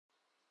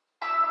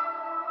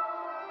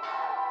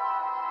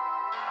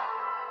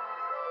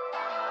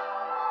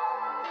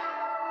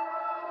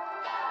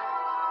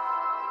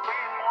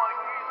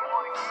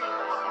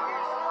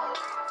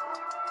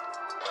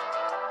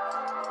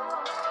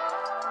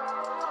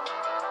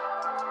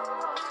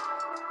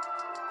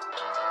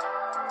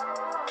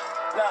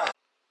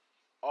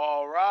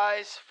All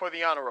rise for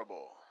the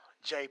Honorable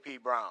J.P.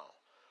 Brown.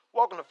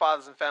 Welcome to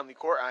Fathers and Family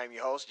Court. I am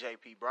your host,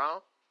 J.P.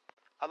 Brown.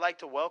 I'd like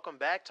to welcome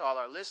back to all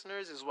our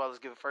listeners, as well as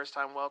give a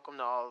first-time welcome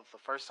to all of the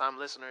first-time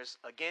listeners.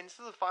 Again, this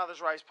is the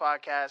Father's Rights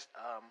podcast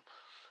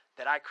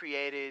that I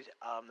created.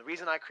 The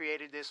reason I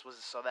created this was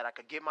so that I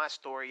could get my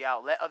story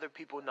out, let other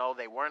people know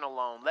they weren't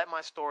alone, let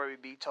my story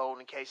be told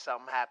in case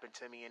something happened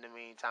to me in the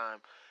meantime.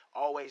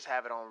 Always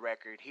have it on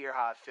record, hear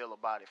how I feel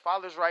about it.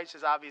 Father's rights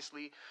is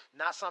obviously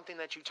not something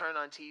that you turn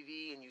on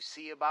TV and you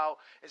see about.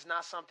 It's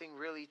not something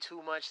really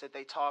too much that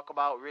they talk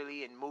about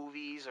really in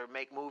movies or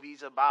make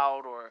movies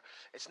about, or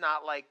it's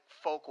not like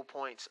focal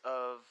points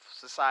of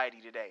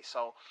society today.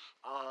 So,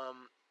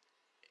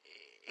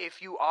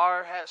 if you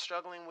are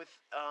struggling with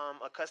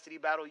a custody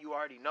battle, you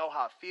already know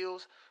how it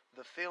feels,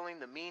 the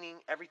feeling, the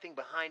meaning, everything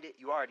behind it,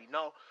 you already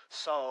know.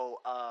 So,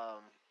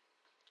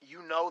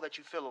 you know that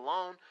you feel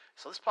alone.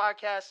 So this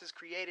podcast is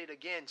created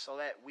again so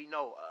that we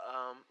know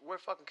we're a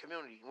fucking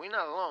community. We're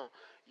not alone.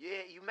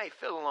 Yeah, you may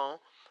feel alone,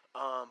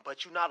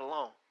 but you're not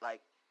alone.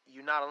 Like,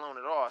 you're not alone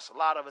at all. It's a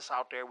lot of us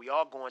out there. We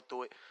all going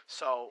through it.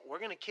 So we're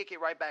going to kick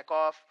it right back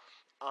off.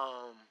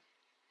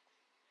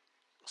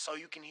 So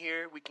we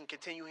can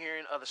continue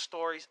hearing other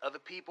stories, other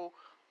people.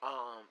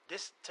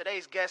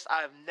 Today's guest,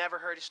 I have never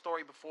heard his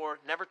story before,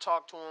 never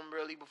talked to him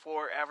really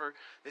before, ever.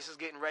 This is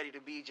getting ready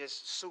to be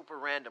just super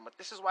random. But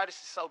this is why this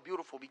is so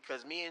beautiful,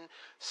 because me and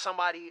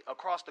somebody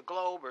across the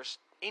globe or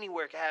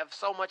anywhere can have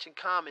so much in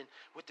common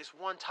with this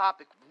one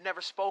topic we've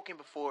never spoken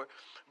before.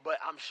 But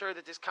I'm sure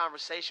that this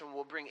conversation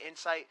will bring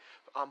insight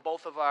on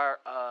both our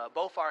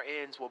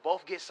ends. We'll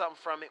both get something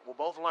from it. We'll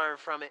both learn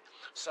from it.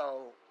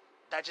 So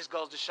that just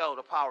goes to show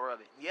the power of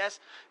it.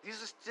 Yes,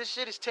 this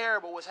shit is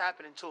terrible what's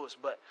happening to us,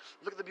 but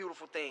look at the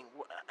beautiful thing.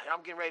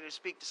 I'm getting ready to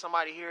speak to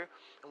somebody here,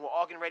 and we're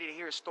all getting ready to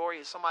hear a story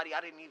of somebody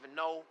I didn't even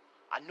know.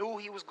 I knew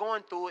he was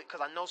going through it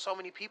because I know so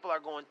many people are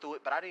going through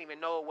it, but I didn't even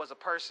know it was a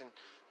person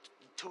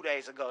 2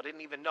 days ago. Didn't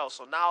even know.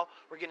 So now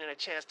we're getting a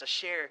chance to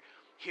hear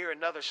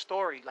another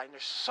story. Like,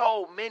 there's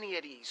so many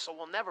of these, so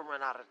we'll never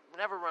run out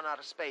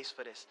of space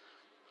for this.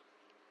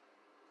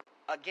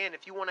 Again,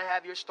 if you want to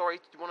have your story,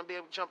 you want to be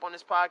able to jump on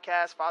this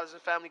podcast, Fathers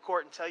and Family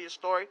Court, and tell your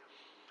story,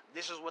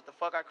 this is what the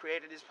fuck I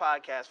created this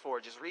podcast for.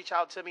 Just reach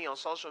out to me on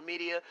social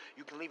media.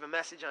 You can leave a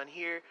message on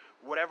here,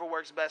 whatever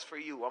works best for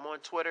you. I'm on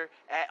Twitter,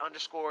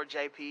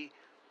 @_JP.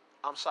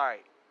 I'm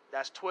sorry,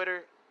 that's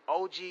Twitter,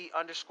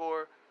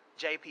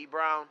 OG_JP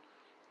Brown.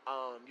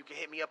 You can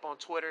hit me up on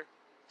Twitter,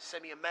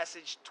 send me a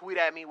message, tweet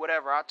at me,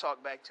 whatever. I'll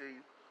talk back to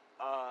you.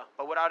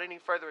 But without any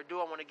further ado,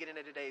 I want to get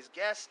into today's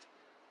guest.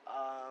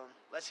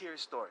 Let's hear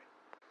his story.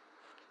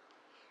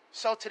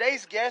 So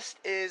today's guest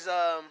is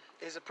a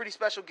pretty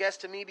special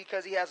guest to me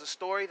because he has a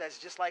story that's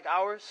just like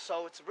ours.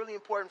 So it's really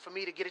important for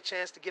me to get a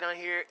chance to get on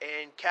here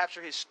and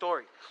capture his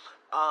story.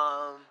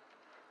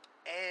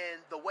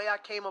 And the way I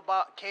came up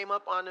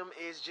on him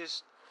is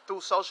just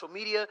through social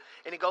media,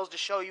 and it goes to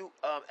show you,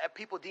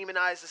 people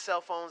demonize the cell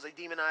phones, they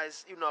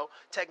demonize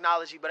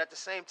technology, but at the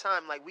same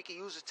time, like, we can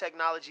use the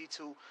technology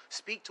to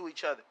speak to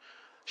each other.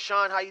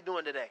 Sean, how you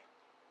doing today?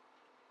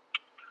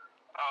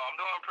 Oh, I'm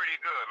doing pretty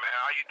good, man.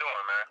 How you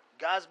doing, man?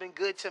 God's been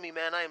good to me,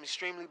 man. I am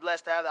extremely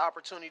blessed to have the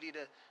opportunity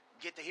to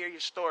get to hear your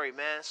story,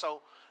 man.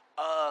 So,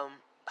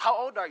 how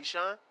old are you,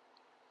 Sean?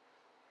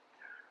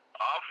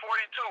 I'm 42,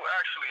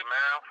 actually,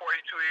 man. I'm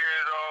 42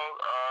 years old.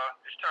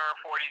 Just turned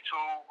 42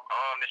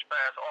 this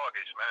past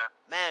August, man.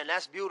 Man,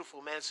 that's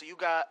beautiful, man. So you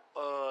got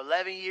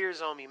 11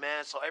 years on me,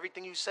 man. So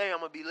everything you say,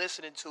 I'm gonna be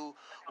listening to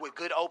with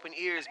good open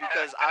ears,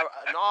 because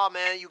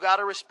man, you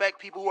gotta respect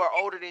people who are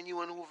older than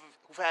you and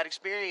who've had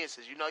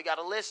experiences. You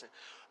gotta listen.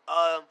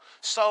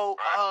 So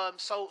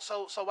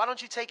why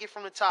don't you take it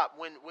from the top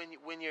when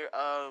you're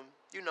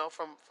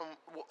from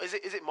is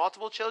it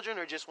multiple children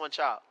or just one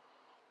child?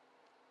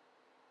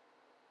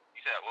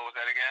 You said, what was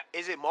that again?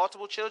 Is it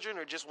multiple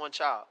children or just one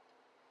child?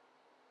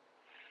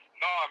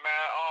 No,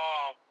 man.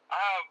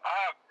 I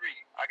have three.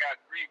 I got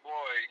three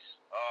boys.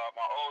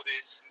 My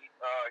oldest,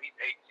 he's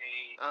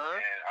 18,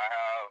 and I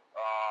have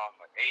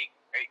an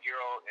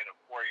 8-year-old and a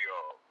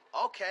 4-year-old.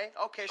 Okay.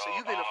 So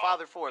you've been a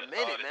father for a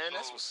minute, man.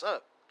 That's what's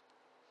up.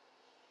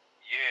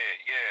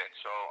 Yeah.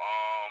 So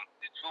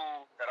the two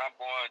that I'm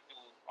going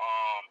through,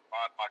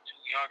 my two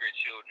younger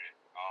children,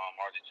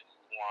 are the two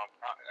who I'm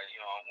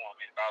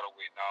in battle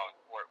with now, in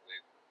court with,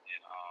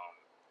 and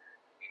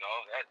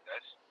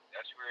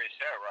that's where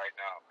it's at right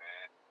now,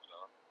 man.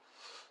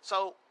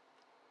 So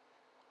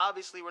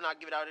obviously we're not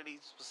giving out any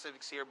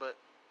specifics here, but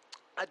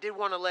I did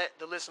want to let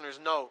the listeners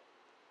know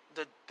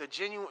the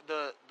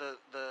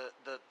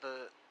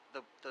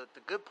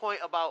good point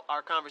about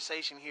our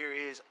conversation here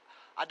is,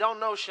 I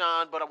don't know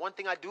Sean, but one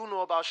thing I do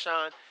know about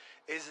Sean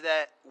is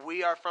that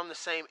we are from the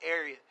same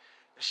area.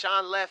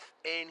 Sean left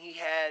and he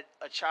had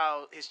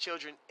his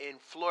children in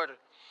Florida.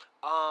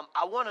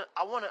 I wanna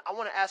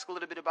ask a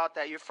little bit about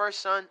that. Your first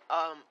son,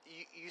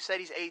 you said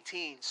he's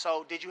 18.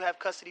 So did you have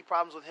custody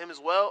problems with him as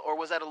well, or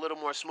was that a little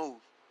more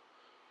smooth?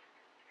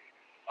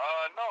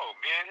 No,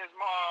 me and his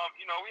mom,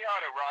 we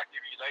had a rocky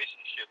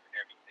relationship and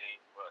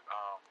everything, but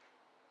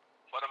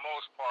for the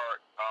most part,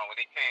 when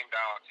it came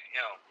down to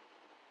him,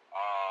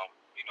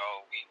 you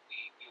know, we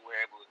were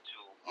able to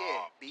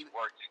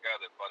work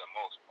together for the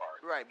most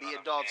part. Right, be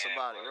adults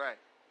about it, right?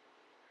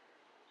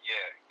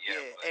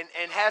 Yeah. But,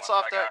 and hats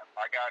off to.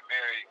 I got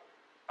married.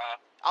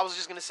 I was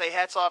just gonna say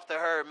hats off to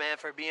her, man,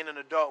 for being an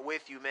adult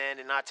with you, man,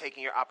 and not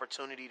taking your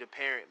opportunity to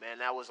parent, man.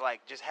 That was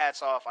like just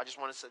hats off. I just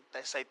want to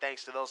say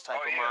thanks to those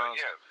type of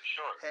moms. Yeah, for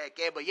sure. Heck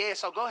yeah, but yeah.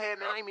 So go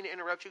ahead, man. I didn't mean to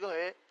interrupt you. Go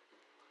ahead.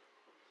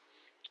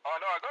 Oh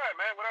no, go ahead,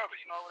 man. Whatever,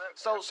 you know. Whatever.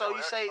 So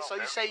you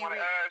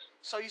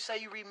say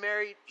you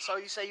remarried.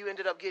 So you say you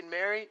ended up getting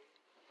married.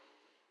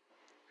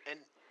 And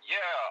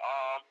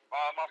yeah,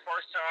 my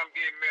first time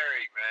getting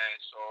married, man.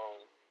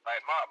 So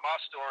like my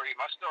story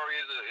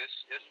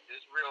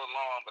is real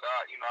long, but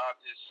I'll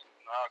just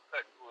I'll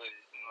cut to it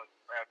as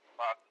fast as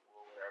possible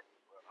or whatever.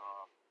 But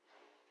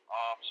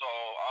so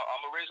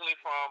I'm originally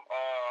from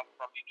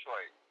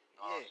Detroit.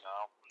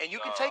 And you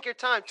can take your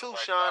time too,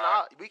 Sean.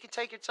 We can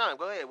take your time.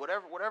 Go ahead.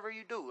 Whatever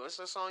you do, it's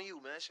on you,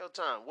 man. It's your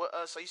time. What?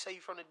 So you say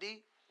you from the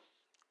D?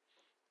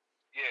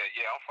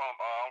 Yeah. I'm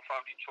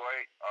from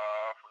Detroit,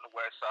 from the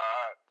West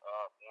Side,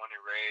 born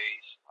and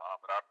raised.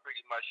 But I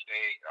pretty much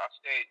stayed,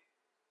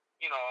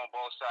 on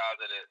both sides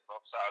of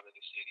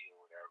the city or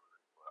whatever.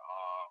 But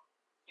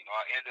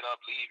I ended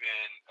up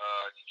leaving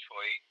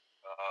Detroit,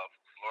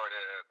 Florida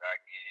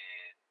back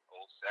in 07, 08.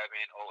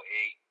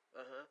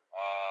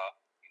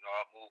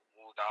 I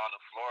moved down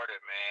to Florida,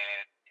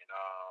 man, and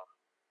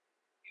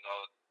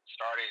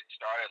started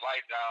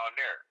life down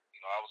there.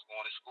 I was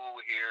going to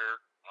school here.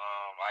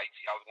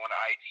 I was going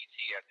to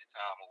ITT at the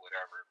time or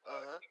whatever.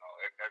 But,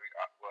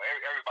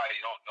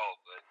 everybody don't know,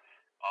 but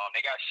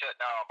they got shut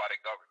down by the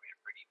government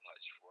pretty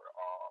much for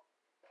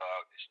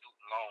the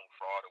student loan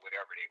fraud or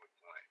whatever they were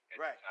doing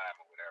at the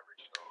time or whatever.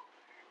 So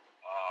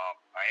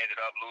I ended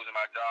up losing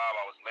my job.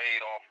 I was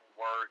laid off from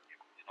work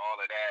and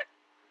all of that,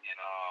 and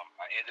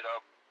I ended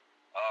up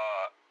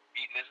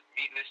meeting this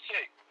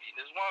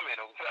woman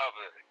or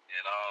whatever,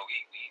 and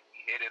we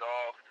hit it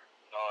off.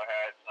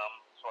 Had some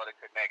sort of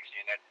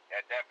connection at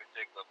that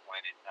particular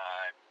point in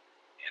time,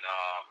 and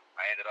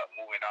I ended up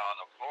moving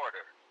down to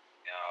Florida,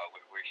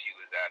 where she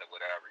was at or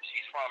whatever.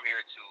 She's from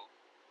here too,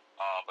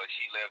 but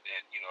she was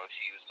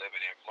living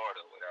in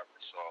Florida or whatever.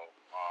 So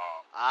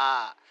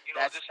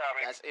that's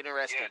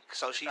interesting.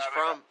 So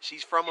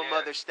she's from a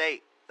mother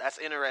state. That's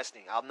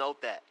interesting. I'll note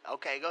that.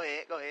 Okay, go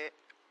ahead. Yeah.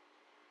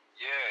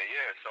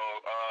 So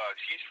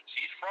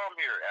she's from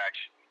here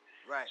actually.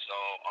 Right. So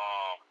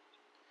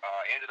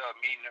ended up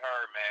meeting her,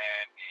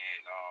 man,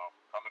 and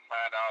come to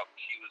find out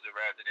she was a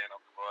resident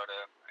of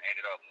Florida. I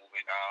ended up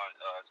moving down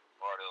to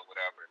Florida or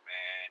whatever,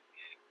 man,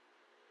 and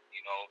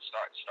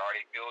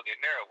started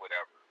building there or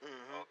whatever.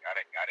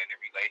 Got in a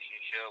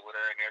relationship with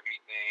her and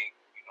everything.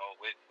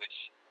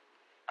 Which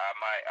I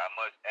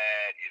must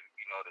add, if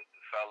the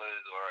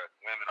fellas or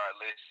women are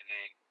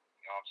listening,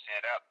 what I'm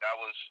saying,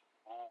 that was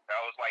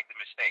like the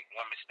mistake,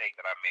 one mistake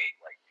that I made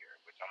right there,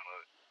 which I'm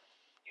gonna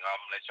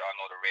let y'all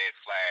know the red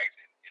flags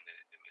and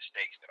the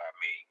mistakes that I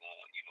made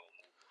moving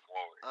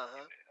forward in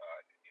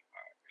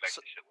my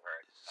relationship with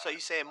her. So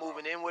you saying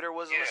moving in with her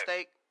was a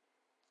mistake?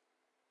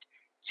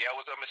 Yeah, it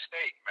was a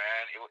mistake,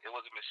 man. It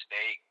was a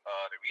mistake.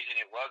 The reason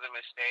it was a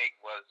mistake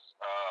was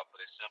for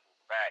the simple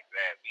fact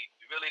that we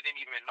really didn't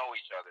even know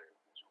each other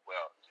too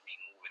well to be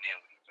moving in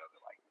with each other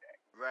like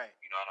that. Right.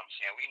 You know what I'm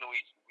saying? We knew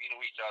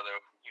each other,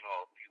 a few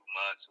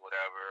months,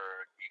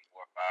 whatever, 3,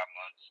 4, 5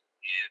 months,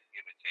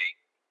 give or take.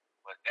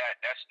 But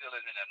that still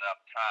isn't enough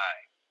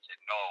time to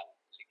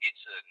get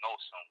to know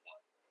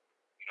someone.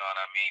 You know what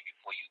I mean?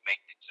 Before you make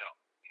the jump.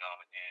 And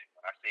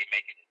when I say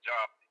making the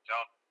jump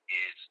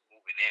is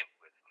moving in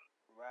with them.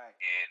 Right.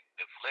 And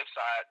the flip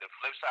side of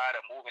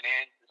moving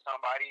in to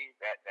somebody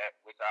that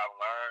which I've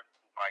learned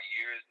through my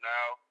years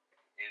now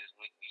is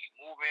when you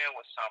move in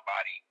with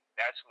somebody,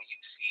 that's when you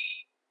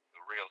see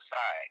the real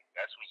side.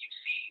 That's when you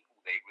see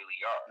who they really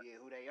are. Yeah,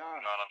 who they are.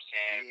 You know what I'm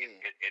saying?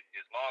 Yeah.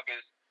 As long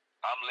as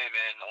I'm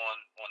living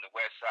on the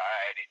west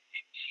side and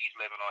she's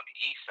living on the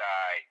east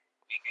side,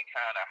 we can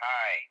kind of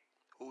hide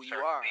who you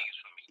are. Things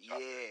from each other.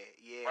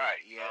 Yeah.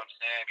 Right. You know what I'm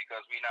saying?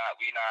 Because we not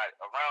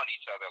around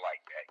each other like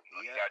that.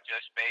 You got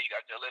your space, you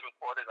got your living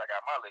quarters, I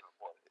got my living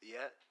quarters.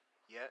 Yeah.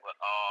 But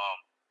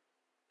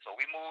so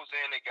we moved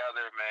in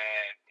together,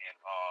 man, and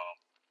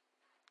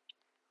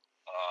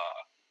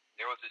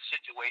there was a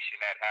situation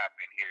that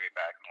happened here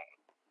back home.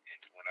 And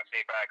when I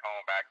say back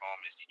home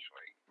is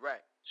Detroit.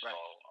 Right. So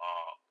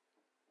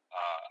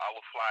I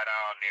would fly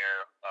down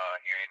there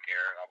here and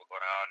there. I would go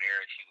down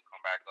there, and she would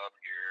come back up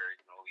here.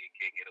 We'd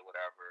kick it or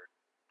whatever.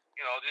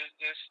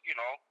 Just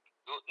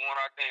doing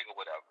our thing or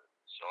whatever.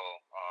 So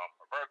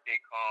her birthday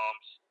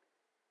comes,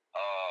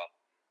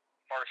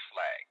 first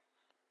flag.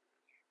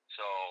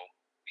 So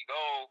we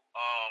go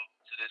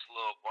to this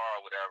little bar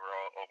or whatever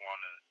over on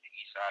the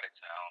east side of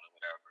town or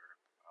whatever.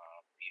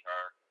 Meet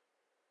her,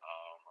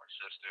 her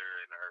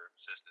sister and her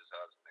sister's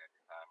husband at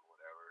the time or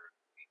whatever.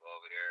 We go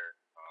over there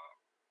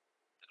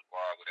to the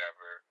bar or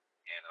whatever,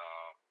 and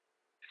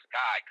this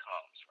guy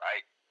comes,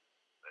 right?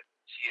 But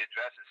she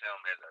addresses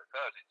him as her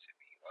cousin to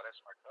me oh,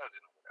 that's my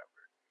cousin or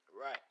whatever.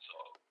 Right. So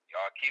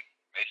y'all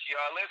make sure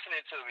y'all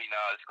listening to me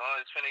now.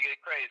 It's finna get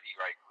crazy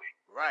right quick.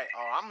 Right.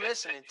 Oh, I'm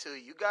listening to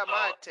you. You got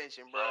my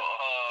attention, bro.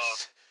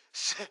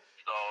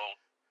 So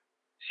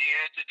she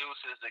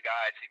introduces the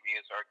guy to me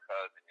as her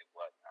cousin and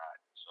whatnot.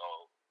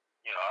 So,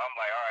 I'm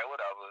like, all right,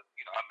 whatever.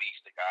 I meet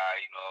the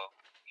guy,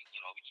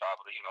 we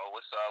talk,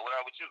 what's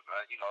whatever with you,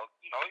 man? You know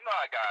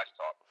how guys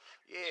talk.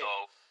 Yeah.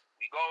 So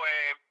we go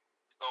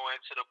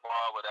into the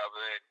bar, whatever,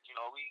 and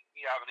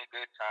we having a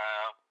good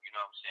time, you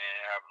know what I'm saying,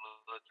 having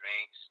little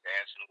drinks,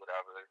 dancing,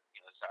 whatever,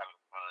 just having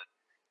fun.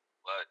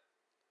 But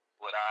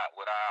what I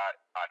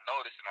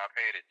noticed and I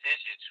paid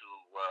attention to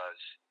was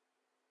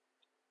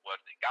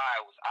the guy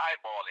was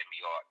eyeballing me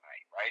all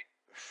night, right?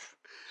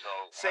 So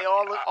say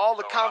all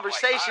the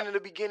conversation in the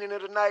beginning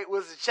of the night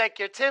was to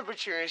check your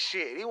temperature and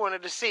shit. He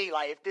wanted to see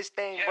like if this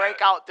thing break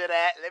out to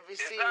that. Let me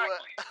see what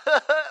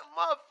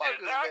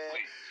motherfuckers, man.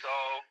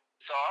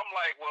 So I'm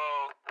like,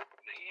 well,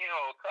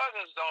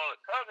 cousins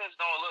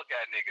don't look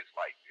at niggas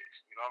like this.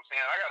 You know what I'm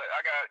saying?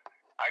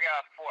 I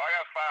got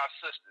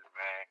 5 sisters,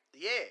 man.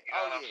 Yeah. You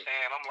know what I'm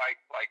saying? I'm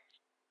like,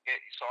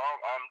 so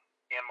I'm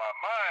in my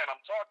mind, I'm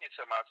talking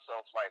to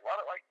myself like,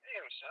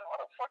 damn, son, why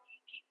the fuck you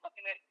keep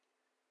looking at,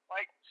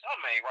 like,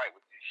 something ain't right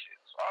with this shit.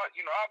 So I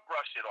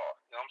brush it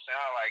off. You know what I'm saying?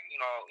 I like,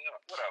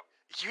 whatever.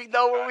 You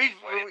know what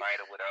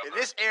in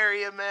this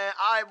area, man,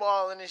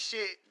 eyeballing and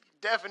shit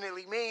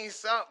definitely means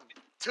something.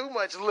 Too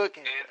much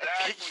looking.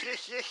 Exactly.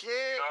 You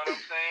know what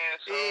I'm saying?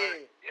 So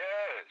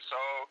so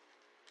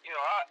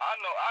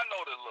I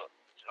know the look.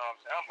 You know what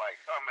I'm saying? I'm like,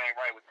 something ain't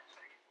right with this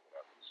thing.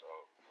 Whatever. So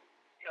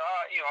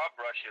I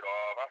brush it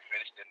off. I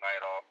finish the night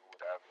off or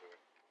whatever.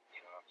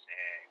 You know what I'm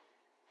saying?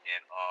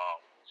 And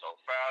so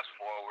fast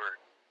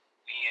forward,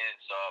 we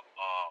ends up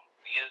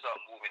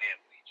moving in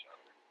with each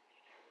other.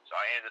 So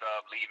I ended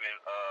up leaving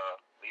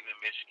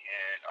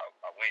Michigan.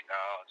 I went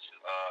down to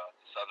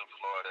Southern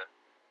Florida,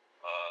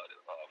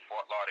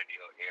 Fort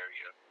Lauderdale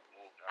area.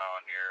 Moved down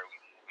there. We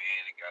moved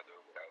in together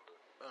or whatever.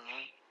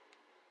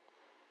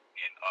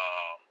 And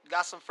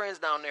got some friends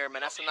down there,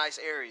 man. That's a nice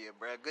area,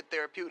 bro. Good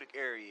therapeutic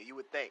area, you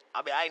would think. I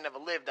mean, I ain't never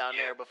lived down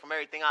there, but from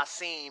everything I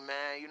seen,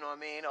 man, you know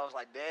what I mean? I was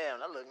like, damn,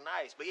 that look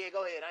nice. But yeah,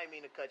 go ahead. I didn't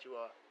mean to cut you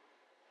off.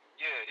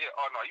 Yeah.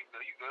 Oh no, you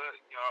good.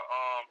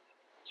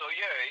 So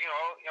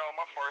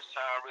my first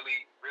time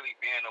really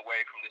being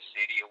away from the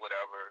city or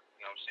whatever,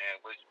 you know what I'm saying,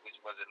 which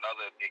was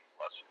another big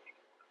plus for me.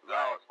 Right.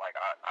 I was like,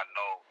 I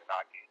know that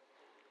I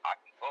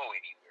can go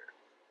anywhere.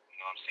 You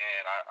know what I'm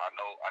saying?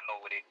 I know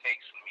what it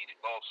takes for me to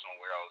go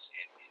somewhere else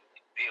and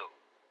build.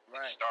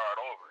 Right. And start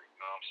over. You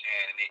know what I'm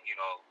saying? And it,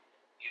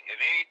 if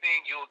anything,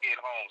 you'll get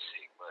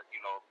homesick. But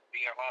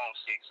being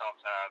homesick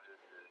sometimes is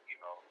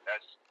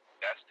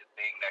that's the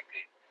thing that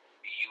could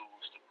be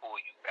used to pull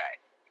you back.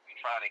 If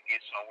you're trying to get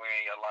somewhere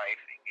in your life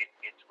and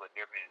get to a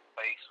different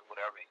place or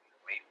whatever,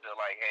 you may feel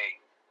like,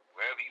 hey,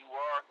 wherever you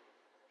are,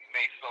 you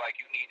may feel like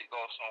you need to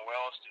go somewhere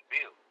else to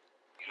build.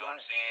 You know what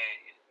I'm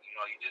saying?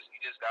 You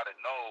just gotta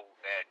know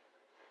that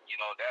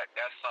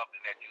that's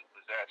something that you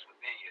possess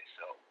within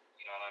yourself.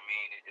 You know what I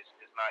mean?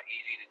 It's not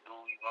easy to do.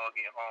 You're gonna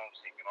get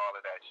homesick and all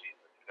of that shit,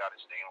 but you gotta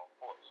stay on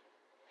course.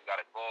 You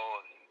gotta go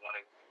and you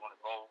wanna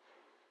go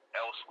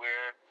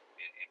elsewhere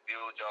and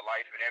build your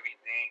life and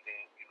everything,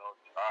 then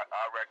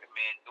I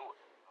recommend do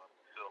it.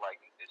 You feel like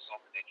it's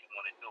something that you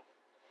want to do.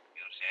 You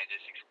know what I'm saying?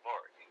 Just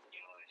explore it and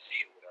and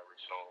see it, whatever.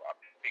 So I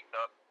picked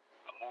up.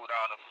 I moved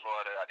down to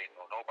Florida. I didn't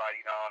know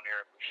nobody down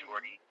there for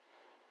shorty.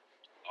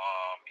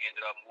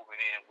 Ended up moving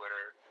in with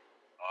her.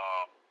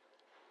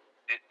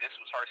 This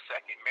was her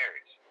second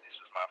marriage. This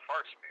was my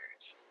first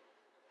marriage.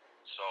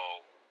 So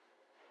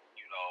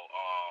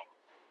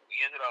we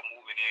ended up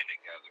moving in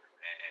together,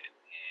 and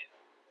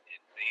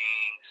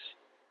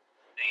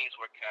things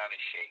were kind of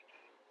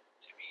shaky,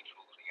 to be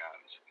truthfully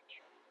honest with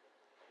you.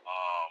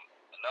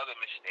 Another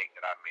mistake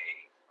that I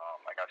made,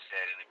 like I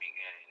said in the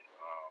beginning,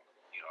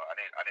 I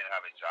didn't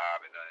have a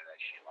job and none of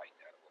that shit like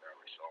that or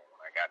whatever. So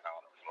when I got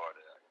down to Florida,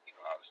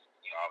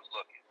 I was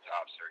looking,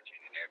 job searching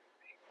and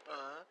everything.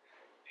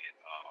 And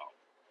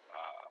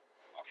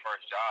my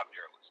first job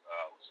there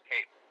was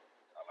cable.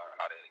 I learned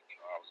how to,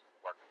 I was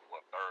working for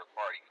a third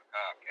party for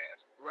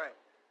Comcast. Right.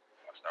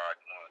 I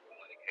started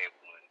doing the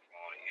cable and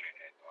on the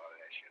internet and all of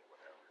that shit,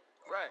 whatever.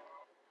 Right.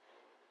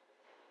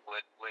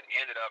 What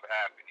ended up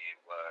happening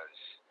was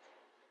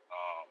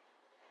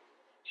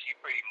she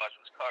pretty much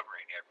was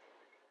covering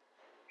everything.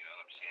 You know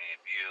what I'm saying?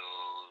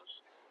 Bills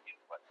and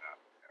whatnot.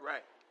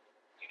 Right.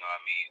 You know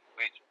what I mean?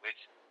 Which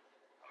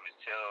I'm gonna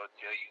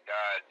tell you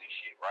guys this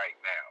shit right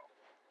now.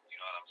 You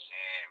know what I'm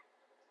saying?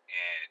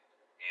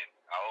 And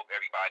I hope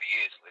everybody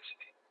is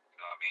listening. You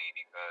know what I mean?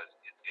 Because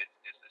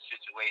it's a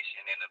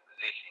situation and a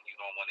position you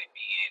don't want to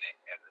be in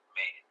as a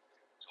man.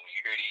 So when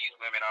you hear these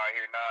women out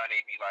here now, they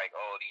be like,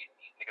 oh, these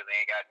niggas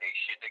ain't got their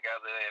shit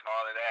together and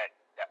all of that.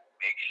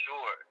 Make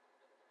sure,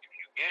 if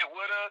you get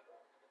with her,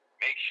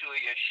 make sure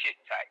your shit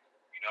tight.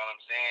 You know what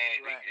I'm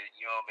saying? Right.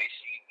 Make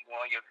sure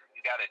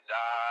you got a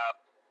job.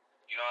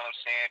 You know what I'm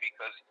saying?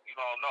 Because you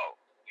don't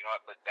know.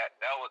 But that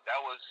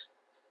was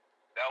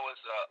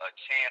a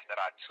chance that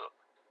I took.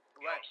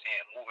 You know what I'm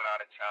saying? Moving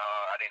out of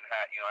town, I didn't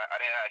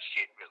have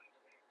shit really.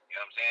 You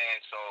know what I'm saying?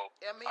 So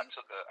yeah, I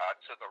took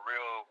a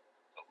real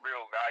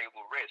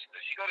valuable risk.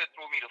 She could have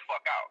threw me the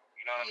fuck out.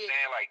 You know what I'm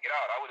saying? Like, get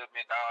out. I would have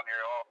been down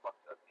there all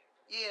fucked up.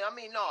 Yeah, I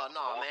mean, no,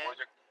 man.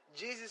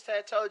 Jesus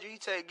had told you, he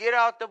said, get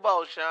out the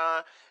boat,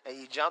 Sean. And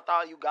you jumped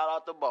out, you got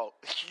out the boat.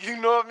 You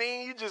know what I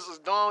mean? You just was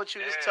doing what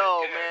you was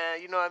told,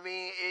 man. You know what I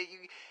mean?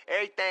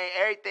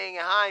 Everything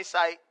in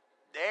hindsight,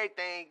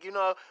 everything, you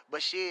know.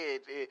 But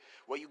shit,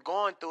 when you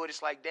going through it,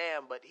 it's like,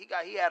 damn, but he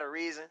had a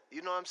reason.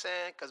 You know what I'm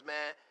saying? Because,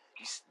 man,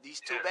 these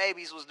two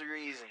babies was the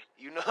reason.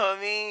 You know what I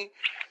mean?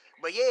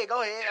 But yeah, go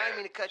ahead. I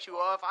didn't mean to cut you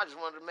off. I just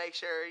wanted to make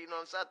sure, you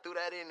know what I'm saying? I threw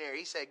that in there.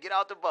 He said, get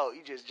out the boat.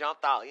 You just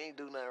jumped out. You ain't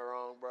do nothing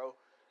wrong, bro.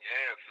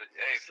 Yeah, for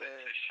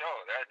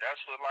sure.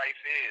 That's what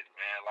life is,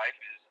 man. Life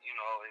is, you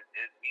know,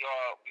 we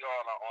all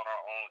are on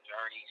our own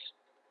journeys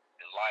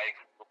in life.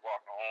 We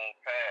walk our own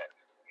path.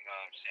 You know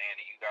what I'm saying?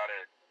 And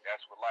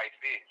that's what life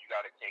is. You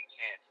gotta take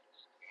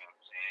chances. You know what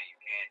I'm saying? You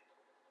can't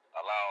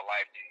allow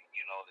life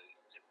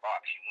to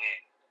box you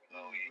in. You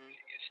know,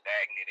 you're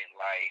stagnant in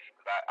life.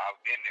 Cause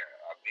I've been there.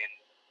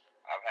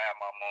 I've had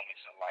my moments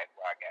in life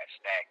where I got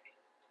stagnant.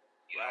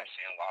 You know what I'm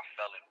saying? While I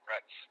fell in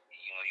ruts.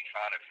 You know, you're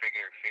trying to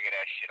figure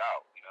that shit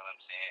out. You know what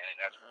I'm saying? And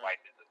that's what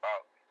life is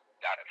about.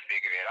 You gotta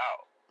figure it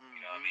out.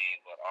 You know what I mean?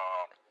 But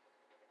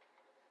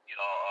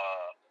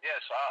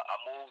so I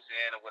moved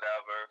in or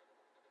whatever.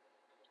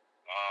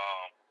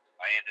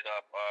 I ended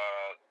up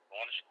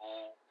going to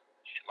school,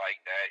 shit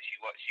like that. She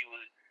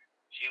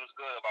was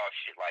good about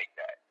shit like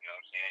that. You know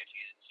what I'm saying?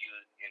 She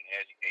was in the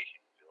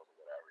education field or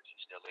whatever. She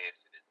still is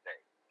to this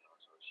day. You know,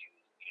 so she was,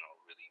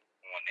 really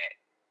on that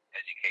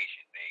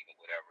education thing or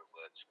whatever,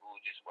 but school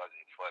just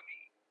wasn't for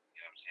me.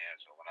 You know what I'm saying?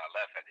 So when I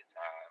left at the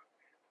time,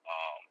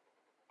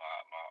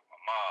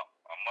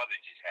 my mother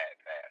just had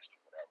passed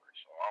or whatever.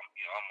 So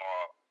I'm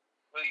all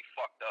really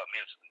fucked up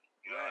mentally.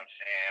 You know what I'm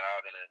saying?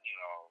 Out in you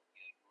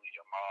lose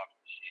your mom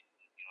and shit.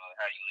 You know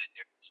how you live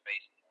different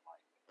spaces in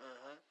life.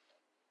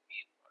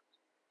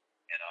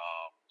 And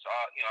so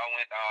I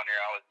went down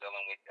there. I was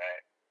dealing with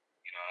that.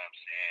 You know what I'm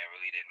saying?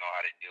 Really didn't know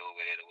how to deal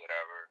with it or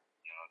whatever.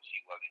 You know, she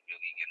wasn't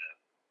really in a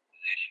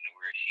position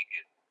where she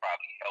could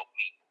probably help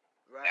me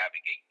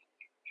navigate through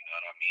it. You know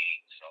what I mean?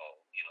 So,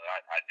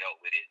 I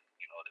dealt with it,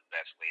 the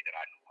best way that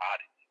I knew how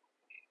to deal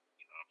with it.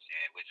 You know what I'm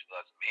saying? Which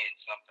us men,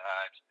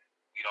 sometimes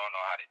we don't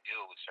know how to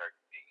deal with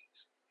certain things.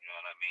 You know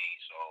what I mean?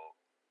 So,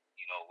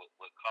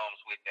 what comes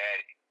with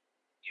that,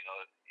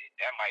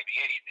 that might be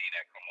anything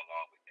that come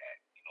along with that,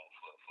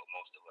 for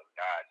most of us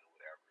guys or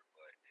whatever.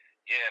 But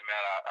yeah,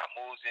 man, I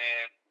moved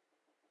in.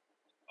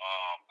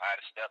 I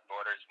had a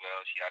stepdaughter as well.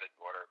 She had a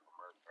daughter from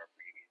her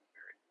previous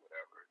marriage,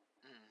 whatever.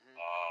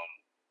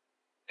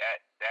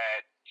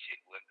 That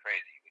shit went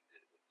crazy with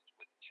the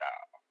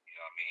child. You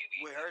know what I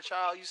mean? With her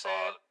child, you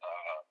said?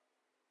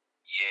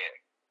 Yeah.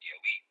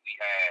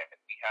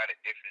 We had a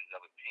difference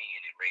of opinion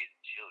in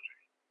raising children,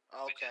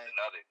 which is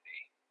another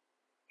thing.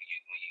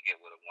 When you get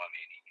with a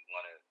woman and you're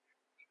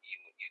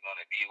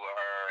gonna be with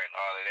her and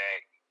all of that,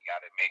 you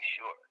gotta make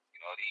sure,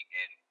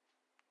 and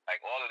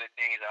like all of the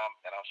things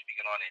that I'm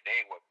speaking on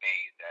today were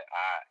things that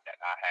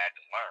I had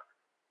to learn.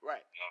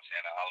 Right. You know what I'm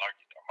saying? I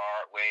learned it the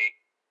hard way.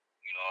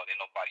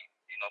 Didn't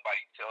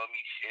nobody tell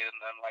me shit or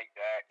nothing like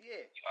that.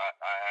 Yeah.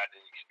 I had to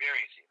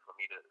experience it for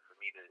me to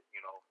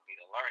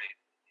learn it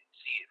and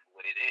see it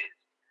for what it is.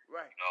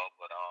 Right.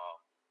 But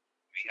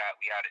we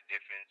had a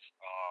difference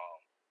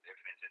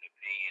in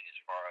opinion as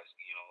far as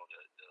the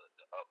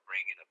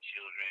upbringing of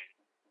children,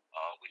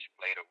 which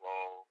played a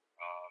role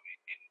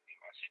in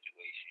my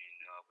situation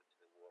with the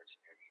divorce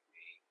and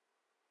everything.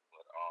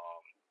 But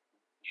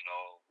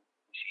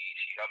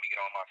she helped me get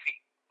on my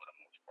feet for the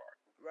most part.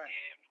 Right.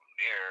 And from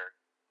there,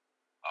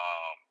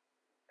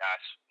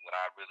 that's what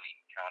I really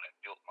kind of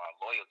built my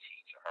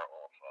loyalty to her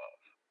off of.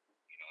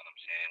 You know what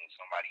I'm saying? When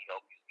somebody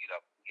helps you get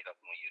up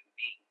on your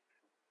feet,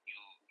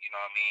 you know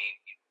what I mean?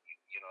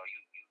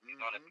 You're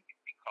gonna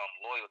become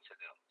loyal to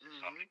them to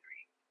some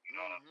degree. You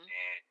know what I'm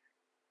saying?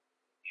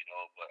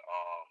 But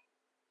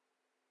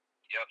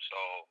yep. So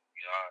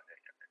I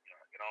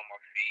get on my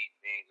feet.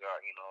 Things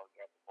are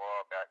got the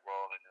ball back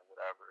rolling and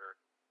whatever.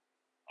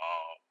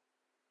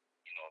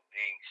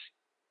 Things.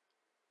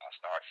 I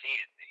start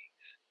seeing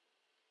things.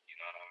 You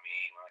know what I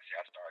mean? When I say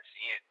I start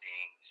seeing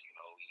things,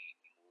 we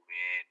move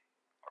in.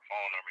 Our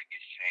phone number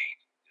gets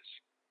changed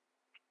just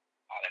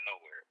out of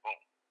nowhere. Boom.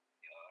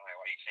 Like,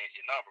 why you change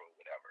your number or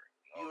whatever?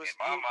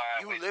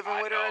 You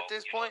living with her at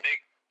this point?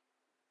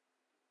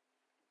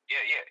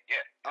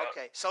 Yeah.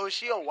 Okay, so is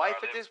she a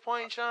wife at this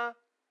point, Sean?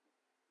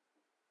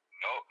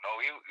 No,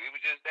 we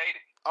were just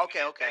dating.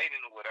 Okay.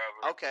 Dating or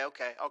whatever. Okay.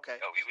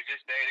 No, we were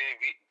just dating.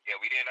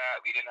 We didn't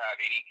have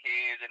any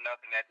kids or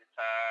nothing at the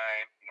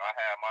time. I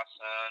had my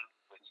son,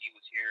 but he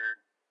was here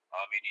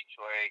in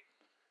Detroit.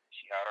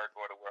 She had her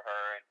daughter with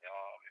her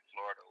in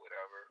Florida or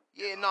whatever.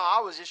 Yeah, no, I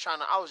was just trying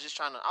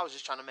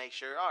to make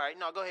sure. All right,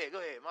 no, go ahead.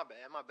 My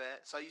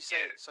bad. So you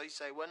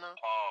say what now?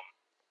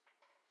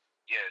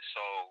 Yeah,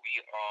 so we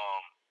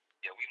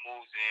yeah, we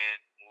moves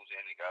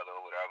in together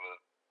or whatever,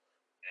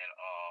 and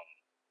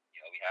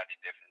we had the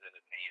difference in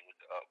opinion with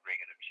the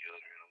upbringing of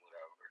children or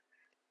whatever.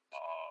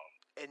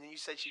 And then you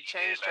said she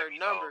changed her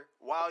number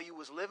while you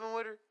was living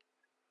with her.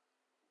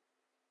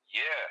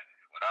 Yeah,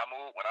 when I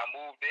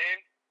moved in,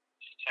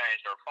 she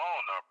changed her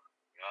phone number.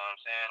 You know what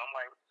I'm saying? I'm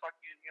like, what the fuck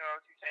you know?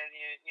 What you saying?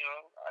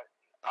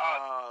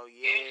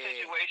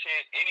 Yeah.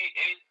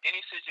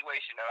 Any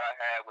situation that I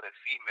had with a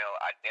female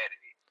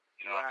identity.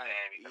 You know what I'm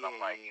saying? Because I'm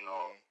like,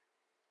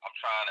 I'm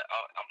trying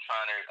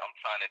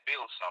to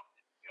build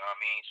something. You know what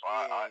I mean? So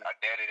I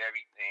dated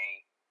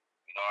everything.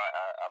 You know,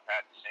 I've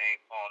had the same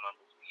phone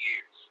number for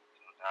years.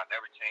 You know, I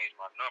never changed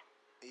my number.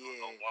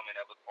 Yeah. No woman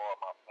ever called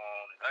my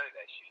phone and none of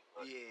that shit.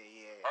 But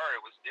her,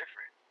 it was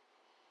different.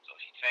 So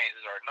she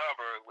changes her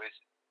number, which,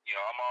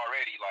 I'm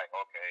already like,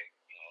 okay,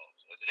 so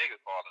it's a nigga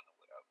calling or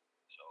whatever.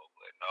 So,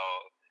 but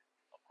no,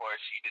 of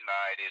course she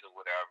denied it or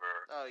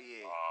whatever. Oh,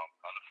 yeah.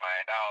 Come to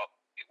find out,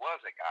 it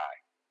was a guy.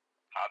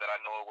 How did I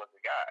know it was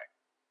a guy?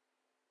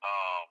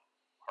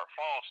 Her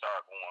phone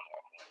started going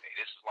off one day.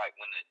 This is like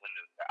when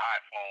the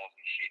iPhones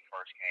and shit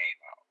first came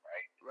out,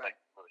 right? Right. Like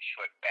little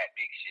short, fat,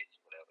 big shits,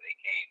 whatever, they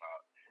came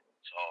out.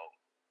 So,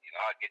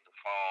 I get the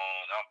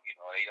phone.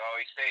 They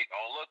always say,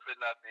 don't look for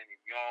nothing.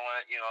 If you don't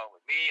want,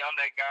 with me, I'm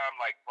that guy.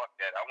 I'm like, fuck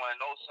that. I want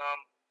to know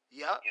something.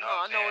 Yep.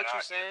 I know what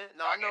you're saying.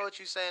 I know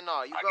what you're saying.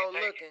 No, you go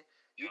looking.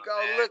 You go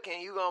looking,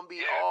 you gonna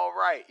be all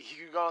right.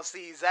 You gonna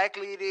see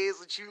exactly it is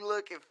what you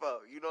looking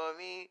for. You know what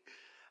I mean?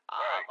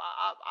 Right.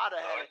 I'd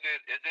have had.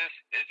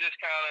 It's just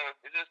kind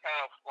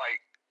of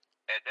like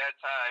at that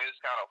time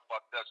it's kind of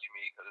fucked up to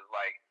me because it's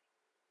like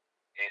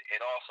it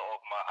also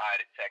opened my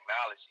eye to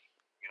technology.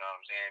 You know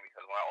what I'm saying?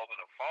 Because when I opened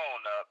the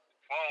phone up,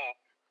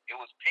 it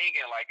was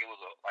pinging like it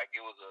was a like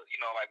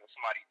when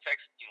somebody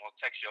text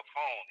your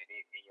phone and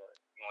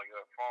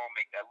your phone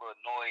make that little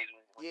noise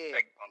when you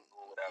text something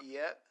or whatever.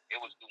 Yeah.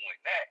 It was doing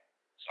that.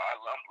 So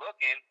I'm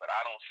looking, but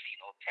I don't see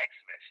no text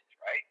message,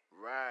 right?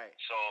 Right.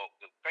 So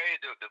the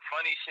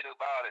funny shit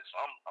about it, so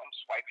I'm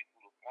swiping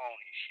through the phone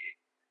and shit,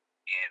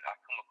 and I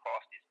come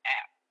across this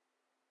app,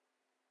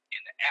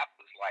 and the app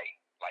was like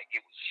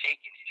it was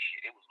shaking and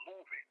shit. It was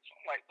moving. So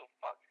I'm like, the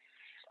fuck?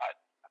 I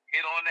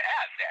hit on the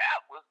app. The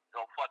app was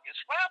the fucking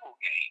Scrabble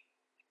game.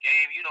 The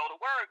game, the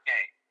word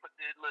game. Put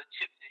the little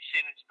chips and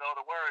shit and spell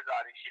the words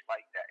out and shit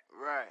like that.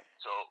 Right.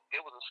 So it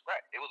was a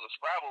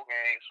Scrabble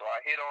game. So I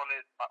hit on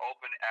it. I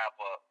opened the app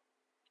up.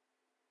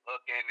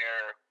 Look in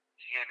there.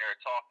 She in there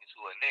talking to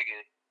a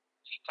nigga.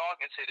 She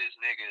talking to this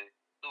nigga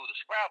through the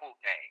Scrabble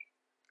game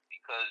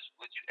because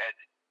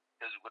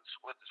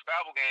with the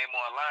Scrabble game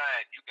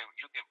online, you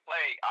can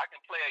play. I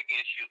can play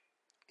against you.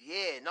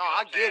 Yeah, no,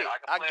 I get it.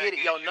 I get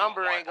it. Your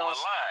number ain't gonna.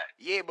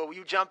 Yeah, but when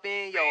you jump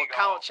in, your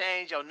account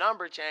change, your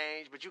number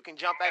change, but you can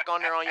jump back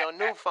on there on your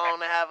new phone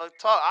and have a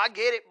talk. I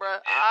get it, bro.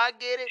 I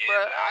get it,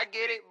 bro. I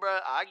get it, bro.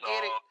 I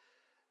get it.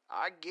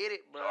 I get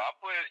it, bro. So I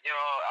put,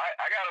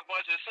 I got a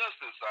bunch of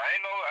sisters, so I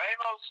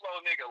ain't no slow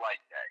nigga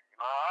like that.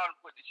 I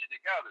put this shit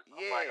together. So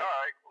I'm like, all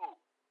right, cool.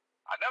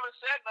 I never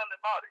said nothing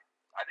about it.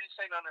 I didn't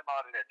say nothing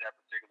about it at that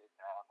particular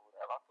time or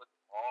whatever. I put the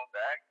phone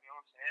back, you know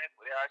what I'm saying?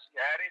 Put it how she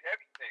had it,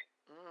 everything.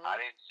 Mm-hmm.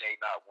 I didn't say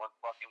not one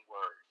fucking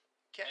word.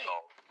 Okay.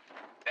 So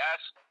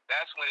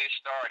that's when it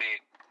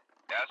started.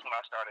 That's when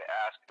I started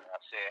asking her. I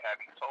said,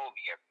 have you told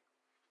me everything?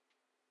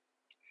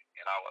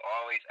 And I would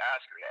always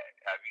ask her that.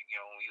 Have you,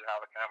 when you have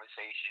a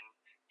conversation,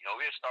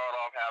 we'll start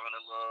off having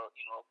a little,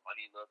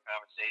 funny little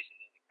conversation.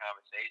 And the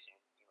conversation,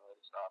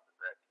 it'll start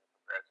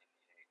progressing,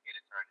 and get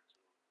it turned into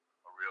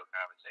a real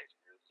conversation,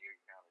 real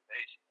serious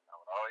conversation. And I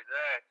would always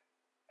ask,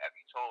 have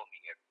you told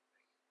me everything?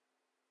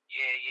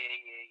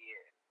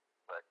 Yeah.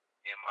 But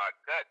in my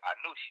gut, I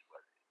knew she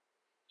wasn't.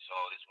 So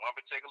this one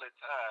particular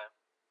time,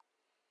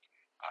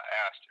 I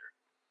asked her,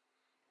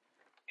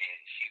 and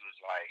she was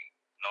like,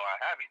 no, I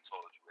haven't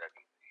told you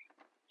everything.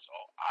 So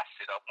I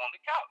sit up on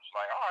the couch,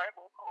 like, all right,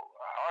 well, cool.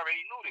 I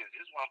already knew this.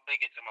 This is what I'm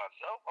thinking to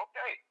myself.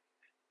 Okay,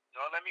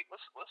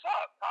 what's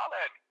up? Holler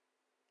at me.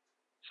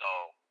 So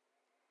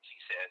she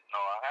said, no,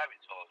 I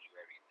haven't told you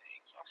everything.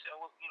 So I said,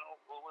 well,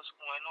 what's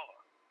going on?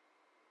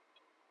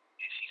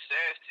 And she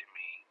says to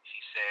me,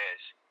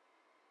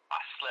 I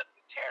slept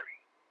with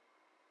Terry.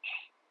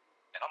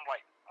 And I'm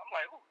like,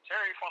 who?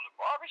 Terry from the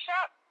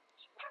barbershop?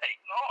 She's like,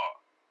 no.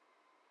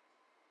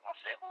 I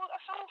said, who the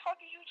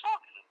fuck are you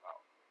talking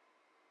about?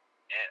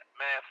 And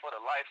man, for the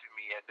life of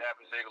me, at that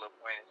particular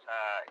point in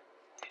time,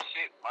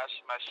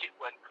 my shit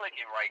wasn't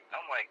clicking right.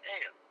 I'm like,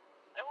 damn,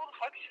 man, who the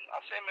fuck is you?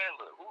 I said, man,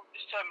 look,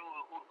 just tell me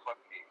who the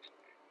fuck it is.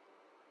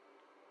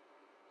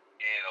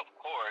 And of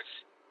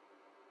course,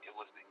 it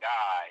was the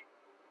guy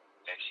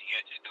that she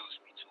introduced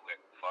me to at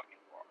the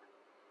fucking bar.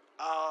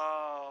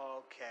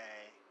 Oh,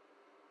 okay.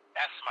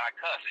 That's my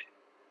cousin.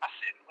 I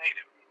said, wait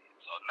a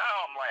minute. So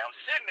now I'm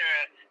sitting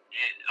there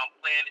and I'm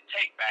playing the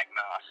tape back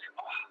now. I said,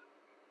 oh,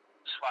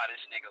 that's why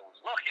this nigga was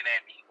looking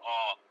at me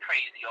all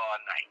crazy all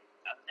night.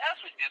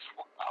 That's what this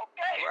was.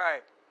 Okay.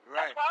 Right.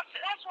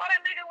 That's why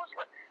that nigga was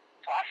looking.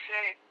 So I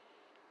said,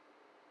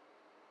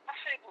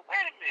 but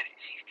wait a minute.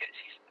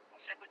 I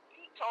said, but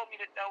you told me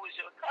that was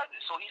your cousin,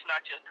 so he's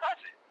not your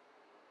cousin.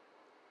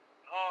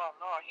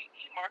 No,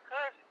 he's my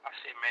cousin. I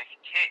said, man, he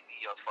can't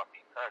be your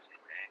fucking cousin,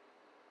 man.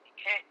 He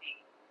can't be.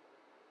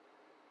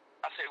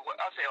 I said,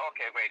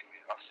 okay, wait a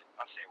minute. I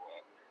said, well,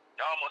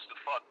 y'all must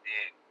have fucked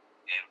in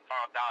and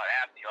found out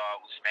after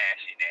y'all was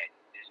smashing that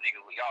this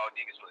nigga, y'all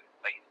niggas was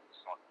related or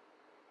something.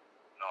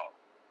 No.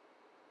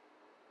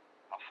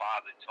 My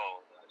father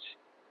told us,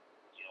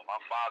 my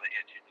father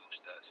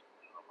introduced us.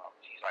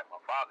 He's like,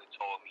 my father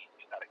told me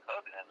you got a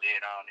cousin that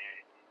lived down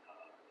there in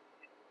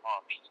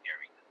Palm Beach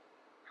area,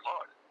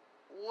 Florida.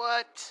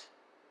 What?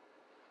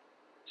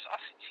 So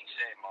she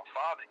said my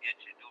father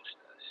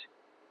introduced us,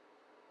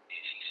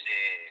 and she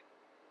said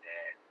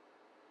that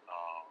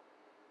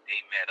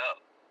they met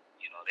up.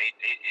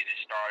 It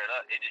just started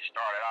up. It just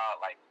started out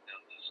like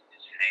them just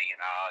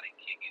hanging out and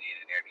kicking it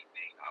and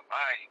everything. Now,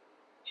 mind you,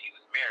 she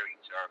was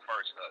married to her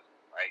first husband,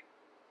 right?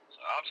 So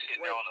I'm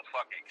sitting there on the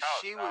fucking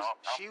couch.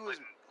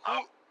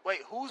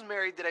 Who's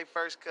married to their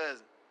first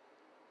cousin?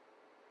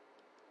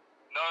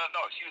 No.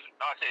 I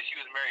said she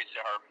was married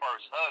to her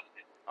first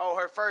husband. Oh,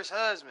 her first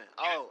husband.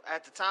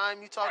 At the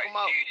time you talking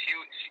about?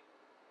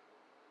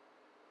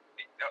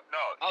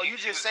 No. Oh, you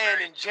just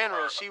saying in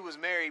general she was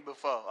married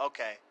before.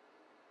 Okay.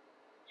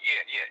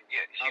 Yeah.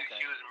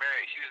 She was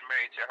married. She was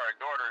married to her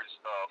daughter's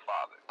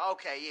father.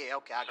 Okay, yeah.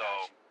 Okay, I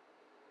got you.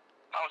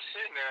 I was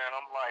sitting there and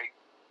I'm like,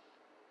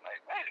 wait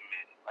a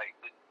minute, like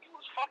you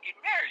was fucking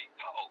married,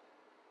 though.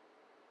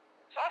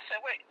 So I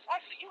said,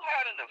 you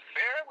had an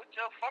affair with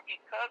your fucking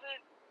cousin?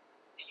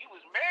 You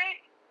was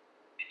married?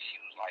 And she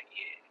was like,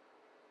 yeah.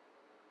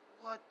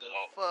 What the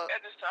fuck?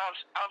 At this time,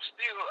 I'm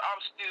still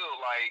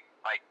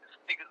like this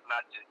nigga's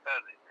not your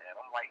cousin, man.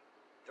 I'm like,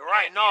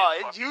 right? No,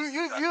 you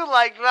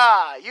like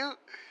nah, you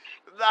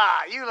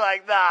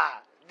like nah.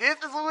 This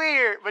is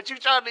weird, but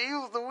you trying to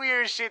use the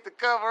weird shit to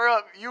cover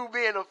up you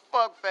being a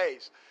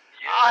fuckface.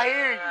 Yeah, I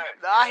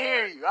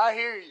hear you. I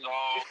hear you. So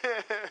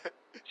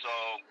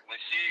when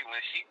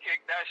she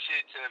kicked that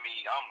shit to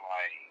me, I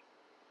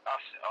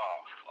said,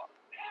 oh fuck.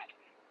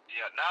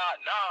 Yeah,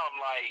 now I'm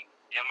like,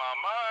 in my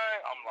mind,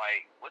 I'm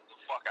like, what the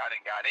fuck I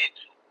done got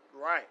into?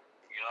 Right.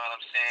 You know what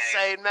I'm saying?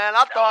 Say, man,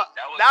 I thought,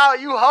 now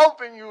you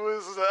hoping you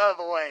was the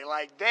other way.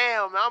 Like,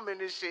 damn, I'm in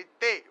this shit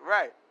thick.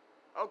 Right.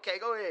 Okay,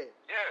 go ahead.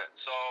 Yeah,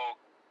 so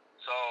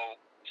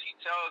she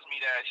tells me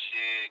that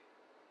shit.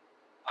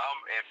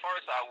 At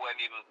first I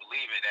wasn't even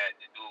believing that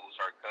the dude was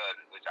her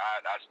cousin, which I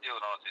still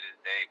don't to this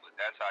day, but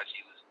that's how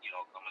she was,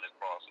 coming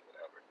across or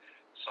whatever.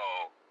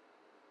 So,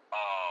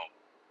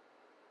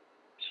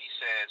 she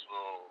says,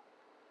 well,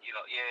 we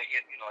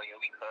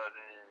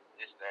cousins,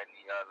 this, that, and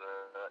the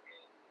other,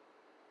 and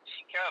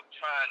she kept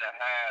trying to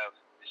have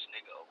this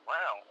nigga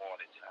around all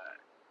the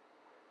time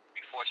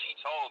before she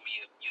told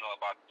me,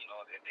 about,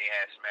 that they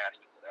had smashed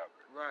or whatever.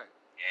 Right.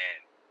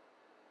 And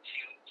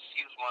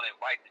she was going to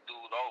invite the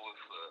dude over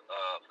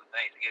for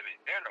Thanksgiving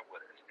dinner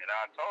with us. And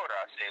I told her,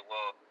 I said,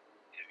 well,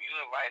 if you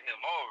invite him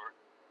over,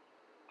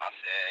 I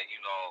said,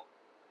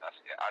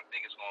 I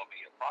think it's going to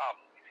be a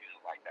problem if you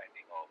invite that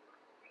nigga over.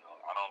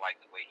 I don't like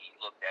the way he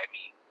looked at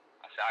me.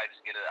 I said, I just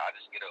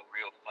get a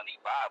real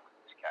funny vibe with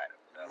this cat.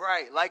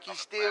 Right, like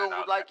he's still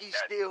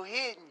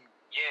hitting you.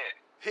 Yeah.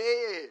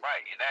 Yeah.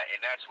 Right, and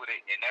that's what it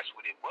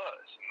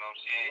was. You know what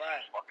I'm saying? Right.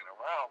 She was fucking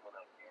around with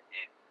him.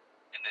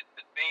 And the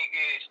thing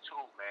is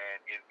too, man,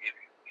 if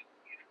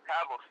you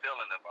have a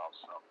feeling about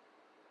something,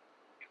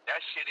 if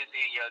that shit is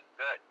in your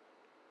gut,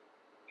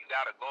 you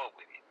gotta go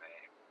with it,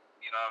 man.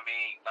 You know what I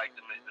mean? Like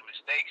the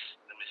mistake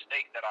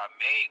that I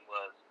made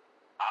was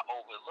I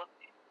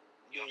overlooked it.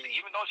 You know what I'm saying?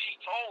 Even though she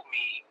told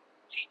me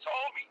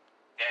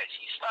that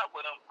she slept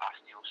with him, I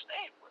still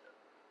stayed with her.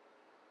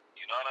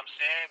 You know what I'm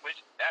saying? Which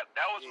that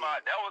was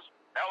my nigga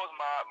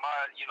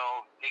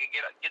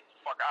get the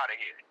fuck out of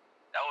here.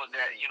 That was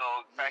that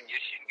pack your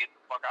shit and get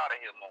the fuck out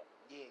of here moment.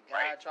 Yeah,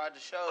 God tried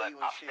to show you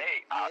and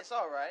shit. It's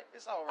all right.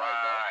 It's all right,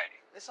 right.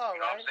 Man. It's all right.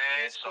 You know what I'm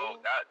saying? It's so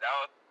cool.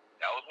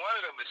 that was one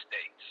of the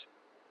mistakes.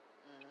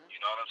 Mm-hmm. You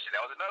know what I'm saying?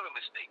 That was another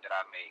mistake that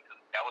I made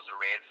because that was a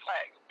red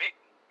flag, a big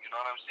one. You know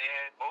what I'm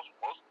saying? Most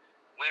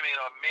women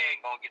or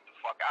men gonna get the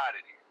fuck out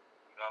of there.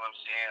 You know what I'm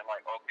saying?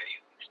 Like, okay,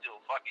 you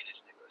still fucking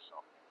this nigga or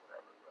something,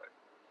 whatever. But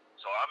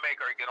so I make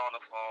her get on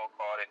the phone,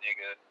 call that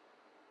nigga.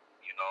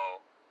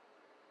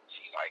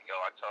 She like, yo,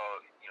 I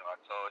told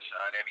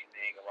Sean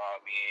everything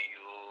about me and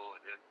you.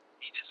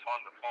 He just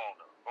hung the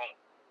phone up. Boom.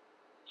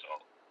 So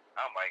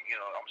I'm like,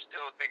 I'm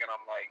still thinking,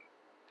 I'm like,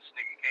 this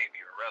nigga can't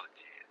be a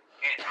relative.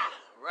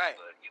 Right.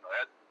 But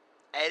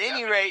at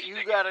any rate, you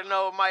gotta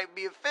know it might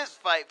be a fist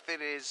fight for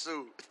this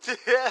suit.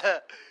 Yeah.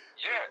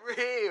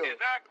 Real.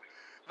 Exactly.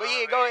 But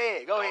yeah, go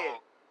ahead.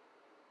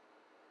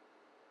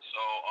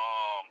 So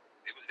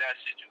it was that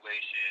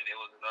situation. It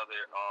was another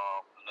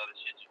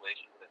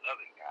situation with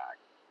another guy.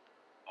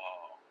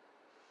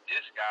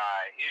 This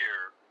guy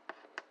here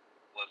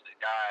was the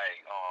guy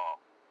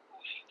who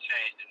she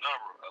changed the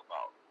number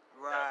about.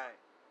 Right.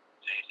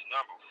 Changed the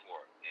number for.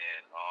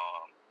 And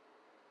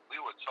we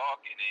were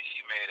talking and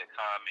she made a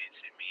comment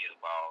to me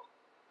about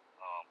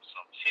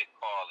some chick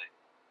calling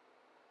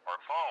her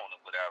phone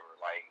or whatever.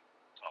 Like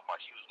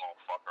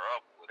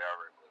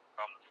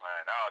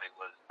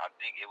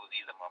think it was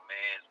either my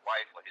man's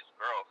wife or his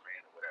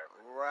girlfriend or whatever.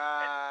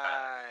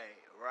 Right.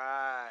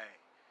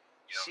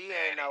 You know She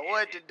ain't know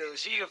what to do.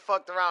 She done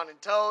fucked around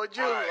and told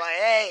you, right. like,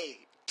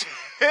 hey,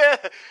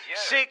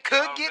 shit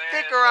could get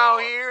thick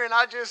around here, and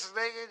I just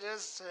think it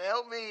just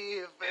help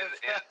me.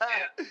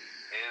 Exactly,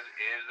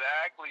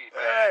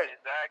 man. Right.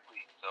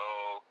 Exactly. So,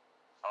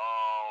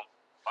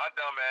 my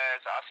dumb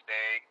ass, I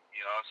stay,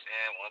 you know what I'm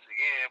saying? Once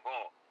again,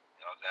 boom.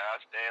 You know what I'm saying? I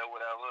stay or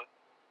whatever,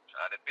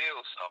 try to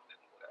build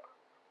something or whatever.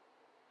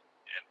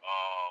 And,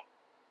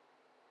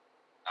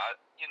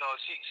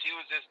 she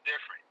was just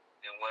different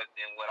than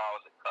what I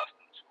was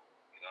accustomed to.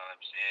 You know what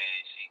I'm saying?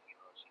 She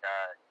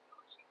got,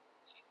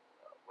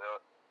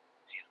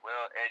 she's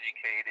well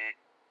educated,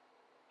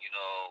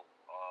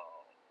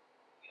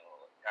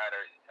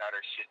 had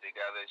her shit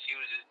together. She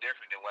was just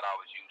different than what I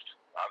was used to.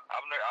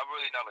 I've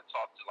really never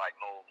talked to like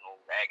no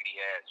raggedy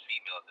ass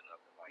females or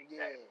nothing like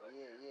that. But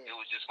it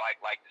was just like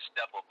the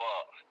step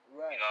above.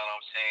 Right. You know what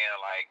I'm saying?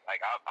 Like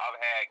I've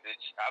had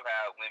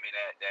women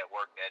that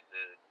worked at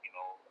the in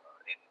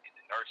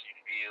the nursing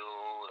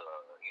field,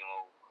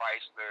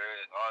 Chrysler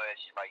and all that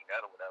shit like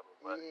that or whatever.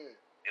 But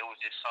it was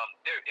just something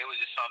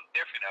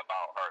different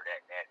about her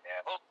that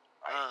hooked.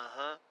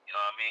 Right? You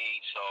know what I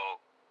mean? So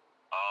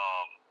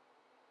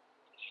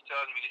she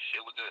tells me this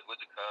shit with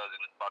the cousin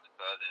about the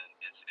cousin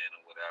incident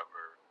or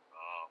whatever.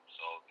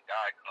 So the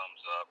guy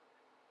comes up,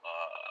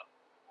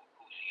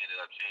 who she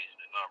ended up changing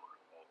the number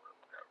over or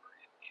whatever.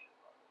 His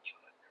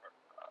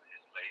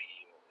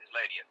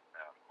lady at the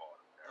time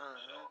called or whatever.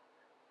 So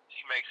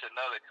she makes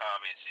another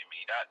comment to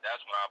me.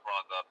 That's when I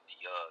brought up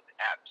the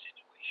app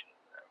situation or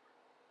whatever.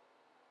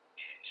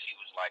 And she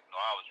was like, no,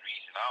 I was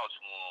reaching out to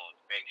him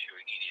to make sure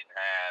he didn't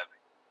have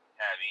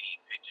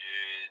any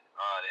pictures and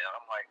all that.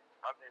 I'm like,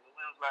 when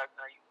was the last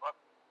time you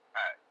fucking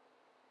had?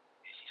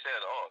 And she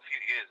said, a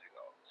few years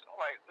ago. So I'm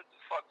like, what the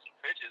fuck some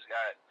pictures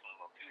got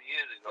from a few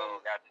years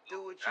ago got to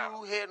do with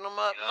you hitting them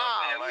up? You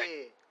know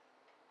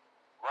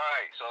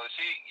right. So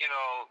she,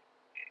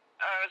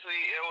 honestly,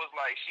 it was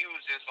like she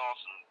was just on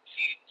some,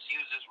 she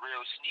was just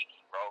real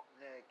sneaky, bro.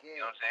 You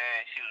know what I'm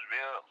saying? She was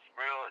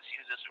she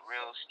was just a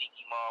real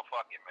sneaky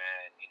motherfucker,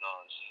 man.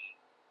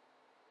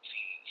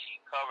 She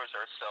covers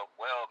herself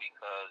well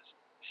because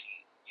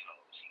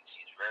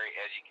she's very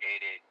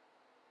educated.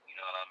 You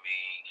know what I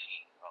mean?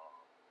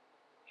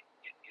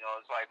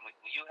 It's like when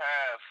you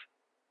have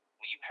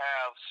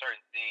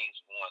certain things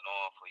going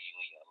on for you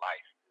in your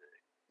life,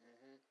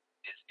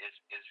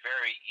 it's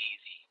very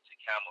easy to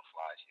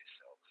camouflage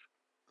yourself.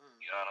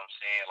 You know what I'm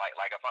saying? Like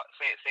if I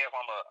say if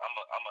I'm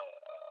a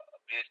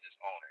business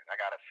owner and I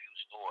got a few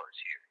stores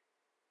here,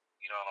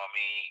 you know what I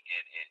mean,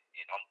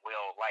 and I'm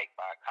well liked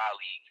by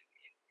colleagues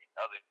and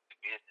other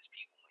business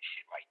people and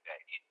shit like that.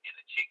 And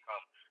the chick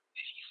come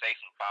and she say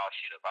some foul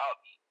shit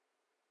about me.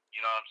 You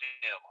know what I'm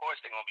saying? Of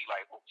course they're gonna be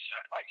like, oh, Sean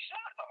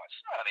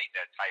ain't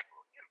that type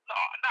of, no,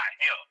 not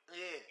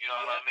him. Yeah. You know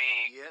what I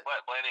mean? Yeah.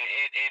 But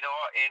in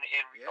all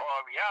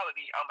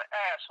reality, I'm an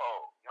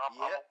asshole. I'm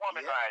a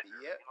womanizer.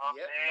 You know what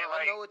I'm saying? No,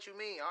 I know what you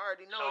mean. I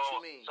already know what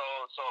you mean. So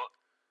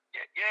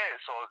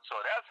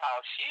that's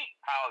how she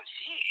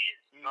is.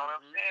 You know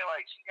what I'm saying?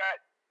 Like she got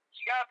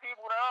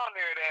people down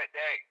there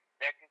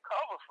that can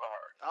cover for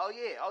her. Oh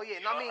yeah.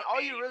 No, I mean,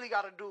 all you really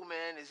gotta do,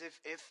 man, is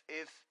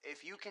if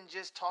you can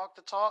just talk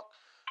the talk.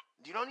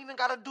 You don't even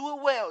gotta do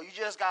it well. You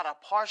just gotta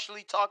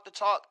partially talk the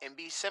talk and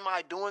be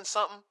semi doing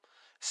something.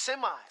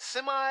 Semi.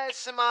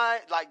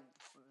 Like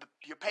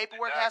your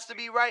paperwork has to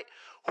be right.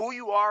 Who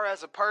you are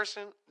as a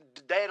person,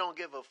 they don't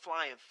give a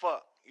flying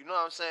fuck. You know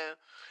what I'm saying?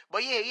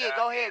 But yeah.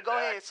 Go ahead.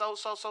 So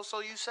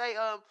you say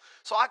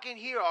so I can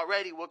hear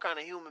already what kind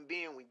of human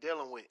being we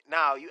dealing with.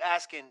 Now you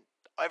asking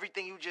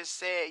everything you just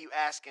said. You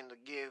asking to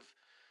give.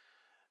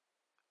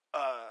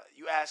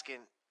 You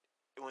asking.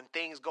 When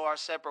things go our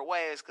separate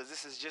ways, because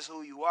this is just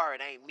who you are, it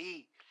ain't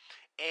me,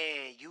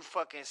 and you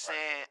fucking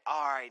saying,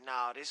 all right,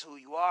 now this who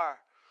you are,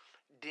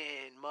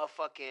 then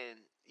motherfucking,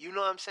 you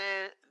know what I'm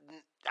saying?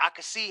 I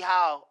could see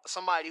how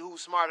somebody who's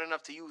smart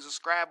enough to use a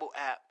Scrabble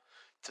app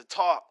to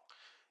talk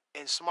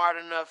and smart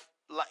enough,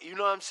 like, you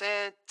know what I'm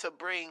saying, to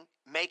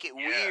make it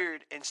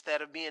weird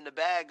instead of being the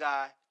bad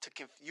guy,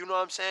 you know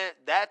what I'm saying?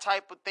 That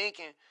type of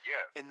thinking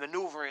and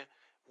maneuvering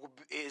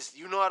is,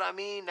 you know what I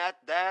mean? That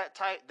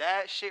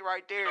shit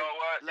right there. You know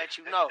what? Let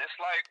you know. It's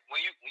like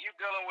when you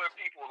dealing with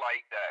people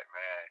like that,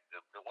 man.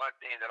 The one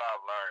thing that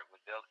I've learned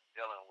with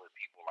dealing with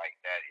people like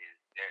that is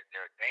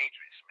they're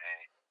dangerous,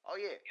 man. Oh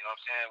yeah. You know what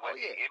I'm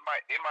saying?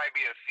 It might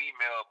be a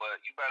female, but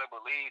you better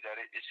believe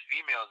that it's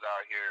females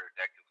out here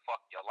that can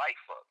fuck your life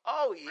up.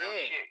 Oh yeah.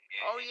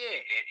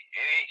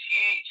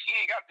 She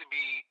ain't got to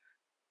be.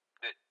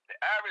 The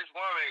average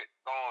woman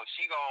gonna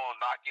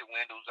knock your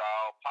windows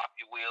out, pop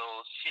your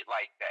wheels, shit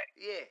like that.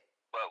 Yeah.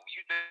 But when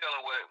you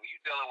dealing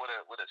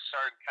with a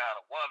certain kind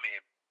of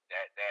woman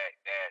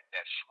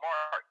that's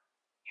smart,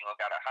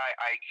 got a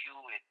high IQ,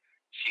 and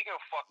she can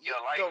fuck your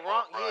life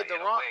up.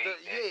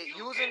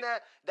 Using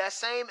that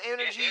same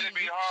energy. It'd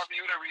be hard for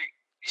you to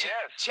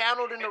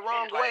channeled in the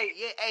wrong way.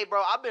 Yeah, hey,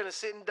 bro, I've been a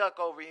sitting duck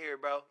over here,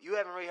 bro. You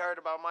haven't really heard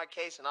about my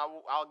case, and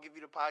I'll give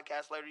you the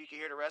podcast later. You can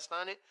hear the rest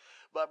on it.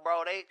 But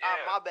bro,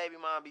 my baby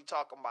mom be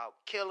talking about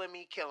killing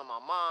me, killing my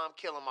mom,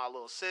 killing my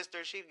little sister.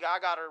 I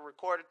got her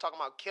recorded talking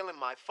about killing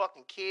my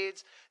fucking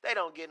kids. They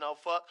don't get no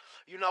fuck.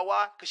 You know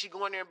why? Because she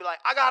go in there and be like,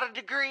 I got a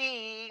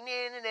degree. Nah,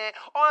 nah, nah.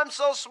 Oh, I'm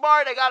so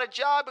smart. I got a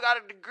job. I got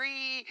a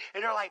degree.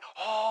 And they're like,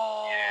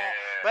 oh. Yeah.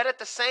 But at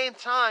the same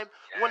time,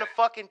 when a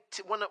fucking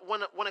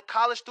when a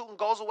college student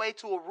goes away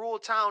to a rural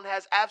town,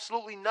 has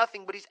absolutely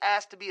nothing, but he's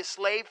asked to be a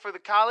slave for the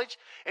college,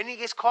 and he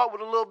gets caught with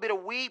a little bit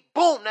of weed,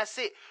 boom, that's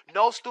it.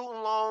 No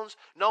student loans,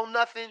 no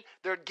nothing.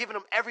 They're giving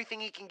him everything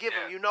he can give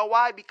him. You know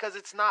why? Because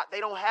they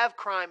don't have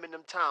crime in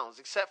them towns,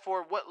 except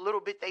for what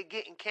little bit they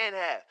get and can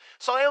have.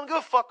 So they don't give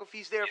a fuck if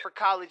he's there for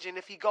college, and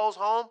if he goes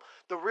home,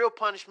 the real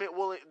punishment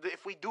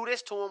if we do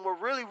this to him, we're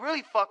really,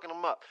 really fucking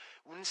him up.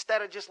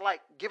 Instead of just like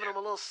giving him a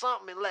little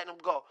something and letting him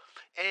go.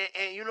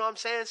 And you know what I'm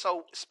saying?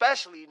 So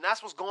especially, and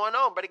that's what's going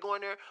on. But they go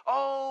in there,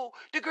 oh,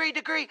 degree,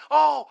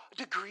 oh,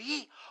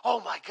 degree,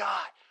 oh my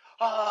God.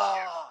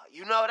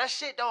 You know, that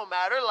shit don't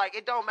matter. Like,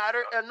 it don't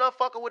matter. Enough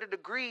fucking with a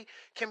degree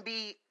can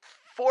be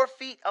 4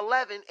 feet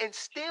 11 and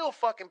still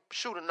fucking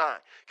shoot a 9.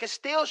 Can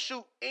still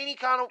shoot any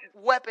kind of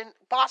weapon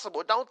possible.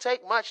 It don't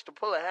take much to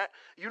pull a hat.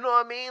 You know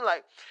what I mean?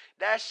 Like,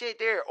 that shit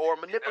there. Or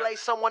manipulate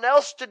someone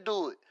else to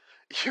do it.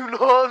 You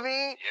know what I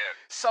mean? Yeah.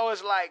 So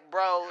it's like,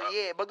 bro,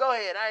 yeah. But go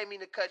ahead. I didn't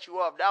mean to cut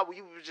you off.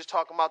 You were just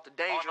talking about the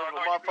danger of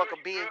a motherfucker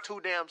being too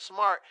damn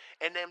smart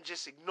and them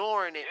just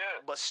ignoring it.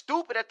 Yeah. But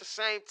stupid at the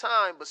same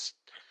time, but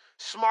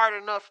smart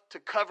enough to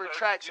cover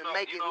tracks and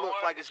make it look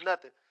like it's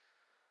nothing.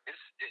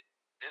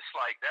 It's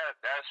like that.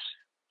 That's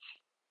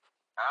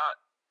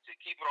to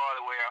keep it all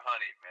the way 100,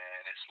 man.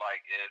 It's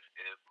like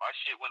if my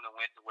shit wouldn't have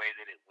went the way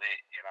that it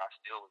went and I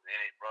still was in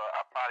it, bro,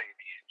 I'd probably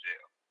be in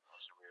jail.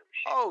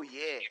 Oh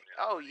yeah,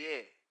 oh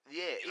yeah,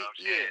 yeah. You know what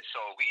I'm saying?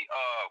 So we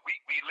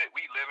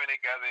living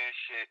together and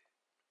shit.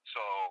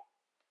 So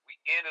we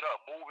ended up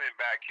moving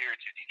back here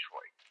to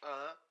Detroit.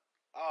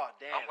 Oh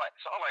damn. I'm like,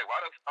 why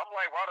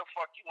the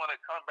fuck you want to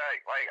come back?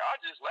 Like, I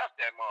just left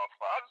that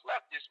motherfucker. I just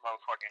left this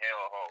motherfucking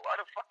hellhole.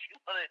 Why the fuck you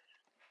want to?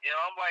 You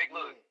know, I'm like,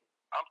 look,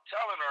 I'm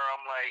telling her,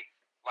 I'm like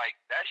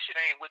that shit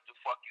ain't what the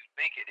fuck you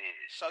think it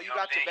is. So you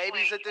got your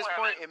babies at this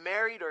point and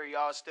married, or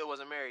y'all still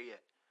wasn't married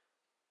yet?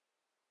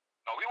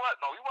 No, we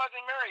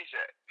wasn't married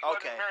yet.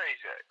 Wasn't married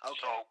yet.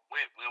 Okay. So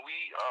when we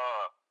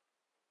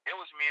it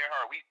was me and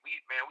her. We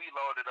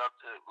loaded up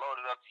the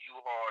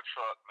U-Haul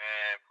truck,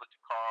 man. Put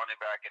the car on the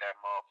back of that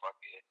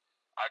motherfucker.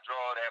 I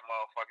drove that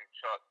motherfucking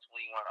truck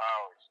 21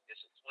 hours.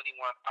 It's a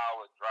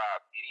 21-hour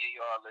drive. Any of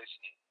y'all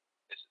listening?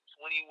 It's a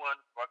 21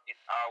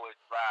 fucking hour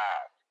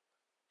drive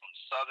from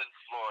Southern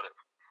Florida,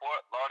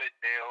 Fort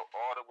Lauderdale,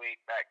 all the way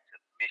back to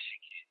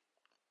Michigan.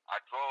 I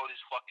drove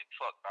this fucking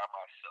truck by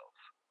myself.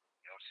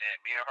 You know what I'm saying?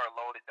 Me and her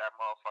loaded that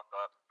motherfucker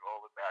up,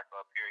 drove it back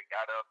up here,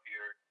 got up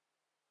here,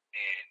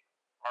 and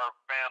her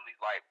family's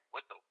like,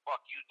 what the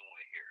fuck you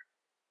doing here?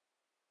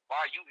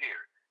 Why are you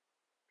here?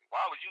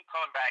 Why would you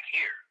come back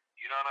here?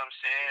 You know what I'm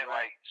saying?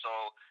 Right. Like, so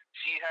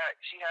she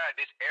had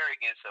this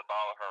arrogance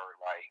about her,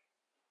 like,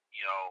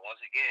 you know, once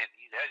again,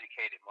 he's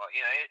educated.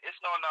 You know, it's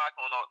no knock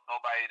on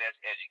nobody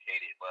that's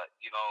educated, but,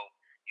 you know,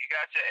 you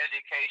got your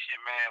education,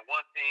 man.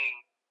 One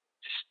thing,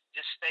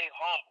 just stay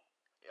humble.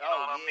 You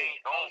know what I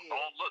mean? Don't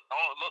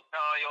look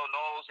down your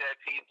nose at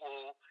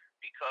people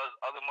because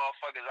other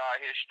motherfuckers out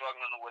here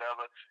struggling or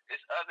whatever. There's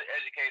other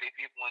educated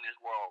people in this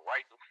world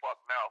right the fuck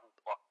now who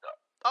fucked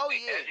up.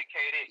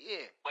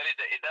 Educated, but it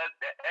does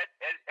that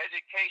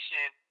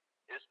education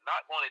is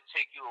not going to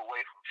take you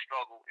away from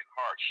struggle and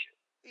hardship.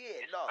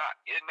 It's not.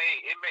 It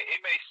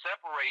may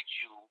separate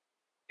you.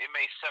 It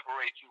may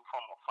separate you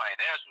from a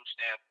financial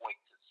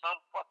standpoint to some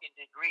fucking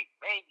degree,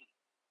 maybe.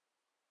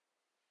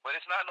 But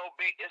it's not no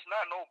big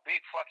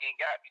fucking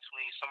gap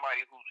between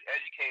somebody who's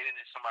educated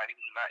and somebody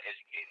who's not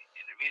educated.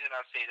 And the reason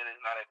I say that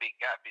it's not a big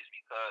gap is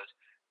because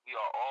we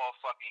are all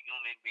fucking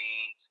human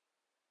beings.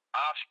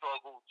 I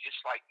struggle just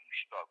like you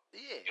struggle.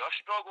 Yeah. Your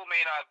struggle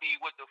may not be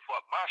what the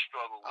fuck my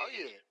struggle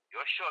is. Yeah.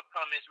 Your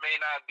shortcomings may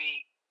not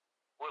be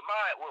what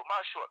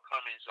my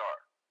shortcomings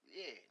are.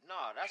 Yeah, no,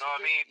 that's you know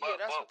what this, I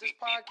mean? that's what this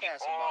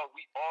podcast is about.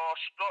 We all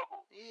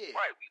struggle. Yeah.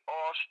 Right, we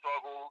all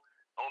struggle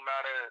no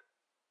matter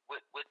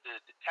what the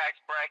tax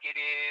bracket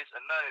is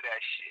or none of that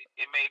shit.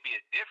 It may be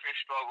a different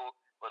struggle,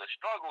 but a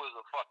struggle is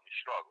a fucking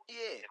struggle.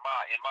 Yeah. In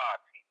my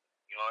opinion.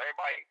 You know,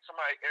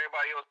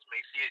 everybody else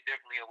may see it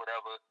differently or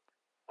whatever.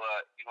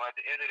 But, you know, at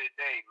the end of the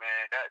day,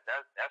 man,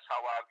 that's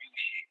how I view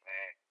shit,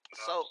 man. You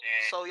know what I'm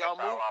saying? So y'all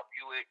that's move? how I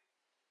view it.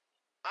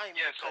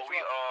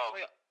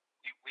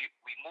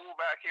 We moved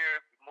back here.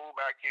 We moved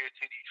back here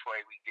to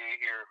Detroit. We get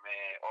here,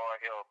 man. All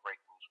hell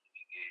break loose when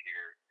we get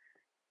here.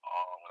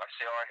 When I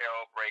say all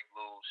hell break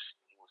loose,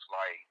 it was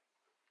like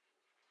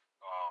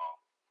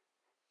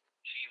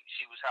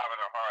she was having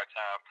a hard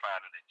time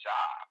finding a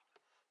job.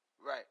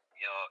 Right.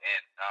 You know,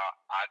 and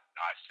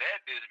I said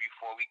this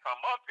before we come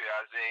up here.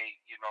 I say,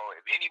 you know,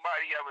 if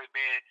anybody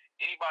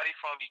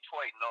from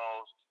Detroit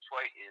knows,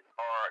 Detroit is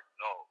hard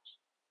nosed.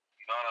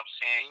 You know what I'm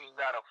saying? You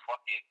gotta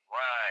fucking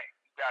grind.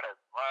 You gotta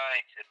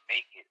grind to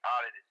make it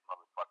out of this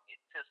motherfucker,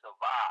 to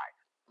survive.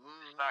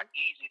 It's not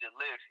easy to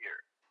live here.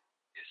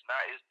 It's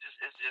not.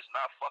 It's just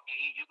not fucking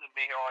easy. You can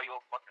be here all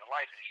your fucking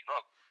life and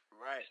struggle.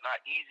 Right. It's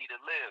not easy to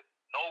live.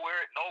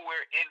 Nowhere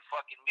in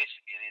fucking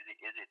Michigan is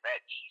it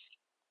that easy.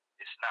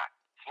 It's not.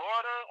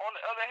 Florida, on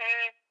the other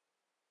hand,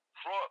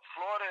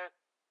 Florida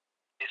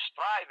is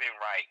thriving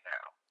right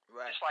now.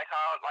 Right. It's like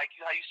how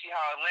you see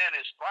how Atlanta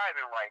is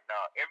thriving right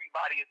now.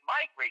 Everybody is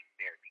migrating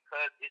there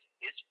because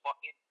it's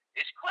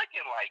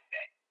clicking like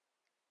that.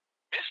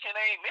 Michigan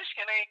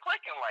ain't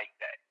clicking like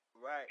that.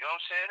 Right. You know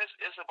what I'm saying?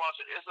 It's a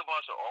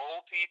bunch of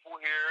old people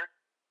here.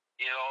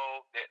 You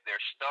know,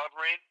 they're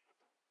stubborn.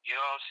 You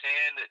know what I'm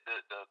saying?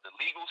 The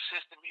legal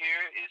system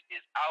here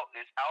is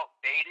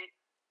outdated.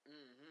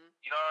 Mm-hmm.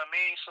 You know what I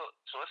mean? So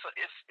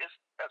it's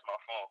that's my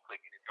phone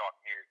clicking if y'all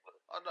can hear it. But,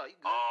 oh no, you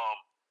good.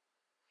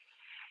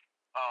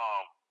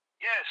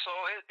 Yeah, so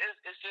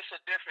it's just a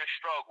different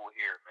struggle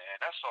here, man.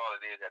 That's all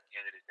it is at the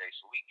end of the day.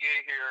 So we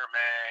get here,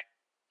 man.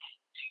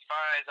 She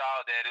finds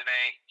out that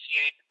she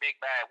ain't the big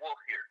bad wolf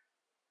here.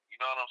 You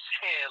know what I'm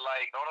saying?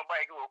 Like, don't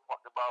nobody give a fuck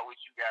about what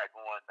you got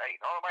going.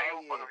 Like, don't nobody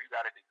give a fuck if you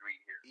got a degree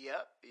here.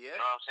 Yep. You know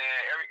what I'm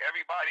saying?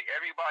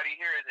 Everybody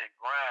here is in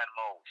grind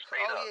mode,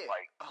 straight up. Yeah.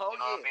 Like, you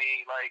know what I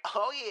mean? Like,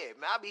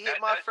 man, I be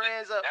hitting my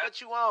friends up.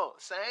 What you want?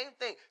 Same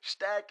thing.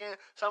 Stacking.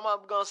 Some of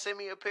them gonna send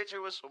me a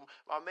picture with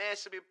my man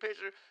send me a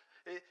picture.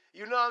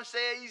 You know what I'm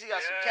saying? You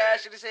got some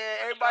cash in his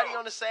hand. Everybody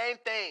on the same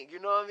thing.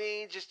 You know what I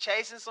mean? Just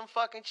chasing some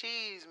fucking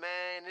cheese,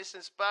 man. It's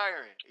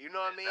inspiring. You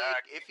know what I mean?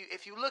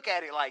 If you look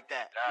at it like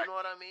that, you know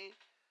what I mean?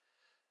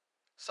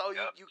 So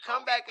you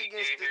come back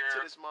against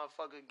to this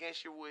motherfucker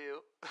against your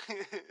will.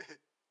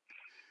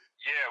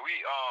 Yeah,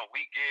 we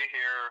get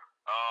here.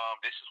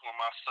 This is when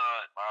my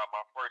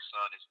first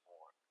son is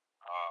born.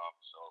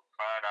 So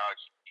find out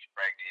she's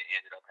pregnant.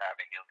 Ended up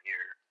having him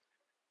here.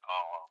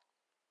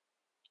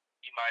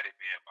 He might have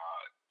been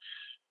about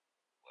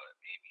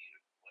maybe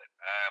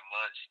 9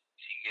 months.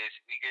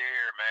 We get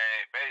here, man.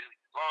 Basically,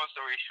 long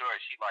story short,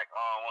 she like,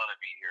 oh, I don't want to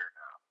be here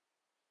now.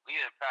 We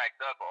done packed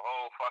up a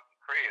whole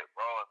fucking crib,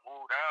 bro, and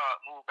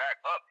moved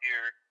back up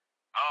here.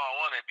 I don't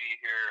want to be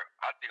here.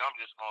 I think I'm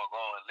just gonna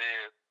go and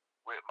live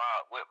with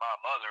my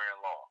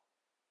mother-in-law,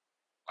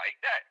 like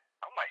that.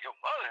 I'm like, your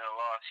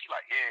mother-in-law? She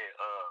like, yeah,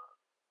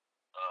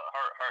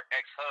 her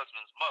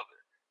ex-husband's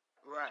mother.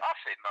 Right. I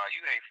said, no,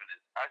 you ain't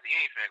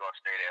finna go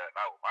stay there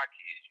night with my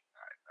kids.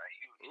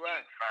 You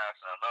can find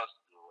something else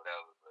to do or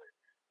whatever. But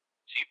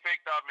she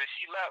picked up and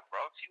she left,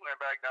 bro. She went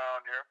back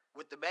down there.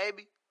 With the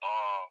baby?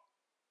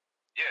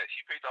 Yeah,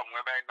 she picked up and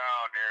went back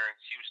down there and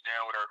she was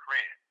staying with her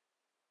friend.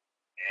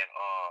 And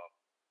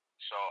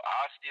so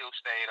I still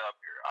stayed up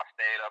here. I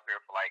stayed up here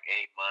for like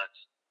 8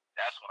 months.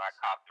 That's when I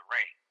copped the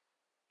ring.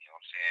 You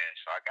know what I'm saying?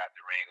 So I got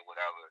the ring or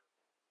whatever.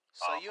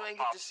 So you ain't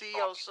get to see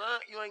your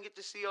son? You ain't get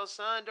to see your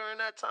son during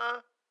that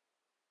time?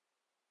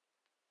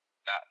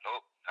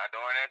 Nope, not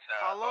during that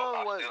time. How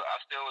long was it? I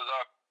still was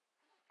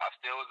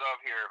up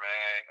here,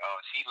 man.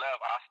 She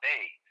left, I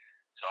stayed.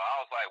 So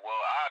I was like, well,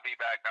 I'll be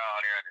back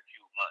down there in a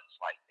few months,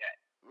 like that.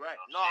 Right.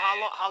 You know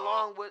how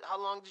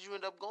long did you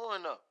end up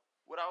going up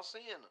without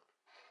seeing them?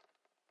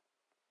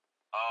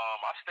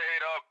 I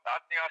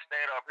think I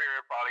stayed up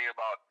here probably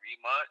about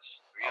 3 months,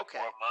 3 or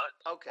 4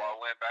 months. Okay. Before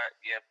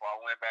I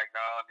went back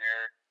down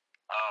there.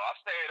 I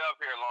stayed up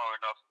here long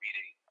enough for me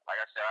to,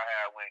 like I said,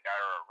 went and got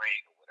her a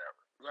ring or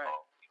whatever. Right.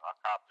 So, I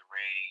copped the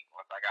ring.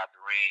 Once I got the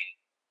ring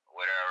or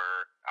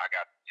whatever,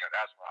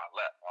 that's when I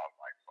left. I was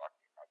like, fuck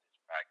it. I just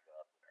packed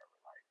up, whatever.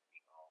 Like,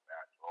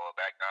 drove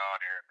back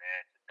down there,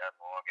 man. Took that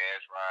long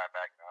ass ride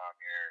back down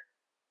there.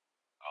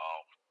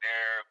 From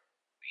there,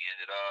 we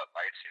ended up,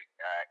 like I said,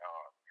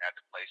 at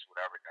the place,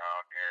 whatever,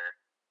 down there.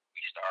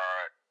 We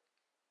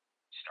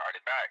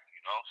started back,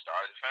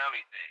 started the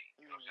family thing.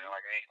 You know what I'm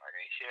saying? Like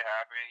ain't shit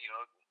happened,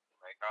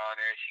 like down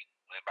there. She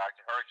went back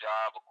to her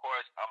job. Of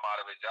course, I'm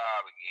out of a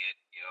job again.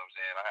 You know what I'm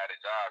saying? I had a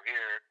job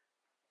here.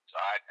 So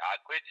I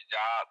quit the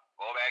job,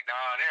 go back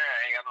down there, I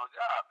ain't got no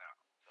job now.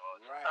 So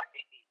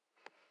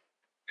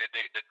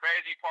the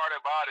crazy part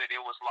about it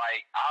was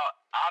like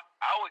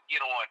I would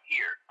get on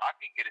here. I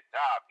could get a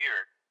job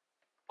here,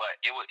 but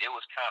it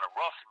was kind of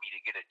rough for me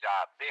to get a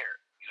job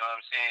there. You know what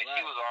I'm saying? Right.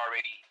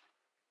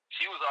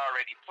 She was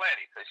already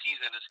planning because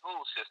she's in the school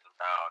system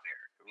down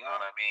there. You know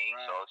what I mean?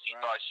 Right. So she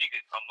thought she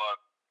could come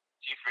up.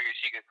 She figured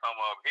she could come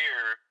up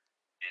here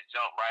and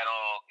jump right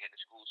on in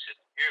the school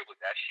system here, but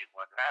that shit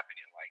wasn't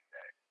happening like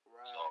that.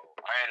 Right. So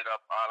I ended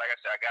up, like I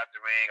said, I got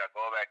the ring. I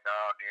go back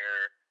down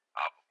there.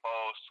 I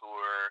propose to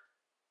her.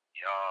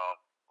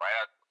 Right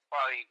after,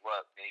 probably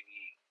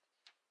maybe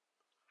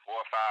 4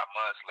 or 5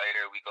 months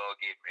later, we go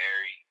get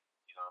married.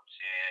 You know what I'm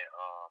saying?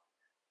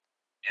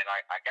 And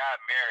I got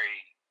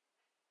married.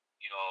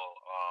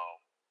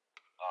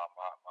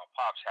 My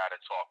pops had a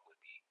talk with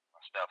me.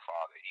 My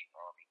stepfather, he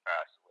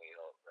passed away.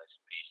 Rest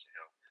in peace to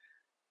him.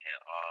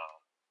 And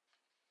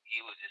he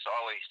was just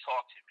always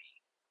talk to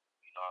me.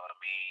 You know what I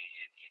mean?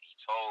 And he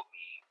told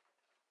me,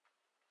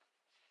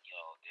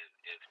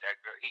 if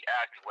that girl, He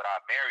asked me would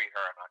I marry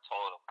her, and I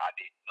told him I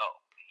didn't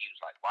know. And he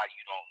was like, "Why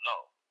you don't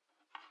know?"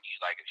 He's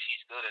like, "If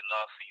she's good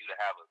enough for you to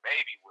have a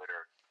baby with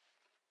her,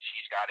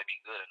 she's got to be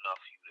good enough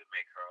for you to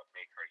make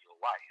her your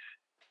wife."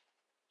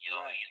 You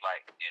know, right. He's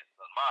like, and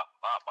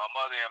my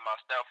mother and my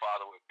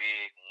stepfather were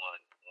big on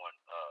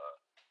the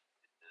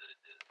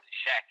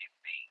shacking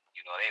thing.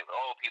 You know, the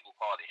old people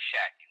call it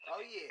shacking. Oh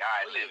yeah,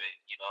 guy living.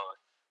 Yeah.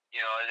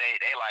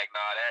 They like,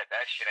 nah,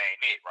 that shit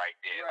ain't it right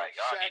there. Right. Like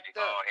y'all need to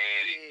go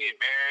ahead and get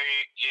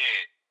married.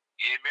 Yeah.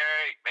 Get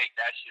married, make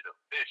that shit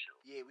official.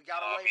 Yeah, we got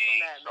away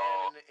from that,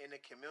 man, in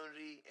the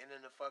community and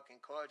in the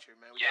fucking culture,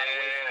 man. We got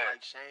away from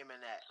like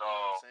shaming that. So, you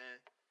know what I'm saying?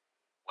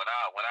 When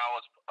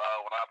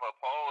I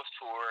proposed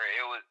to her,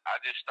 I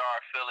just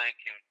started feeling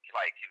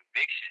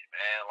conviction,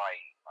 man.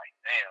 Like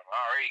damn, I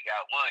already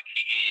got one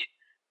kid.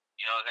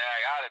 You know what I'm saying?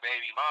 I got a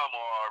baby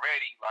mama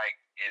already. Like,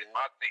 and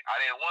my thing,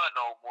 I didn't want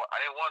no more. I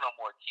didn't want no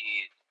more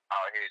kids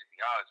out here, to be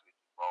honest with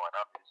you, bro. And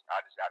I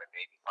just got a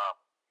baby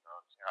mama. You know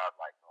what I'm saying? I was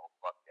like, no,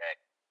 fuck that.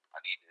 I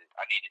need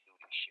to do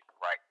this shit the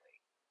right way.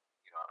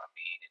 You know what I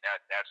mean? And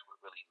that's what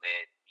really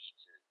led me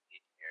to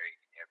get married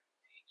and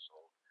everything.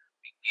 So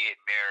we get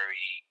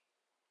married.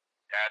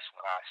 That's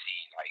when I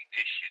see like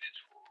this shit is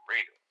for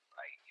real.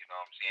 Like, you know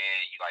what I'm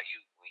saying?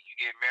 When you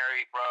get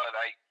married, bro,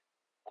 like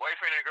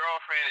boyfriend and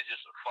girlfriend is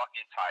just a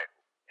fucking title.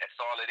 That's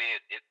all it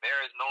is.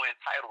 There is no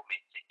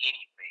entitlement to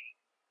anything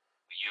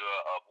when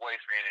you're a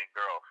boyfriend and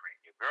girlfriend.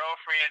 Your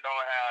girlfriend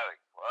don't have,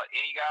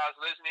 any guys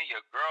listening,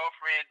 your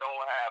girlfriend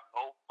don't have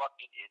no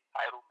fucking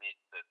entitlement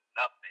to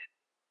nothing.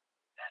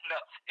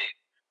 Nothing.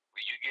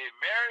 When you get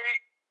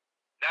married,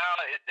 now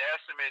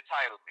there's some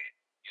entitlement.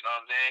 You know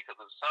what I'm saying?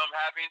 Because if something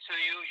happens to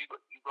you, you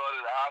go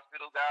to the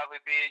hospital, God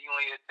forbid, you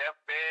on your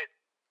deathbed,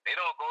 they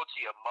don't go to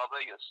your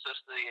mother, your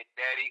sister, your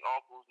daddy,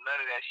 uncles,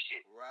 none of that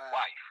shit. Right.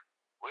 Wife.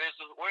 Where's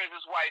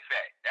this wife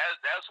at?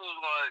 That's who's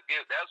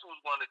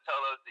gonna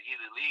tell us to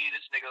either leave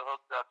this nigga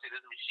hooked up to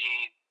this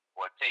machine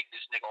or take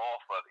this nigga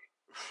off of it.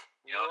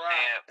 You know what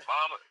I'm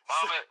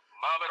saying?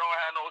 Mama don't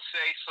have no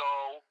say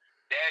so.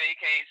 Daddy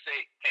can't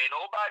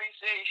nobody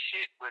say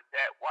shit with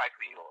that wife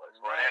of yours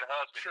or that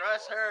husband.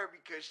 Trust her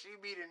because she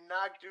be to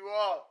knock you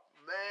off,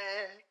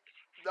 man.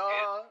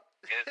 Dog.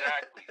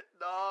 Exactly.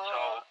 Dog.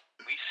 So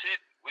we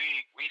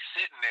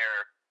sitting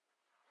there.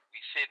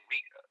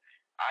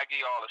 I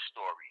give y'all a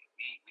story.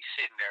 We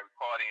sitting there. We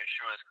call the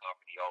insurance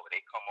company over.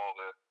 They come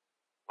over,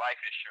 life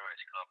insurance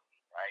company,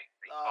 right?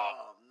 They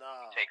come.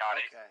 No. We take out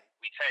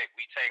we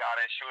take out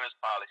insurance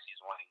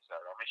policies on each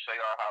other. I'm gonna show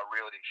y'all how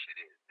real this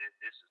shit is.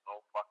 This is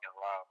no fucking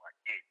lie, my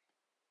kids.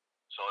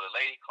 So the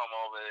lady come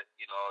over.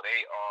 You know,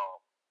 they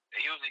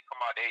usually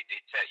come out. They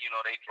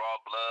draw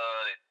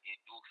blood and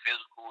do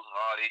physicals and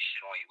all this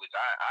shit on you, which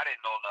I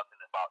didn't know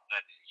nothing about none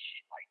of this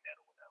shit like that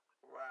or whatever.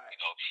 Right.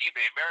 You know, she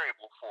been married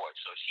before,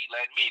 so she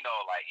let me know,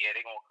 like, yeah,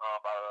 they gonna come,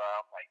 blah, blah,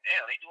 blah. I'm like,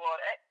 damn, they do all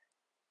that?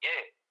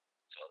 Yeah.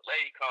 So the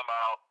lady come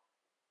out,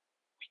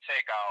 we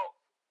take out,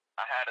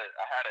 I had a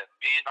 $1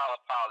 million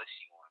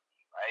policy on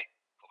me, right?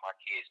 For my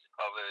kids to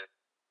cover.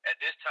 At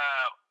this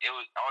time, I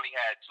only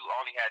had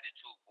the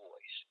two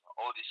boys, my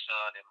oldest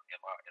son and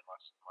my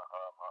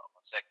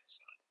second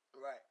son.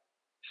 Right.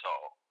 So,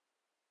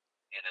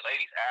 and the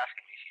lady's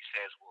asking me, she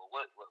says, well,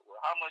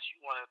 how much you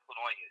want to put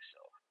on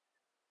yourself?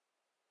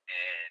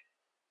 And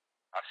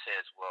I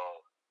says,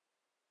 well,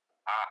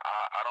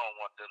 I don't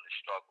want them to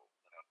struggle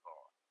when I'm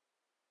gone.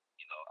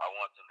 You know, I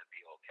want them to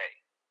be okay.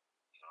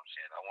 You know what I'm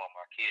saying? I want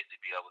my kids to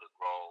be able to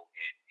grow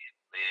and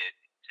live,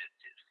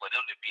 for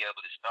them to be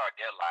able to start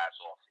their lives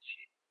off and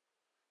shit.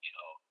 You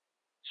know?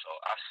 So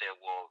I said,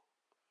 well,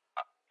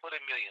 put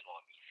 $1 million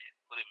on me then.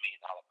 Put $1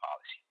 million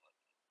policy on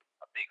me.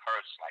 I think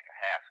hers is like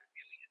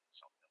 $500,000,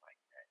 something like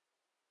that.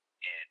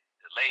 And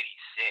the lady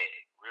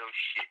said, real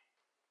shit,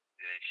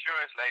 the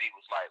insurance lady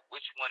was like,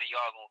 which one of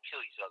y'all gonna kill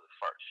each other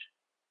first?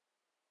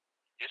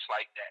 Just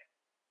like that.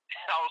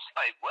 And I was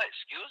like, what?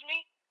 Excuse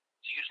me?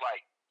 She was like,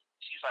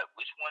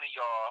 which one of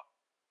y'all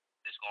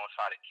is gonna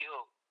try to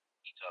kill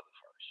each other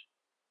first?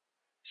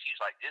 She's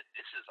like, this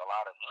is a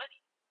lot of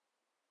money.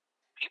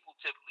 People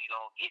typically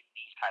don't get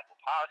these type of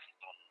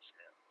policies on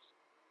themselves.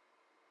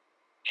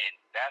 And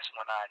that's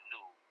when I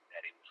knew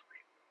that it was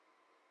real.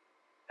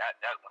 That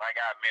when I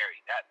got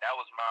married, that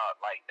was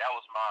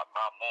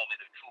my moment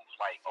of truth.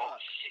 Like, oh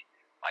shit,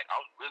 like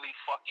I'm really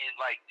fucking,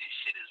 like, this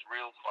shit is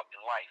real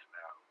fucking life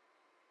now.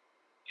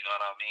 You know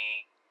what I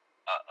mean?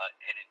 An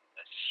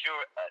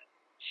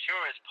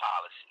insurance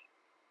policy.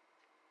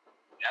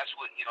 That's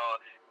what, you know,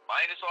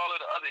 minus all of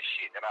the other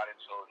shit that I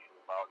done told you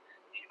about,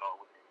 you know,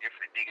 with the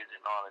different niggas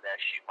and all of that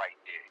shit right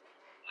there.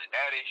 When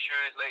that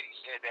insurance lady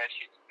said that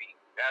shit to me,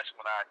 that's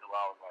when I knew.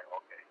 I was like,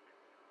 okay,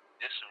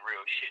 this is some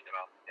real shit that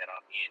I'm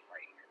in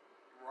right here.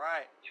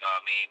 Right. You know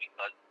what I mean?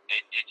 Because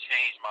it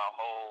changed my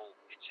whole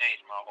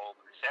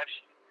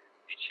perception.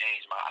 It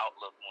changed my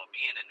outlook on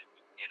being in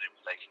a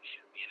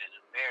relationship, being in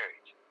a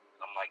marriage.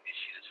 I'm like, this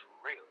shit is for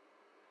real.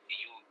 And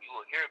you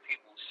will hear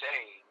people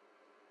say,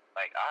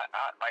 like,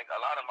 I like, a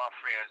lot of my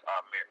friends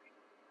are married.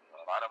 You know,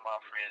 a lot of my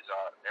friends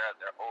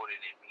they're older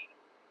than me,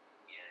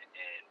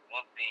 and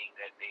one thing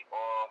that they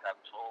all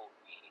have told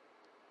me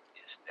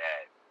is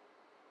that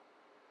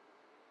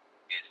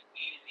it's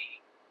easy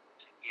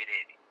to get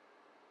in it.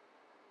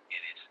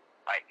 And it's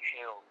like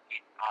hell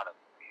getting out of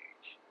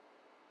marriage.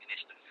 And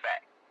it's the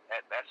fact.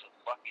 That's a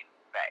fucking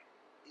fact.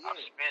 Yeah. I've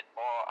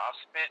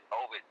spent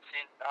over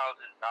 $10,000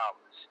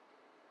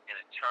 in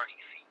attorney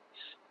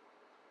fees.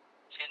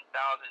 $10,000.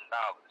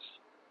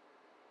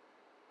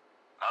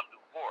 I'm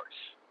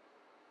divorced.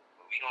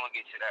 But we gonna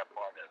get to that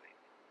part of it.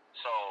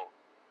 So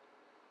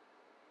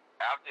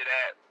after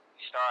that,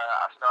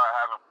 I started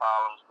having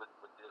problems with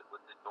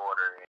the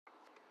daughter.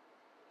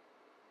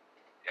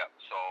 Yep.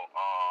 So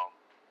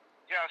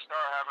I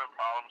started having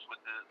problems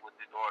with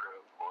the daughter,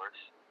 of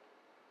course.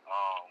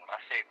 When I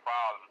say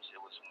problems,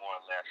 it was more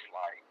or less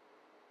like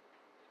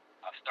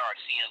I started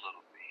seeing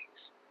little things,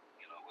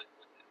 with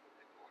the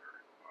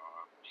daughter.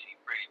 She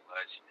pretty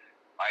much,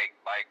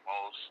 like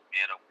most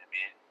men or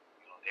women,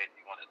 they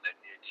want to let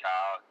their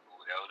child do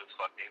whatever the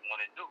fuck they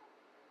want to do.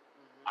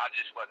 Mm-hmm. I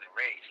just wasn't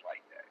raised like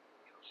that.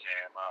 You know what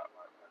I'm saying?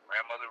 My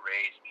grandmother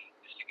raised me.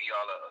 Just to give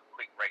y'all a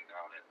quick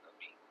breakdown of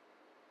me.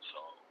 So,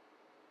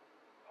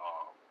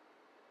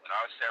 when I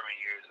was 7 to 8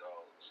 years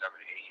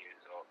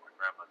old, my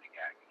grandmother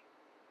got me.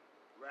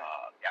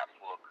 Right. Got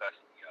full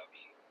custody of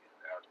me.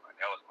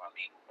 That was my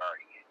legal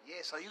guardian.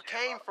 Yeah, so you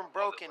came from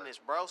brokenness,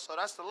 bro. So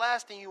that's the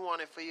last thing you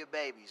wanted for your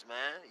babies,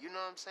 man. You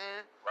know what I'm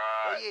saying?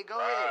 Right. Oh yeah, go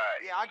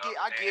ahead. Yeah, I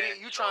get it.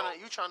 You trying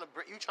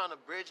to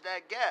bridge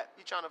that gap.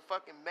 You trying to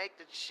fucking make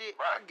the shit.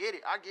 Right. I get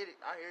it. I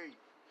hear you.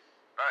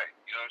 Right.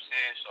 You know what I'm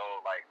saying? So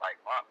like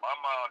my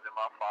mom and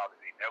my father,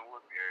 they never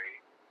were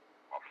married.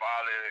 My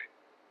father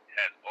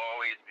has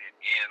always been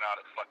in and out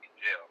of fucking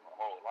jail my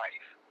whole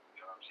life.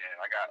 You know what I'm saying?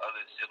 I got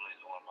other siblings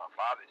on my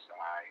father's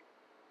side,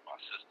 my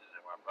sisters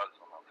and my brothers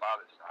on my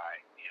father's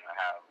side, and I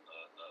have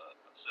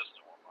a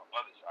sister on my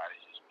mother's side.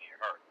 It's just me and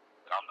her.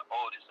 But I'm the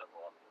oldest of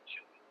all the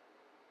children.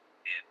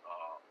 And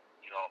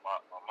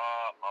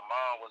my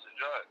mom was a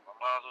drug. My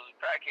mom was a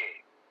crackhead.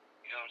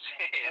 You know what I'm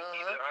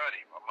saying? Either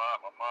honey. My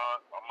mom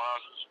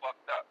was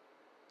fucked up.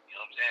 You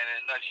know what I'm saying?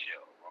 In a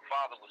nutshell, my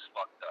father was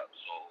fucked up.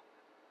 So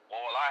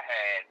all I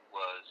had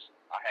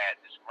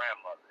this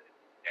grandmother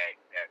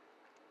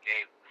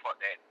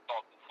that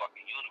thought the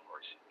fucking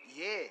university.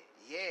 Yeah.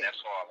 And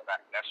that's all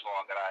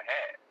that I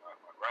had.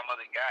 My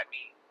grandmother got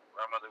me.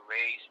 My grandmother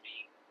raised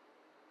me.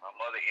 My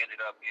mother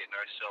ended up getting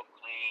herself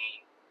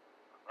clean.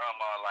 My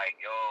grandma like,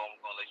 yo, I'm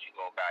gonna let you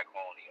go back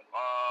home to your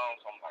mom.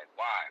 So I'm like,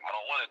 why? I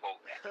don't want to go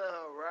back.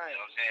 Right. You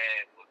know what I'm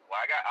saying? Well,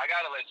 I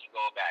gotta let you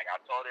go back.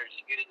 I told her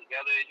she get it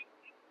together.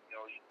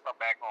 You come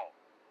back home.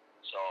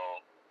 So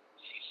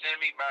she sent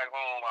me back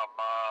home. My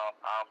mom,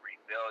 I'm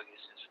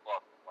rebellious as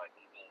fuck. I'm like,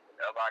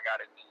 whatever I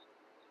gotta do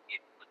to get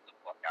put the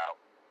fuck out.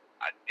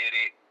 I did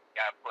it.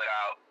 Got put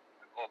out.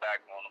 I go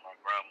back home to my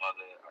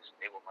grandmother. I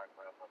stay with my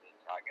grandmother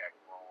until I got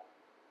grown.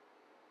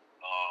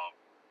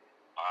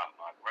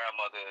 My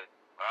grandmother.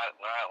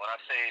 When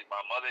I say my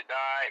mother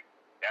died,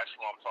 that's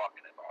who I'm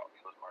talking about.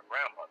 It was my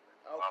grandmother.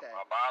 Okay.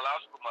 My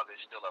biological mother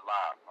is still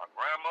alive. My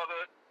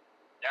grandmother,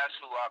 that's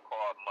who I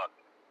call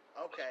mother.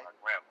 Okay. My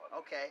grandmother.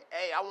 Okay.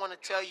 Hey, I want to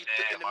tell you,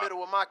 in the middle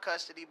of my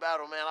custody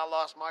battle, man, I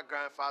lost my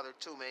grandfather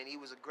too, man. He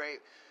was a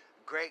great.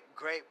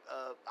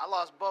 I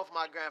lost both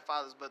my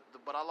grandfathers, but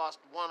I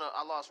lost one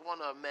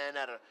of them, man,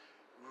 at a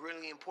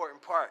really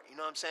important part. You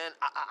know what I'm saying?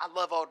 I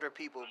love older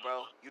people,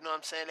 bro. You know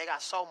what I'm saying? They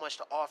got so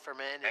much to offer,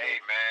 man. Hey,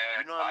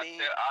 man. You know what I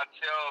mean? I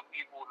tell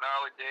people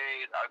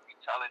nowadays, I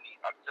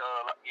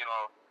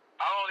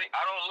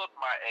don't look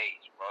my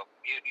age, bro.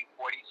 Me to be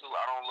 42,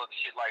 I don't look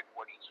shit like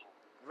 42.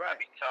 Right.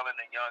 I be telling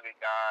the younger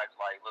guys,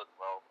 like, look,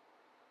 bro,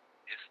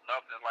 it's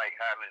nothing like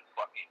having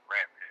fucking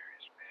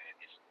grandparents, man.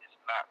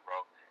 It's not,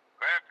 bro.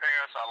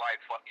 Grandparents are like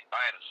fucking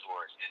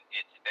dinosaurs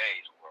in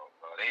today's world,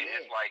 bro.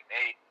 It's like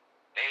that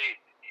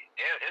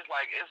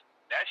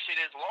shit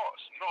is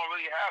lost. You don't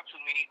really have too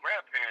many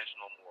grandparents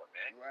no more,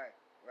 man.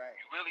 Right.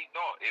 You really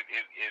don't. If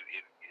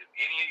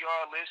any of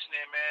y'all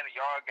listening, man,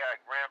 y'all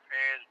got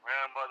grandparents,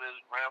 grandmothers,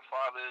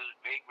 grandfathers,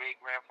 great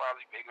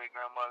grandfathers, great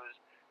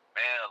grandmothers,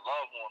 man,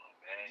 love on them,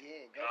 man.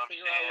 Yeah, you know what I'm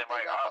saying?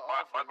 Like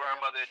my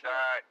grandmother sure.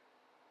 died.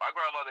 My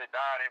grandmother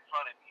died in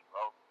front of me,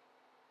 bro.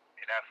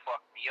 And that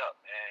fucked me up,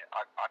 man.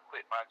 I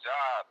quit my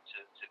job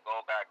to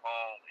go back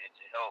home and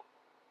to help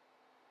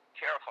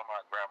care for my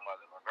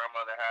grandmother. My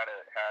grandmother had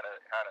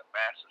a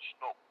massive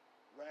stroke.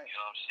 Right. You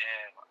know what I'm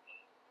saying?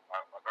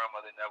 My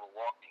grandmother never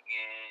walked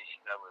again.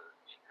 She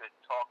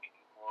couldn't talk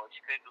anymore.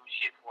 She couldn't do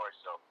shit for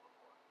herself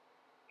anymore.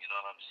 You know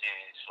what I'm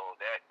saying? So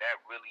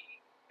that really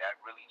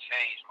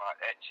changed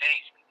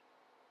me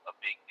a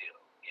big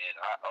deal. And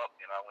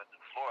I went to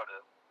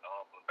Florida.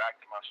 But back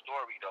to my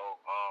story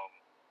though.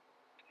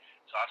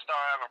 So I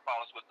started having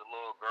problems with the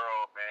little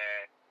girl,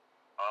 man.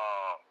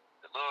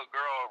 The little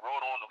girl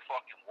wrote on the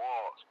fucking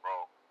walls,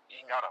 bro. She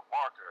got a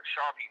marker, a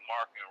Sharpie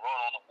marker, and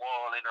wrote on the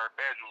wall in her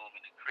bedroom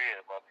in the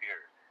crib up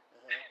here.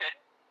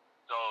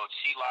 So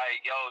she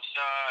like, yo,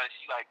 Sean,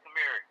 she like, come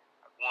here.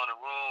 I go in the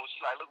room. She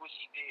like, look what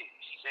she did.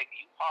 She said,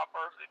 can you pop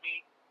her for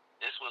me?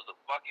 This was a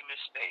fucking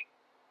mistake.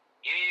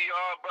 Any of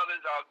y'all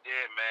brothers out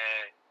there,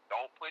 man,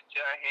 don't put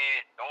your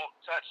hand, don't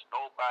touch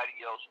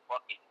nobody else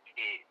fucking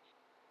kids.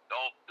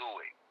 Don't do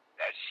it.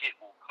 That shit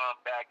will come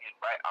back and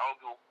right. I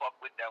don't give a fuck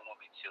what that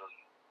woman tell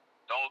you.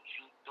 Don't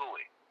you do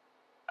it.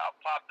 I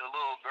popped a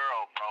little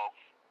girl, bro.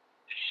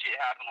 This shit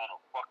happened on a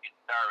fucking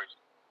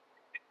Thursday.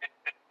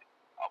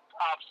 I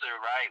pops her,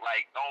 right?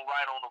 Like, don't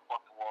write on the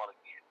fucking wall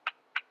again.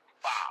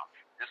 Wow.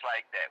 Just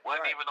like that.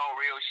 Wasn't even no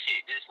real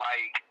shit. Just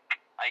like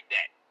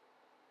that.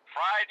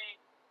 Friday,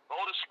 go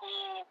to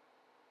school,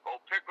 go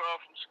pick her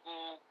up from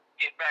school,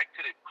 get back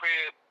to the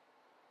crib,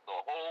 the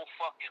whole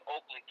fucking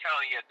Oakland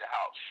County at the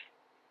house.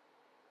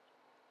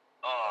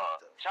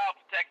 Child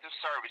Protective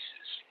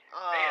Services.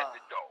 They at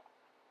the door.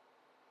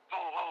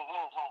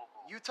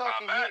 You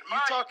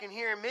talking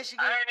here in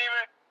Michigan? I ain't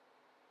even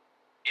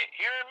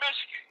here in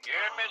Michigan. Here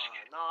in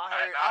Michigan. No,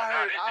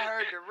 I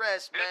heard the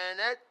rest, man.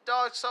 That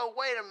dog. So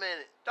wait a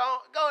minute.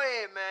 Don't go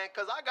ahead, man,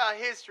 because I got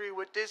history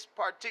with this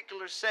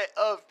particular set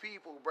of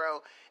people,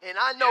 bro, and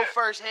I know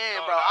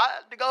firsthand, bro.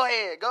 Go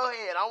ahead.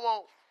 I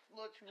won't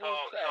let you move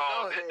back.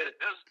 Go ahead.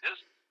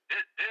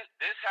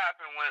 This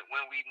happened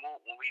when we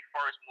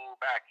first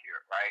moved back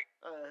here, right?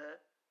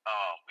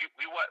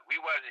 We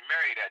wasn't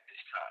married at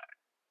this time.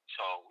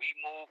 So we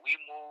moved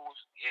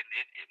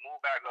and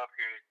moved back up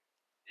here.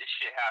 This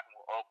shit happened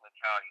with Oakland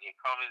County. They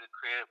come to the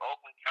crib.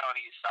 Oakland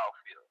County is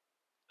Southfield.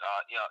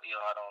 I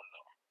don't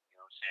know. You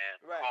know what I'm saying?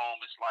 Right.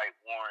 Home is like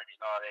Warren and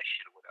all that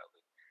shit or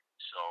whatever.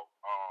 So,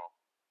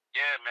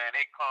 yeah, man,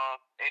 they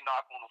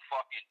knock on the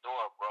fucking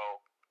door, bro.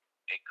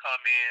 They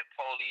come in,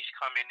 police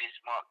come in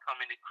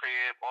the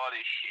crib, all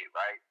this shit,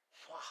 right?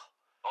 Wow.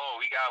 Oh,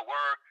 we got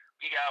word,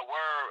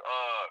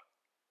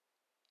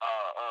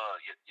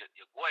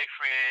 your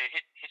boyfriend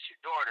hit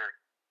your daughter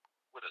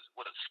with a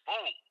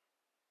spoon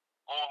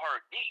on her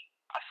knee.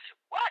 I said,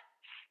 what?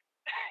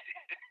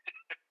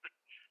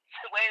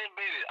 Wait a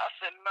minute. I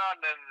said, no.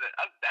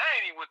 That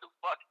ain't even what the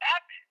fuck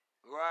happened.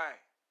 Right.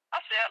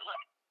 I said,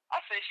 look. I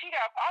said,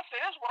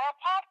 that's what I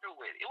popped her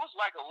with. It was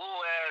like a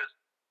little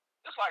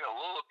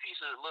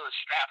piece of little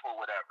strap or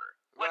whatever.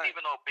 Wasn't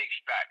even no big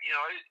strap. You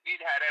know,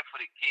 we'd had that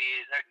for the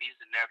kids, her nieces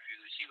and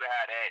nephews. She would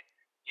have that,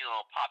 you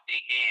know, pop their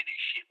hand and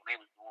shit when they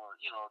was doing,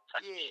 you know,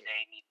 touching shit they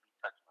ain't need to be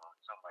touching on,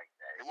 something like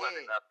that. It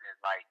wasn't nothing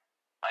like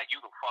you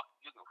can fuck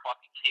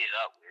a kid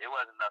up with. It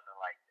wasn't nothing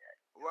like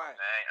that. Right.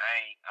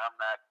 I'm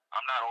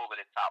not over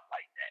the top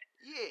like that.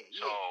 Yeah.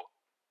 So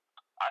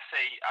I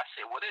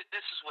say, well,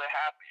 this is what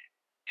happened,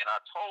 and I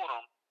told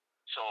them.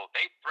 So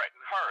they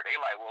threatened her. They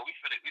like, well, we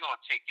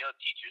gonna take your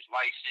teacher's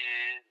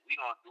license. We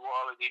gonna do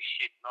all of this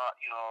shit. Not,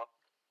 you know,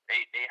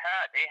 they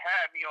had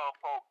me on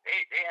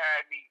they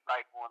had me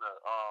like on a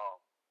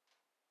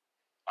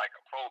like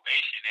a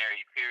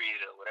probationary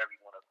period or whatever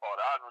you want to call it.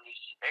 I don't know this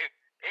shit.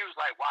 They was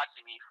like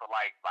watching me for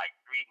like 3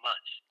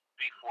 months,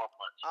 3-4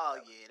 months. Oh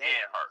yeah,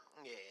 that hurt.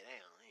 Yeah,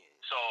 damn. Yeah.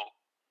 So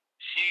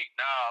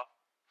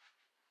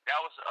that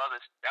was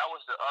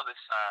the other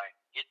sign.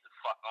 Get the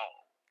fuck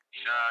on.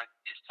 Sean,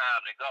 it's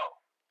time to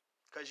go.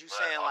 Cause you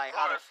saying like,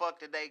 how the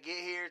fuck did they get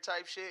here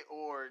type shit,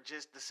 or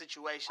just the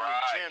situation in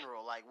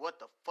general? Like,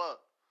 what the fuck?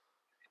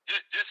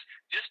 Just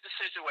the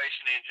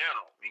situation in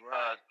general.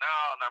 Because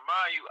now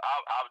mind you,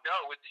 I've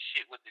dealt with the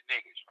shit with the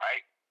niggas,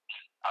 right?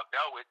 I've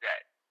dealt with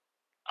that.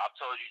 I've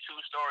told you 2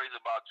 stories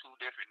about 2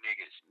 different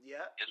niggas.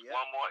 Yeah.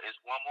 One more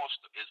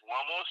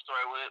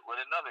story with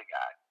another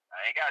guy.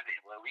 I ain't got it.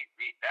 Well,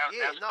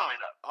 that's coming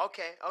up.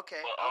 Okay.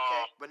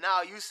 But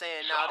now you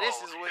saying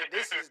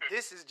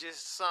this is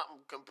just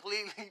something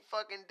completely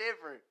fucking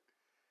different.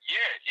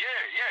 Yeah.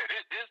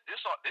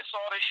 This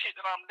all this shit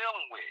that I'm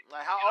dealing with.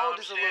 Like, how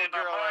old is a little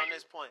girl around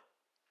this point?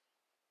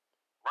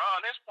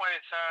 Around this point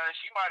in time,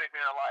 she might have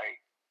been like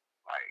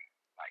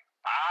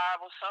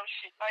 5 or some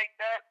shit like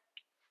that.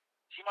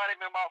 She might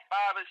have been about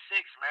 5 or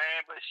 6,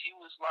 man. But she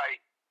was like,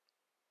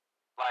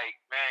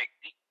 man,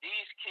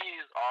 these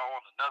kids are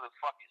on another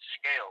fucking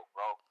scale,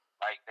 bro.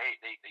 Like, they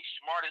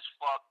smart as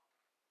fuck.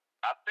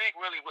 I think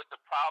really what the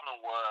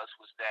problem was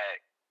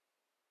that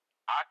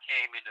I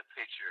came in the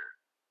picture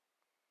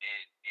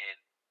and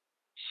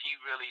she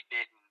really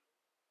didn't,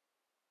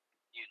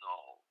 you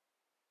know,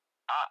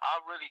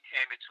 I really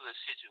came into a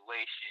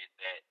situation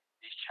that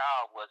this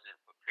child wasn't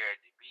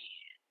prepared to be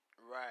in.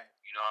 Right.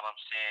 You know what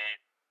I'm saying?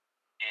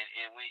 And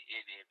if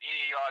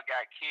any of y'all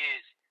got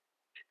kids,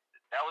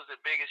 that was the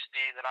biggest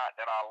thing that I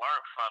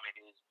learned from it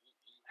is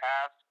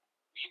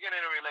you get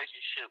in a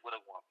relationship with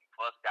a woman,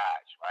 plus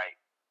guys, right?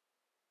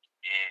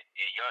 And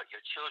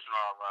your children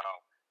are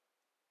around.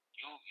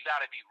 You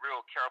gotta be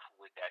real careful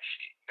with that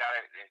shit.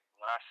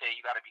 When I say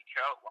you gotta be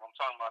careful, what I'm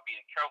talking about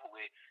being careful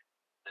with,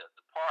 the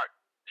part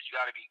that you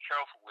gotta be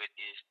careful with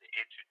is the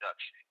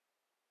introduction.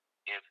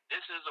 If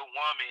this is a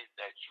woman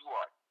that you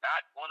are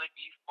not gonna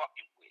be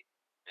fucking with,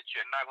 that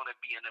you're not gonna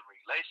be in a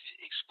relationship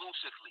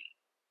exclusively,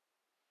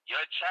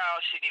 your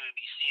child shouldn't even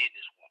be seeing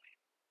this woman.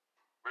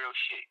 Real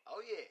shit.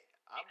 Oh yeah.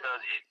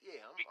 Because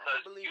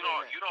you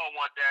don't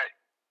want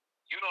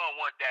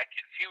that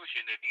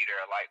confusion to be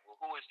there. Like, well,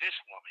 who is this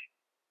woman?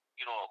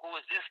 You know, who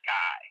is this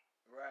guy?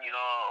 Right. You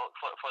know,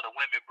 for the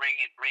women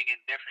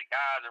bringing different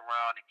guys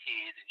around the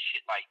kids and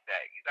shit like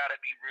that. You gotta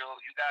be real.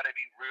 You gotta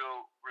be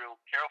real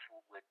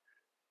careful with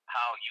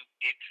how you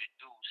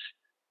introduce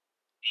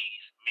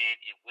these men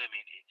and women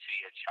into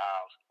your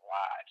child's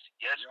lives.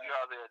 Yes, right. We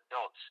are the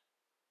adults,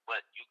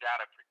 but you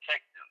gotta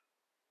protect them.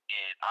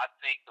 And I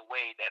think the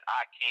way that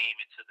I came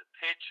into the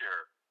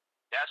picture,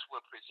 that's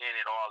what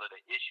presented all of the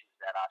issues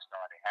that I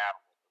started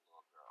having with the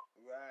little girl.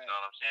 Right. You know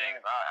what I'm saying?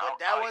 Right. But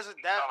that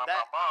wasn't that.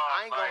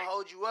 I ain't gonna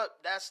hold you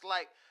up. That's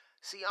like,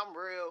 see, I'm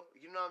real.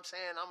 You know what I'm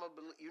saying?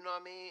 You know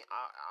what I mean?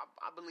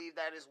 I believe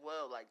that as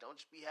well. Like, don't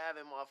just be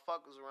having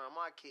motherfuckers around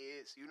my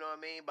kids. You know what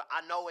I mean? But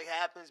I know it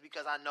happens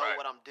because I know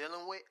what I'm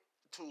dealing with.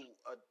 You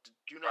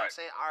know what I'm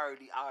saying?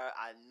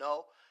 I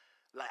know.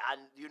 Like,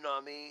 you know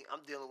what I mean?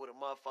 I'm dealing with a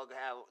motherfucker,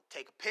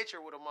 take a picture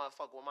with a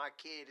motherfucker with my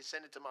kid and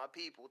send it to my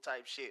people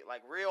type shit.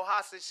 Like, real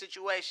hostage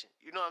situation.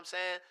 You know what I'm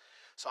saying?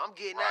 So I'm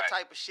getting that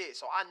type of shit.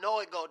 So I know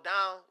it go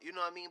down, you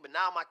know what I mean? But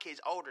now my kid's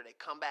older. They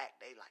come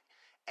back. They like,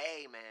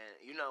 hey, man,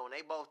 you know, and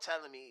they both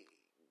telling me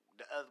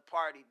the other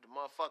party, the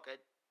motherfucker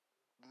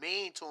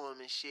mean to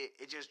him and shit,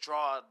 it just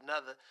draw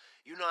another,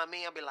 you know what I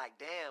mean? I'll be like,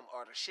 damn,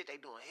 or the shit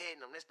they doing hitting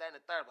them, this, that, and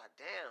the third. I'm like,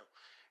 damn,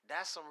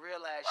 that's some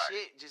real ass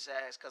shit, just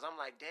ass, because I'm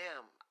like,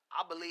 damn,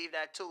 I believe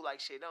that too.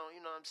 Like, shit, don't,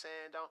 you know what I'm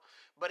saying? Don't.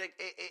 But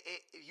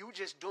you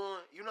just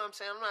doing, you know what I'm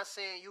saying? I'm not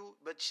saying you,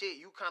 but shit,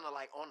 you kind of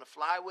like on the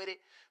fly with it.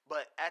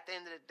 But at the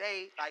end of the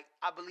day, like,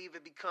 I believe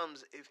it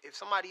becomes, if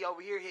somebody over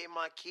here hitting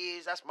my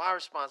kids, that's my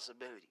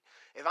responsibility.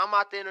 If I'm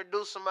out there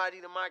introduce somebody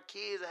to my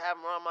kids and have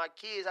them around my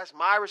kids, that's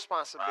my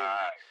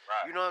responsibility.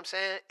 Right. You know what I'm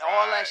saying?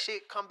 All that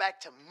shit come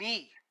back to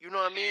me. You know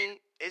what I mean?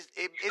 It's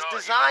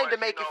designed to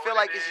make it feel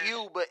like it's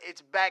you, but it's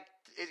back.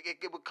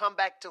 It would come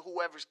back to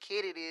whoever's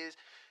kid it is.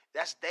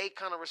 That's they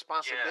kind of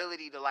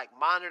responsibility to like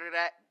monitor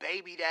that,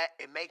 baby that,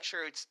 and make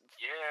sure it's,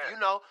 you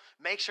know,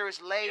 make sure it's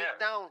laid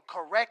down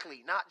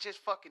correctly, not just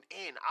fucking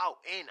in,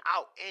 out, in,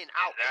 out, in,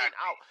 out, in,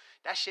 out.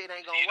 That shit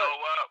ain't gonna work. You know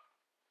what?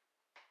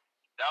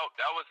 That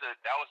was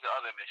the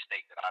other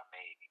mistake that I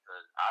made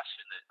because I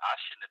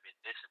shouldn't have been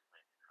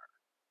disciplining her.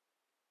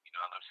 You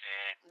know what I'm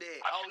saying?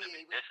 Yeah. I shouldn't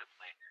have been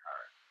disciplining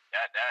her.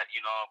 That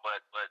you know,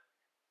 but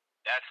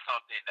that's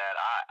something that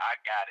I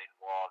got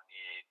involved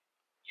in.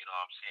 You know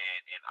what I'm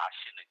saying? And I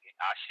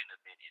shouldn't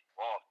have been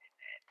involved in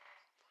that.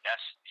 That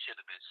should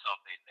have been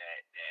something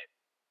that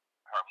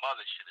her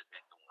mother should have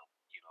been doing,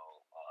 you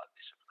know,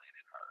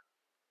 disciplining her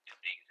and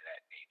things of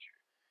that nature.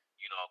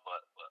 You know,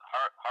 but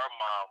her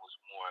mom was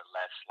more or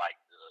less like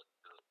the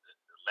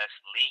less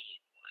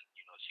lenient one.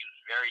 You know, she was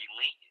very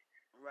lenient.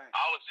 Right.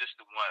 I was just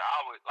the one.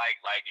 I would like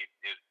if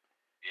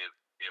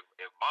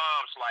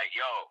mom's like,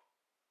 yo,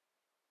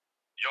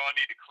 y'all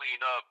need to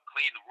clean the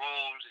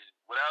rooms and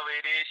whatever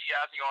it is she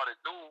asking y'all to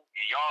do,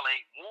 and y'all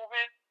ain't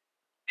moving,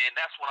 then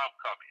that's when I'm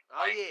coming.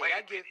 Oh like,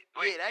 that give.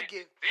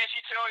 Then she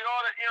tell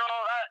y'all that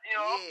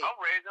I'm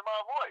raising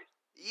my voice.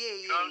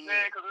 Yeah, you know what I'm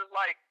saying? Because it's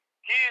like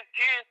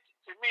kids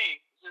to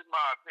me, this is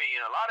my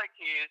opinion. A lot of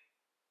kids,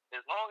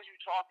 as long as you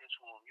talking to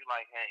them, you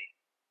like, hey,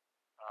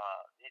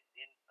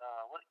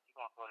 what you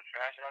gonna throw the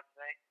trash out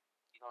today?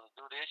 Gonna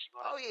do this, as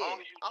long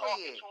as you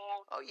talking to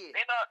them,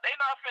 they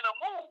not finna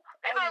move.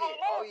 They not gonna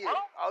move, bro.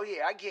 Oh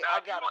yeah, I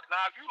got it.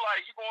 Now if you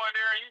like, you go in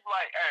there and you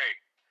like,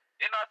 hey,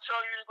 didn't I tell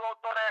you to go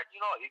throw that?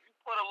 You know, if you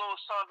put a little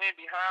something in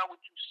behind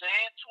what you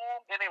saying to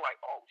them, then they like,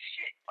 oh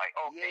shit, like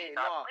okay,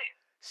 not playing.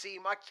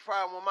 See, my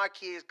problem when my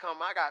kids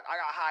come, I got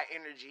high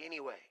energy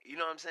anyway. You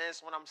know what I'm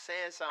saying? So when I'm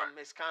saying something,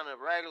 it's kind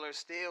of regular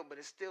still, but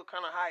it's still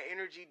kind of high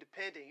energy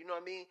dependent. You know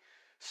what I mean?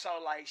 So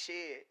like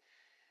shit.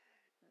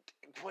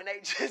 When they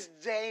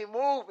ain't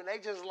moving, they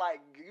just like,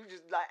 you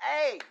just like,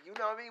 hey, you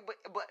know what I mean?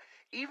 But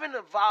even the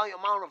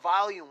amount of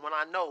volume, when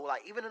I know,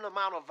 like, even an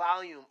amount of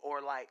volume or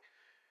like,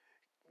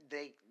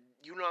 they,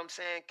 you know what I'm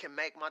saying, can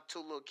make my two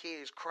little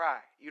kids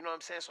cry. You know what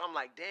I'm saying? So I'm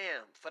like,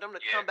 damn, for them to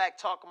come back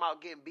talking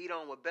about getting beat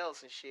on with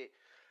belts and shit,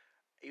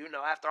 you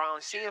know, after I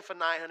only see them for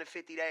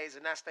 950 days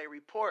and that's their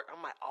report,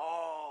 I'm like,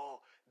 oh,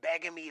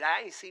 begging me.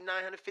 I ain't seen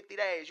 950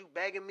 days. You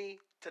begging me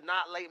to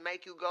not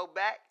make you go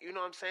back? You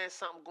know what I'm saying?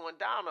 Something going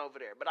down over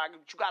there. But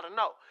you got to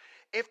know,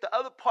 if the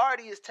other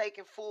party is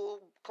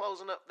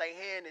closing up their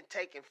hand and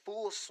taking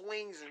full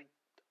swings and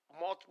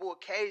multiple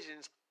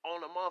occasions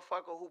on a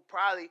motherfucker who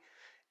probably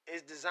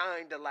is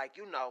designed to, like,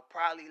 you know,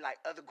 probably like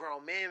other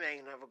grown men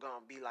ain't never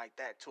gonna be like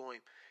that to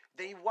him.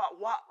 Then what?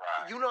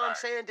 You know what I'm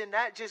saying? Then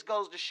that just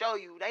goes to show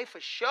you they for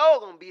sure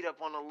gonna beat up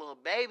on a little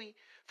baby.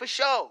 For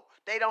sure.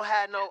 They don't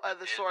have no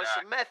other source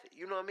of method.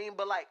 You know what I mean?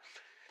 But like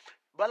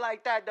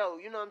that though,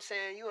 you know what I'm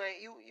saying? Ain't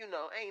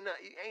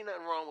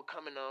nothing wrong with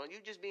coming on.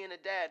 You just being a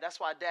dad. That's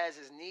why dads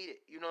is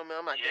needed. You know what I mean?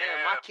 I'm like,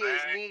 damn, my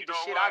kids need the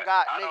shit I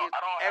got, niggas,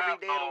 every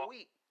day of the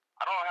week.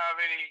 I don't have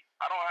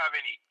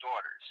any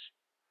daughters.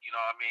 You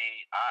know what I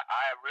mean?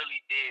 I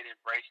really did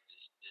embrace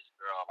this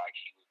girl like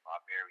she was my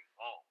very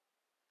own.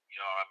 You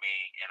know what I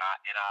mean? And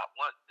I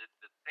want the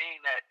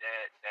thing that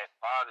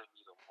bothered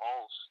me the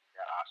most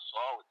that I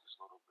saw with this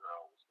little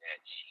girl was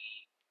that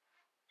she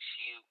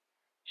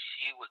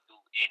would do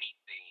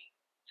anything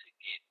to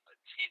get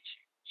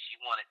attention. She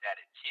wanted that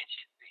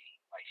attention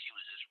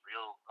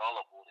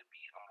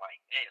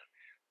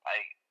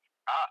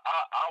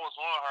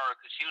her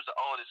because she was the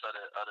oldest of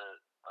the the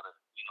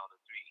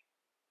three,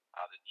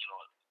 the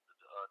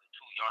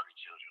two younger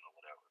children or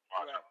whatever. As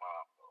far as her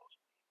mom goes,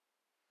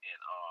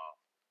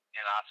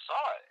 and I saw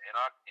it, and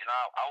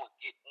I would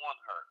get on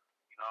her.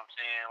 You know what I'm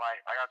saying?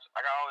 Like I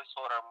always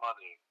told her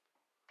mother,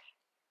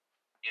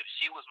 if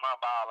she was my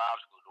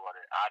biological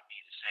daughter, I'd be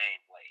the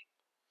same way.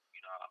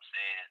 You know what I'm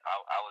saying?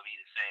 I would be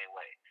the same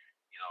way.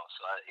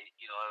 So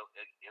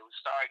it would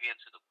start getting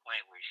to the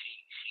point where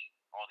she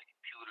on the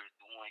computer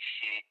doing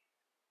shit.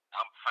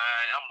 I'm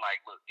fine. I'm like,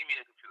 look, give me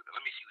the computer.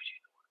 Let me see what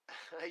you're doing.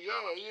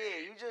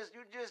 You just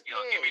give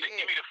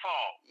me the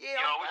phone.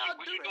 Yeah,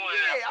 what you doing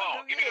in that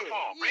phone? Give me the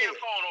phone. Bring the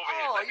phone over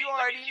here. Oh, you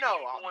already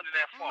know.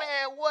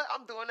 Man, what?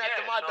 I'm doing that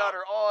to my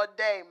daughter all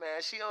day,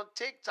 man. She on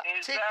TikTok.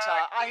 Exactly,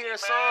 I hear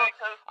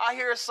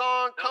a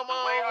song. Come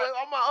on.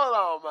 I'm like, hold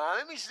on,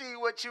 man. Let me see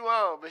what you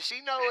on. But she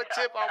know what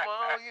tip I'm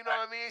on. You know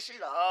what I mean? She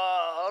like,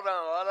 oh, hold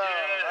on.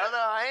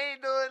 I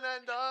ain't doing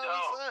nothing, dog.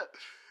 What's up?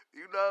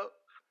 You know?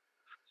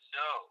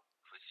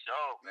 For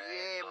sure, man.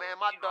 Yeah, man.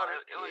 My daughter.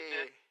 It was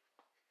just.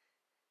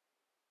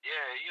 Yeah,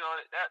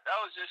 that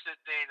was just the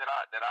thing that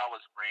I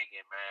was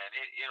bringing, man.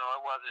 It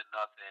wasn't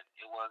nothing.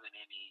 It wasn't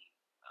any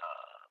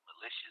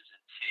malicious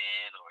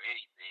intent or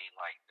anything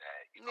like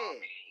that. You know what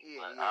I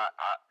mean? Yeah,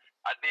 but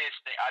I did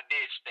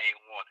stay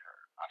on her.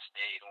 I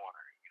stayed on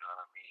her. You know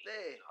what I mean?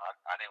 Yeah.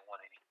 I didn't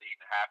want anything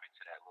to happen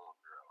to that little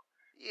girl.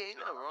 Yeah,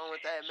 ain't nothing wrong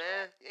with that,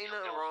 man. Ain't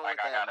nothing wrong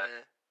with that,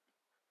 man.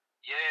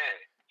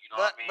 Yeah.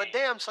 But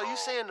damn, so you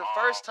saying the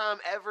first time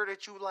ever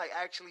that you like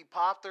actually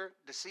popped her,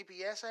 the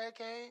CPS ad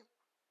came?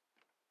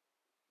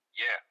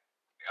 Yeah.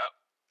 Yep.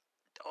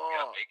 Oh.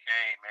 Yep, they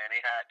came, man.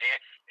 They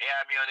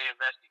had me on the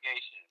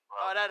investigation,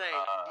 bro. Oh, that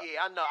ain't.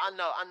 I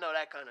know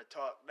that kind of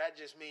talk. That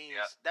just means.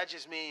 Yep. That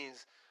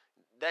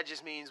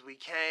just means we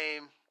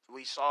came,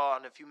 we saw,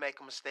 and if you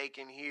make a mistake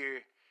in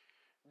here,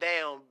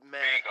 damn,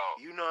 man. Bingo.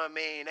 You know what I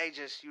mean? They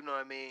just, you know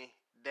what I mean?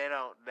 They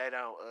don't. But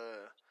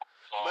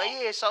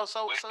yeah, so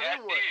then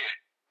what?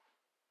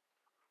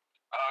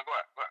 Go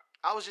ahead.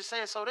 I was just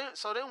saying. So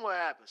then what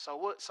happened? So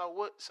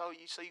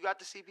you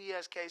got the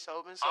CPS case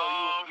open. So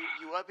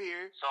you up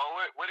here. So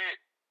what it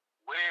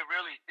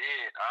really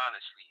did,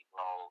 honestly,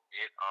 bro,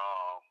 it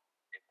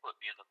put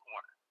me in the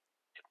corner.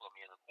 It put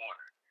me in the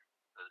corner.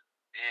 Cause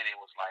then it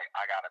was like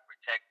I gotta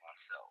protect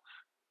myself.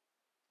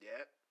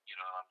 Yeah. You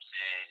know what I'm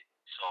saying?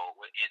 So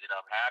what ended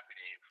up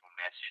happening from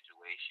that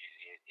situation,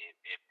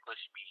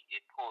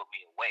 it pulled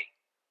me away.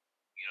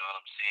 You know what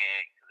I'm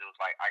saying? Because it was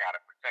like I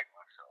gotta protect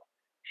myself.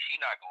 She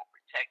not gonna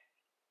protect me.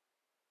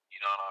 You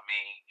know what I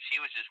mean? She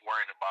was just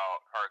worried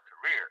about her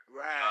career.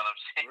 Right. You know what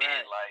I'm saying?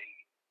 Right. Like,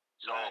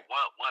 so right.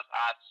 once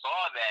I saw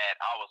that,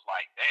 I was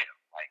like, damn,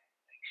 like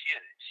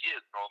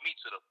she'll throw me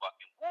to the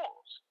fucking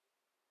wolves.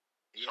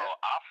 Yeah. So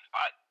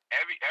I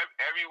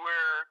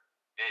everywhere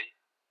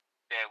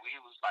that we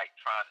was like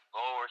trying to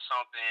go or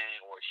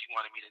something, or she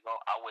wanted me to go,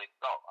 I wouldn't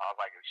go. I was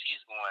like, if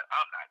she's going,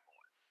 I'm not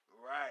going.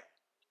 Right.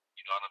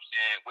 You know what I'm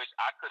saying? Which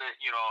I could have,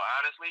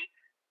 honestly,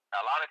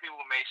 a lot of people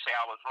may say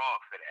I was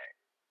wrong for that.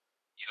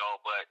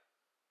 But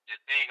the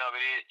thing of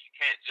it is, you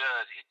can't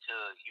judge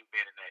until you've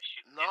been in that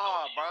shit.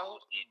 No, bro.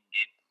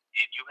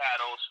 And you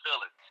had those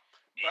feelings.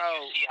 And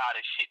bro. You see how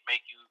this shit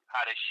make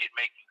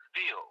you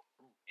feel.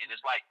 And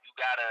it's like you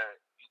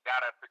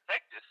gotta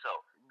protect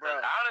yourself.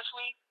 Because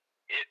honestly,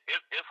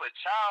 if a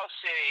child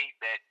say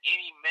that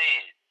any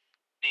man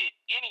did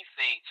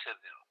anything to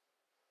them,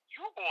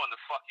 you going to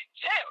fucking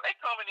jail. They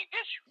coming to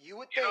get you. You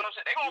would think. You know what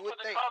I'm saying? They gonna put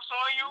the cuffs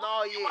on you.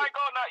 No, yeah. You might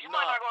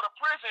not go to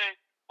prison,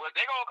 but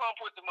they gonna come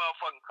put the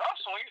motherfucking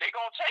cuffs on you. They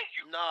gonna take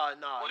you. No.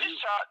 Well, this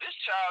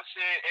child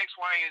said X,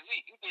 Y, and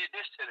Z. You did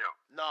this to them.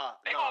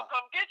 They gonna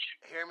come get you.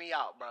 Hear me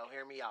out, bro.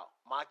 Hear me out.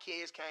 My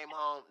kids came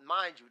home.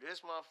 Mind you,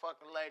 this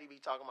motherfucking lady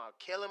be talking about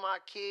killing my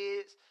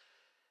kids.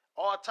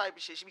 All type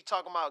of shit. She be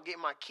talking about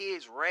getting my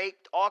kids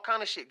raped. All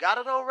kind of shit. Got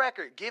it on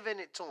record. Giving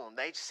it to them.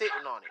 They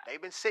sitting on it.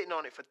 They've been sitting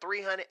on it for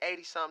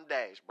 380-something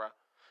days, bro.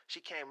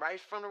 She came right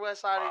from the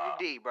west side of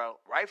the D, bro.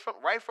 Right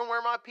from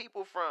where my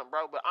people from,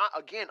 bro. But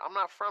I'm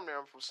not from there.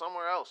 I'm from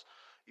somewhere else.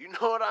 You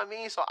know what I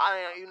mean? So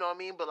you know what I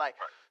mean? But like,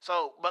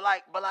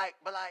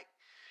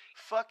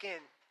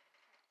 fucking,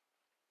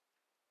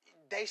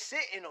 they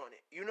sitting on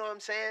it. You know what I'm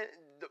saying?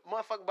 The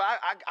motherfucker. But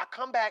I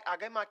come back. I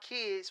get my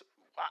kids.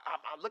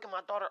 I look at my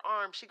daughter's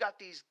arm. She got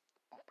these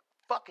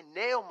fucking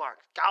nail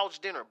marks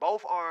gouged in her,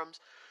 both arms.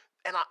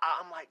 And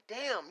I'm like,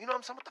 damn, you know what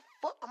I'm saying? What the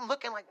fuck? I'm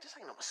looking like, this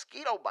ain't a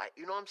mosquito bite.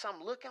 You know what I'm saying?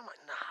 I'm looking, I'm like,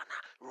 nah.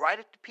 Right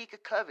at the peak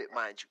of COVID,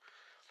 mind you.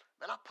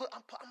 And I'm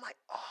like,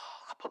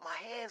 oh, I put my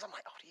hands, I'm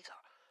like, oh, these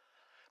are,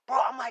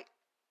 bro, I'm like,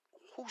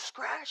 who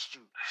scratched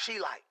you? She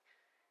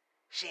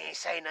ain't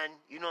say nothing.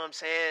 You know what I'm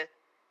saying?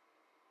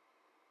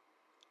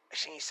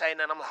 She ain't say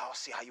nothing. I'm like, oh,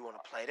 see how you want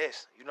to play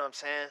this. You know what I'm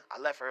saying? I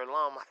left her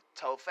alone. I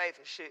told Faith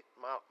and shit.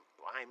 I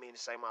ain't mean to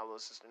say my little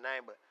sister's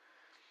name, but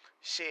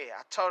shit,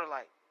 I told her,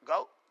 like,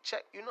 go.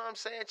 Check, you know what I'm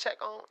saying?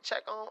 Check,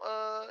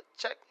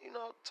 you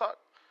know, talk.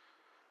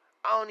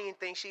 I don't even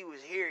think she was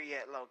here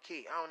yet, low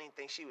key. I don't even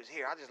think she was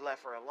here. I just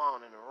left her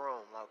alone in the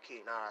room, low key.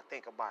 Now that I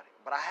think about it,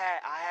 but I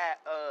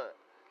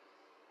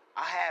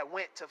I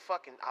went to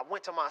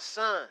my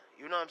son,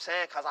 you know what I'm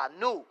saying? Because I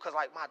knew, because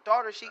like my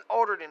daughter, she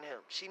older than him.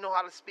 She know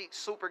how to speak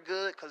super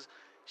good because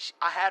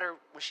I had her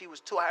when she was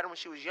 2. I had her when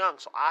she was young.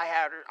 So I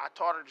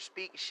taught her to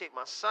speak and shit.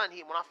 My son,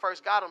 when I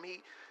first got him,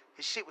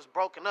 his shit was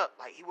broken up.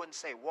 Like he wouldn't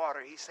say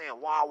water. He's saying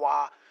wah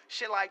wah,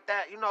 shit like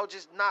that,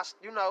 just not,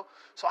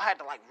 So I had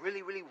to like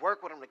really, really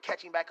work with him to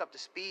catch him back up to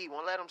speed.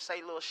 Won't let him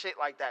say little shit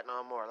like that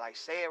no more. Like,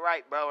 say it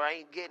right, bro. I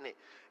ain't getting it.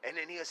 And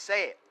then he'll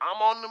say it.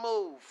 I'm on the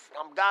move.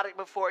 I'm got it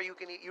before you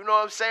can eat. You know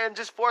what I'm saying?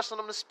 Just forcing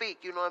him to speak.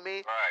 You know what I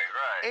mean?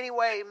 Right.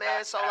 Anyway,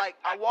 man, so like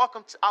I walk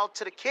him out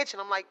to the kitchen.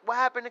 I'm like, what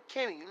happened to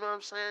Kimmy? You know what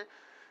I'm saying?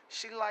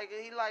 He like,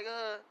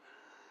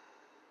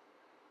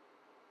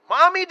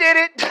 Mommy did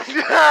it.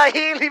 He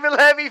ain't even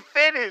let me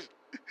finish.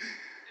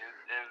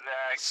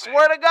 Exactly.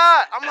 Swear to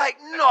God. I'm like,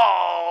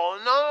 no.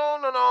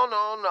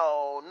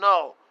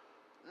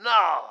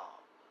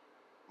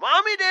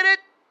 Mommy did it.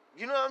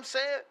 You know what I'm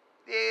saying?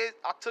 Yeah,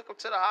 I took him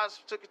to the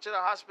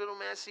hospital,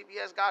 man.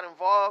 CBS got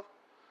involved.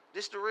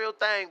 This the real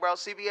thing, bro.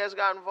 CBS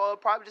got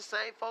involved. Probably the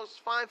same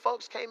fine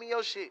folks came in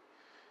your shit.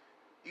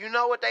 You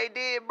know what they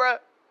did, bro?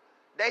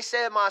 They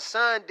said my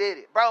son did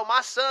it. Bro,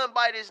 my son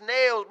bite his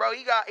nails, bro.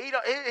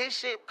 His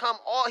shit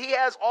he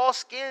has all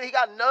skin. He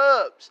got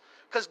nubs.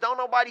 Because don't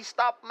nobody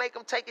make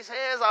him take his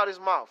hands out his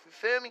mouth. You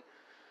feel me?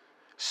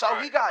 So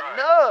he got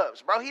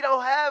nubs, bro. He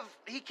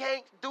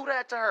can't do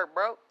that to her,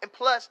 bro. And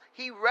plus,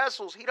 he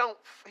wrestles. He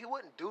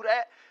wouldn't do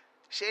that.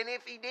 Shit, and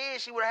if he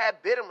did, she would have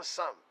had bit him or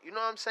something. You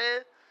know what I'm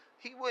saying?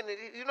 He wouldn't,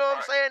 you know what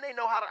I'm saying? They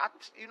know how to,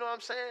 you know what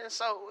I'm saying?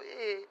 So,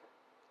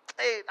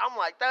 I'm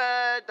like,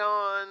 that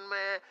done,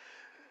 man.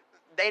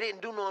 They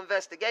didn't do no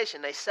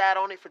investigation. They sat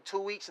on it for 2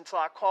 weeks until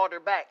I called her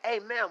back. Hey,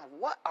 ma'am,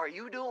 what are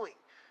you doing?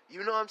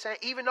 You know what I'm saying?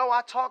 Even though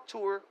I talked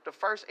to her the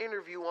first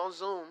interview on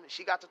Zoom,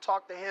 she got to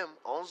talk to him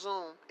on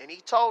Zoom, and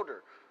he told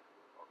her,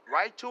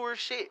 right to her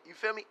shit. You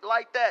feel me?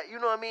 Like that. You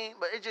know what I mean?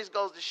 But it just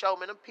goes to show,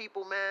 man, them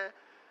people,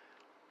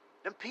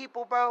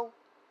 bro,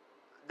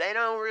 they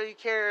don't really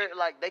care.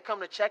 Like, they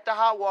come to check the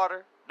hot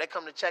water. They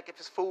come to check if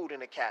there's food in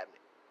the cabinet.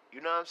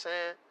 You know what I'm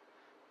saying?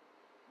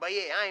 But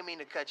yeah, I ain't mean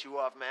to cut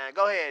you off, man.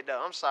 Go ahead,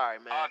 though. I'm sorry,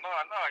 man. No,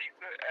 you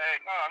good. Hey,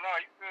 no,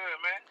 you good,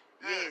 man.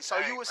 Good. Yeah, so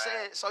you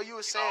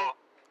were saying.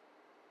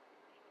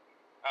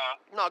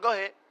 No, go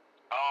ahead.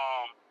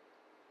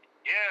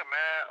 Yeah,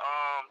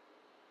 man.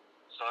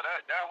 So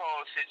that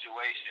whole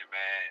situation,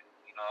 man,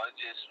 it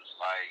just was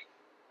like,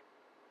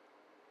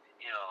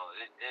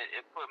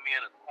 it put me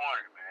in a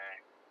corner,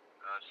 man.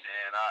 You know what I'm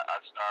saying? I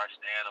started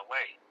staying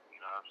away.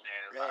 You know what I'm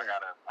saying? Yeah.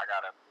 I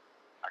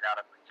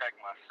gotta protect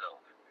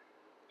myself.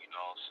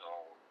 So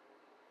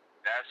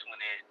that's when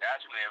it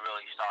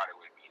really started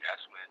with me. That's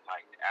when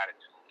like the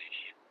attitude and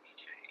shit with me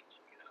changed.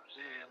 You know what I'm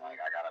saying?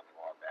 Like I gotta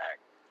fall back.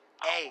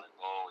 I don't want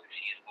to go. If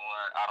she's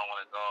going, I don't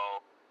want to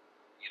go.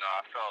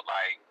 I felt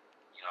like,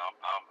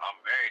 I'm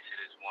married to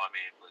this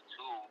woman, but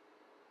two,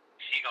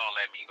 she gonna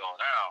let me go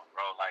down,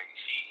 bro. Like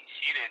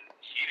she didn't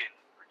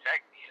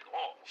protect me at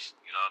all.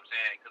 You know what I'm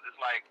saying? Because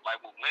it's like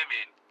with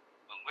women,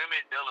 when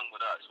women dealing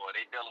with us or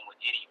they dealing with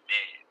any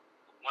man,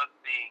 the one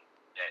thing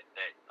that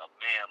a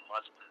man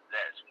must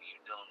possess when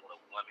you're dealing with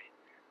a woman,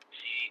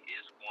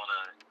 she's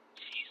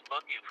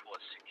looking for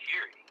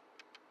security.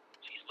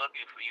 She's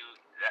looking for you.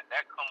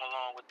 That come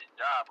along with the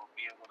job of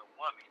being with a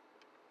woman.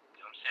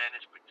 You know what I'm saying?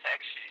 It's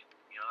protection.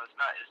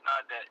 It's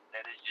not that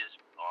it's just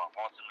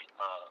ultimately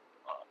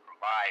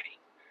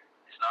providing.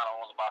 It's not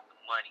all about the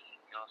money.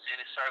 You know what I'm saying?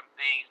 There's certain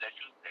things that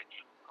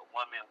a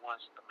woman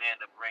wants a man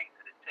to bring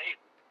to the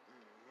table.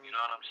 You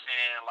know what I'm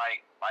saying?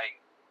 Like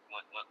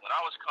when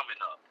I was coming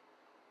up,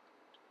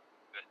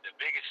 the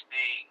biggest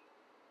thing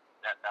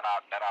that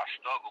I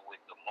struggled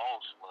with the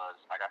most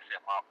was, like I said,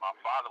 my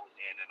father was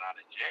in and out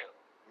of jail.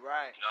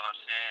 Right. You know what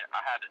I'm saying?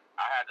 I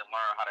had to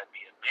learn how to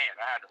be a man.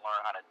 I had to learn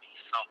how to be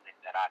something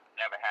that I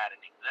never had an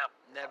example.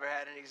 Never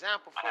had an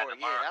example for it.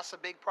 Yeah, that's a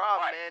big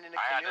problem, man, in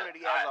the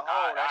community as a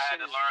whole. I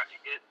had to learn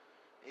it.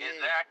 Yeah.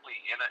 Exactly.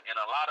 And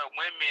a lot of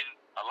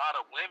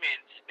women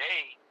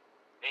today,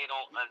 they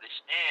don't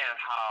understand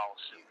how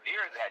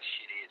severe that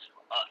shit is for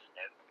us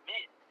as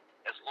men,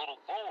 as little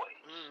boys.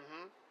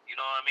 Mm-hmm. You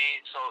know what I mean?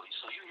 So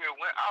you hear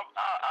when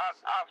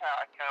I've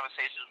had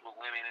conversations with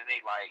women and they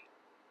like,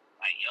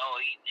 yo,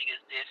 these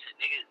niggas this and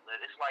niggas,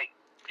 but it's like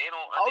they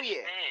don't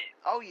understand.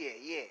 Oh yeah.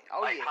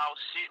 How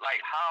shit,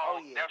 how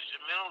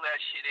detrimental that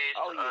shit is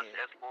to us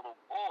as little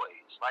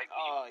boys. Like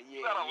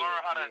you gotta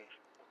learn how to.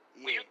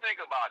 When you think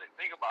about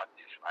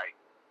this, right?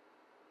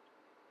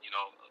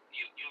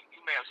 You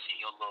may have seen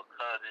your little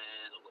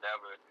cousins or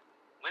whatever.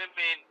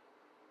 Women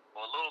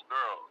or little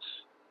girls,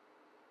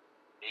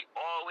 they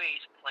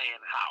always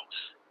playing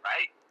house,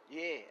 right?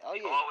 Yeah,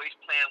 they always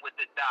playing with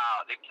the doll.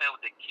 They playing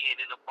with the kid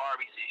and the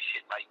Barbies and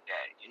shit like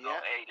that.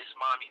 Hey, this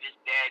mommy, this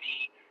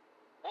daddy.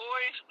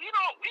 Boys, we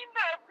not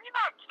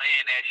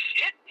playing that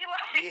shit. You know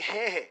what I'm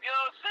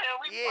saying?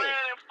 We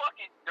playing in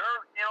fucking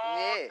dirt and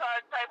all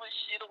type of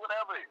shit or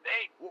whatever.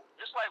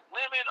 Just like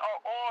women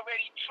are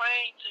already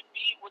trained to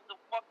be with the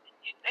fucking.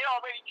 They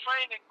already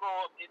trained to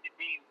grow up and to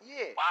be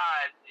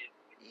wise and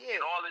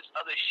and all this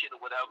other shit or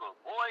whatever.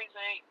 Boys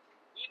ain't,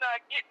 we not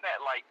getting that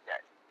like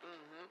that.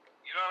 Mm-hmm.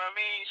 You know what I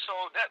mean? So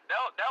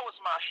that was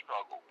my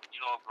struggle,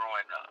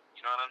 growing up.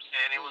 You know what I'm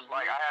saying? It was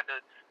like I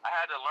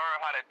had to learn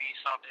how to be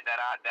something that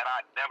I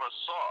never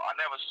saw. I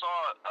never saw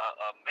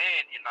a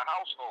man in the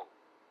household.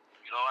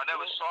 I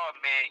never saw a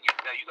man. You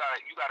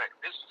gotta.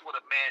 This is what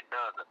a man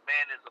does. A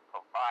man is a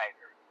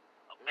provider.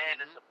 A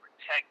man is a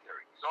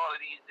protector. He's all of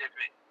these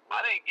different.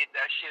 I didn't get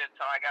that shit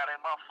until I got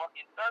in my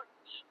fucking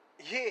 30s.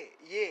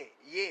 Yeah.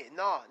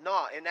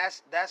 No, and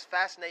that's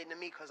fascinating to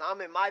me because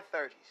I'm in my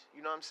 30s.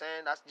 You know what I'm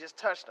saying? I just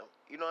touched them.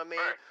 You know what I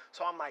mean? Right.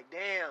 So I'm like,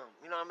 damn.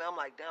 You know what I mean? I'm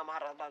like, damn.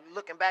 I'm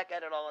looking back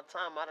at it all the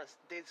time. I just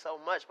did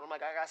so much, but I'm like,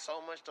 I got so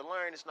much to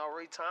learn. It's no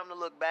really time to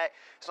look back.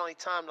 It's only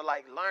time to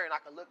like learn. I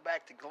can look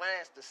back to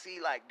glance to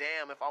see like,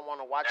 damn, if I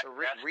want to watch a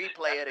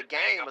replay of the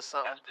game or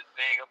something. That's the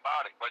thing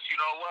about it. But you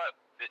know what?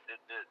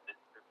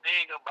 The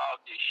thing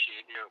about this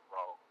shit here,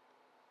 bro.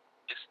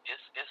 It's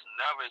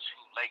never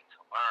too late to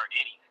learn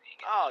anything.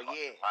 Oh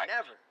yeah,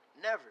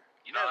 never.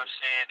 You know what I'm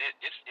saying?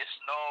 It's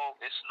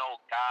no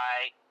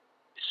guide,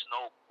 it's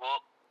no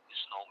book,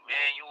 it's no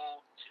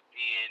manual to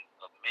being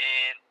a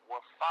man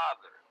or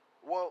father.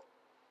 Well,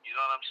 you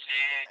know what I'm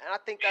saying? And I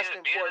think that's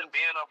important.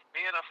 Being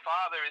a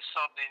father is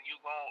something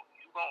you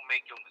gonna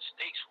make your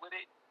mistakes with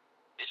it.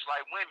 It's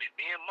like women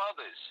being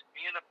mothers,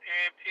 being a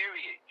parent.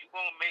 Period. You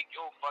gonna make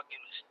your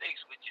fucking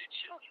mistakes with your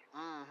children.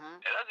 Mm-hmm.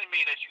 That doesn't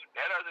mean that you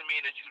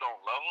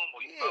don't love them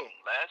or you love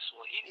them less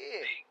or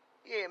anything.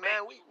 Yeah,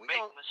 man, we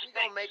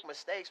gonna make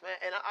mistakes, man.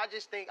 And I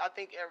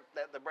think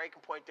that the breaking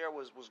point there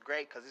was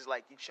great because it's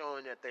like you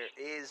showing that there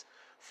is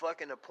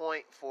fucking a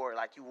point for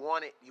like you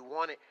want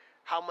it.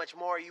 How much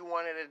more you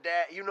wanted of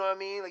that? You know what I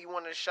mean? Like you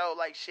wanted to show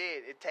like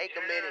shit. It take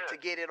a minute to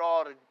get it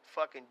all to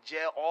fucking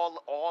gel,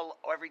 all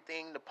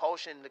everything, the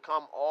potion to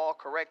come all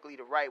correctly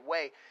the right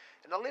way.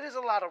 And there's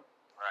a lot of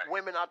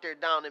women out there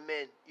downing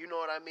men. You know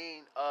what I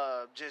mean?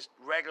 Just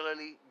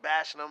regularly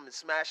bashing them and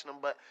smashing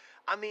them, but.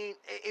 I mean,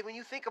 when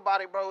you think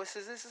about it, bro, this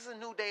is a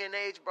new day and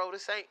age, bro.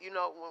 This ain't,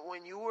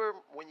 when you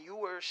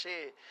were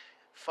shit,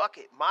 fuck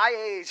it. My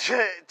age,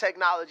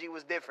 technology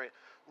was different.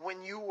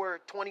 When you were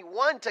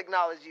 21,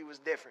 technology was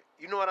different.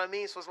 You know what I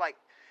mean? So it's like,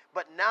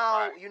 but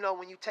now,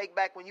 when you take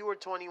back when you were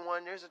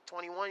 21, there's a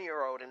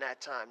 21-year-old in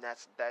that time.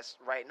 That's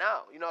right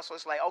now. So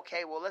it's like,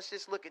 okay, well, let's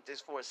just look at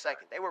this for a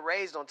second. They were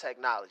raised on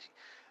technology.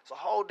 It's the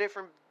whole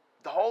different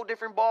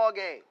ball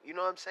game. You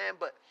know what I'm saying?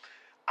 But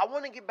I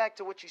want to get back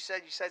to what you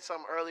said. You said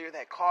something earlier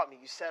that caught me.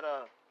 You said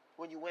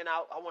when you went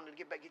out, I wanted to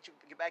get back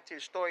to your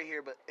story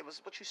here, but it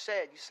was what you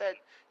said. You said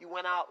you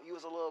went out, you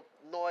was a little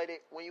annoyed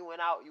when you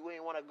went out, you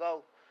didn't want to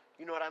go.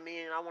 You know what I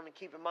mean? And I want to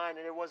keep in mind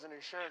that there was an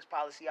insurance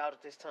policy out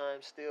at this time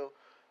still,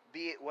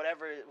 be it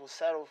whatever it was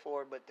settled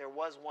for, but there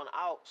was one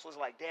out. So it's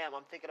like, damn,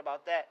 I'm thinking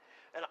about that.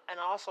 And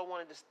I also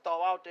wanted to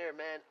throw out there,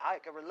 man, I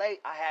can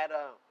relate. I had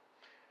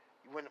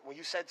when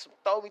you said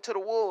throw me to the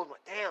wolves, I'm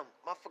like, damn,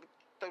 motherfucker.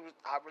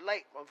 I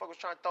relate. Motherfucker was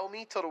trying to throw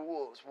me to the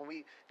wolves.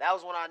 That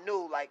was when I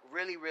knew, like,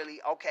 really,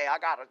 okay, I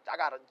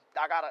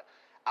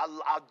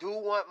do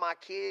want my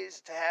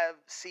kids to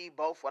see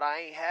both what I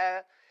ain't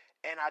have,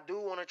 and I do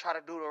want to try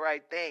to do the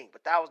right thing.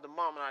 But that was the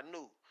moment I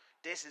knew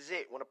this is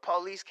it. When the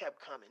police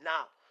kept coming.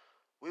 Now,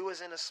 we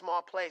was in a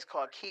small place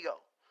called Kigo.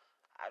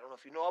 I don't know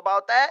if you know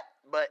about that,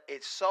 but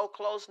it's so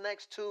close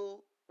next to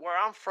where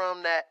I'm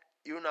from that,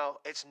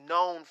 it's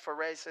known for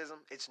racism.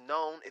 It's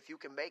known if you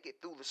can make it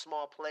through the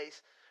small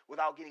place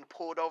without getting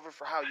pulled over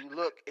for how you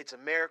look, it's a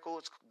miracle.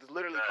 It's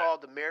literally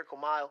called the Miracle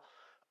Mile.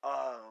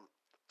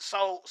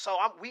 So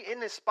we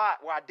in this spot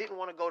where I didn't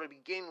want to go to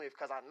begin with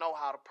because I know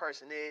how the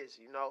person is,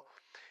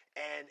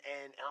 And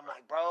I'm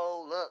like,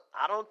 bro, look,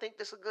 I don't think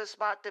this is a good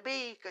spot to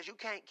be because you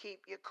can't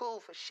keep your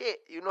cool for shit.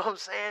 You know what I'm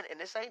saying? And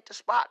this ain't the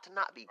spot to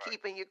not be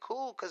keeping your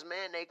cool because,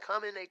 man, they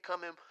coming.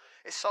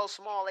 It's so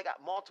small. They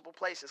got multiple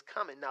places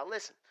coming. Now,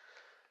 listen.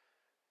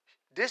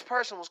 This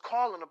person was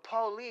calling the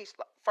police.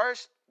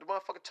 First, the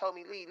motherfucker told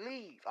me,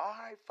 leave. All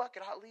right, fuck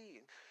it, I'll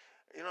leave.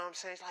 You know what I'm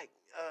saying? It's like,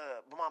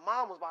 but my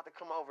mom was about to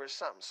come over or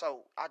something.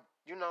 So, I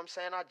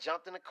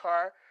jumped in the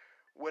car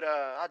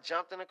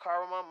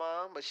with my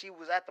mom, but she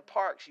was at the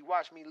park. She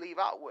watched me leave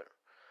out with her.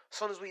 As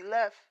soon as we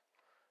left,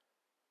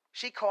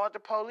 she called the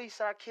police,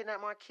 said I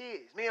kidnapped my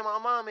kids. Me and my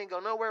mom ain't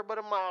go nowhere but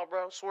a mile,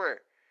 bro,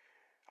 swear.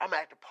 I'm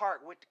at the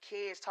park with the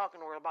kids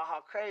talking to her about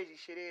how crazy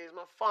shit is.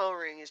 My phone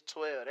ring is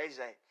 12. They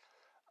say,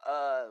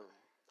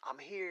 I'm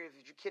here.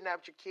 Did you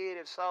kidnap your kid?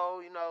 If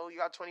so, you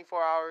got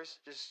 24 hours.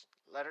 Just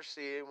let her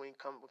see it when you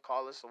come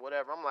call us or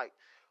whatever. I'm like,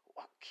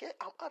 kid,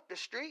 I'm up the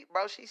street,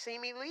 bro. She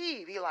seen me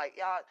leave. He like,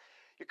 y'all,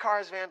 your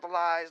car's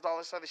vandalized, all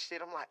this other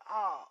shit. I'm like,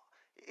 oh,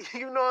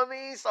 you know what I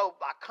mean? So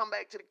I come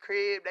back to the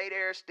crib. They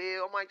there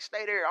still. I'm like,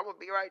 stay there. I'm going to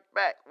be right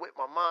back with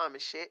my mom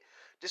and shit.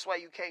 This way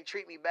you can't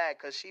treat me bad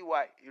because she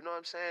white. You know what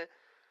I'm saying?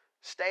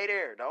 Stay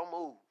there. Don't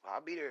move.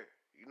 I'll be there.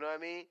 You know what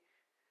I mean?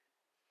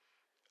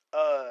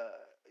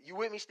 You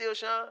with me still,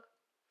 Sean?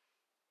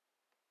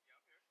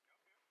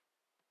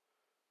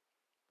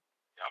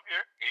 Yeah, I'm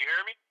here. Can you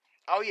hear me?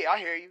 Oh, yeah, I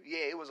hear you.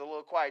 Yeah, it was a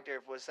little quiet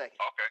there for a second.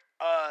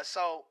 Okay.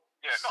 So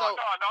Yeah, no,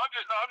 I'm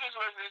just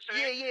listening to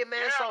you. Yeah, man.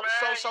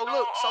 Yeah, So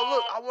look,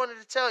 I wanted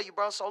to tell you,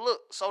 bro.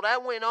 So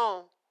that went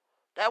on.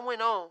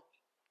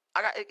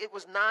 It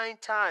was 9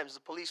 times the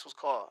police was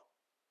called.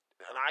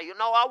 And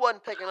I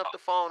wasn't picking up the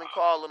phone and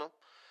calling them.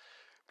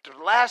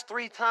 The last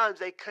 3 times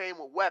they came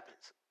with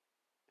weapons.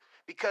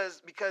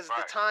 Because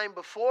the time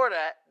before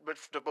that,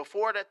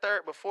 before that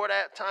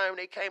time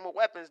they came with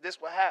weapons,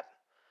 this what happened.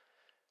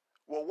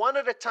 Well, one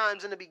of the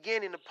times in the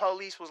beginning, the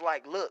police was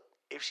like, look,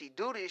 if she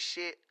do this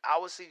shit, I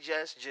would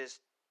suggest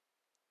just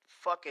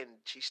fucking,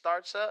 she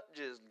starts up,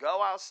 just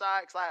go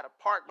outside, because I had a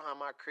park behind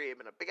my crib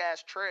and a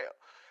big-ass trail.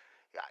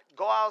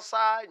 Go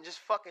outside and just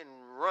fucking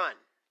run.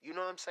 You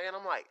know what I'm saying?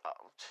 I'm like,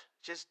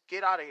 just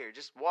get out of here.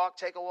 Just walk,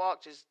 take a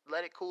walk, just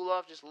let it cool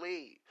off, just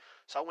leave.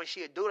 So when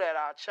she'd do that,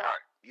 I'd chop.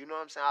 You know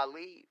what I'm saying? I'd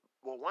leave.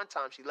 Well, one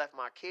time she left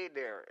my kid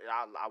there, and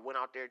I went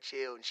out there,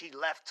 chilled, and she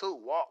left too.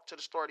 Walked to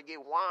the store to get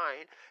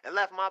wine, and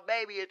left my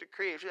baby at the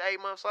crib. She's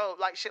 8 months old,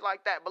 like shit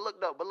like that. But look.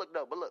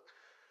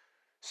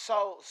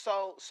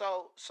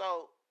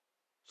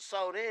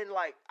 So then,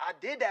 like, I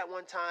did that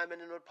one time,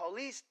 and then the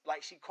police,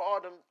 like, she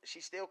called them.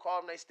 She still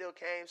called them. They still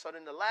came. So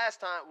then the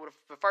last time,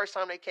 the first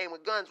time they came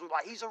with guns, we were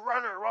like, he's a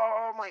runner.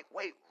 I'm like,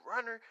 wait,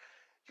 runner?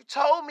 You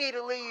told me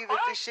to leave if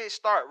this shit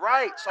start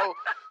right. So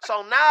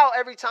now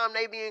every time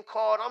they being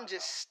called, I'm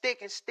just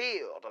sticking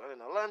still.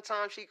 And the one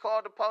time she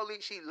called the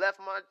police, she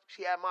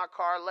had my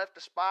car, left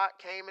the spot,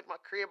 came at my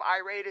crib,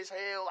 irate as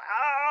hell. Like,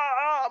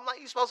 I'm like,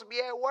 you supposed to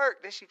be at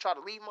work. Then she tried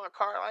to leave my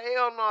car. Like,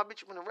 hell no,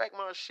 bitch, you finna wreck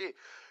my shit.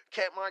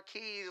 Kept my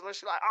keys. And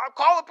she like, I'll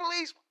call the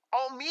police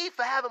on me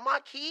for having my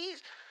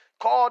keys.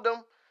 Called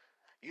them.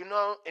 You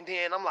know, and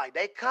then I'm like,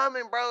 they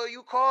coming, bro.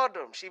 You called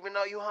them. She, even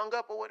though you hung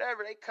up or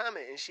whatever, they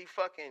coming. And she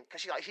fucking,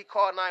 cause she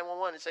called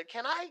 911 and said,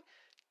 can I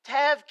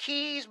have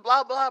keys?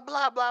 Blah, blah,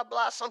 blah, blah,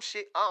 blah. Some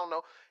shit. I don't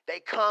know. They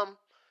come,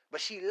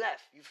 but she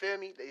left. You feel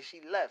me?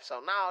 She left.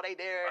 So now they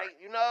there.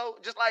 They, you know,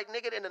 just like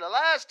nigga. And then the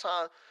last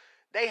time,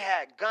 they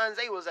had guns.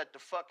 They was at the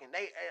fucking,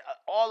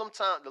 all them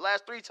times, the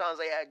last 3 times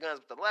they had guns.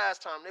 But the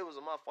last time, there was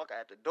a motherfucker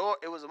at the door.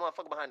 It was a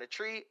motherfucker behind the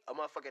tree, a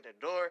motherfucker at the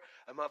door,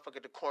 a motherfucker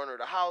at the corner of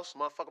the house, a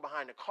motherfucker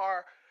behind the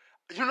car.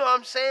 You know what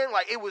I'm saying?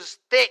 Like, it was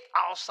thick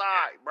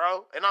outside,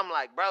 bro. And I'm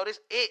like, bro,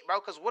 this it, bro.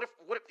 Because what if,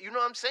 you know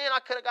what I'm saying? I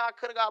could have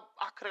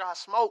got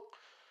smoked.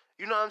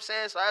 You know what I'm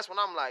saying? So that's when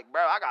I'm like,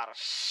 bro, I gotta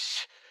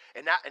shh.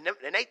 And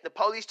the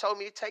police told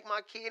me to take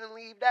my kid and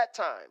leave that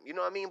time. You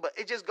know what I mean? But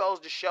it just goes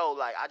to show,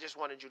 like, I just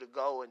wanted you to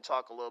go and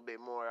talk a little bit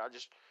more. I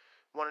just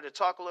wanted to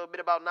talk a little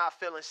bit about not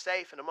feeling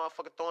safe and the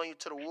motherfucker throwing you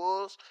to the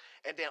wolves.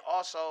 And then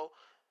also,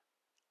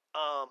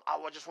 I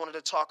just wanted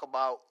to talk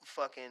about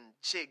fucking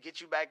shit,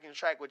 get you back in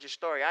track with your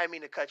story. I didn't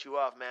mean to cut you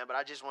off, man, but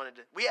I just wanted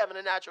to. We having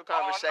a natural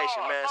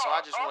conversation, man. So I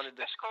just wanted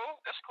to. It's cool.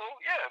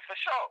 Yeah, for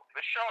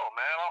sure,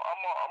 man.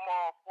 I'm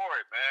all for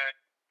it, man.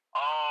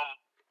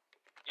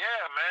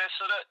 Yeah, man.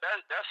 So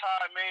that's how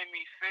it made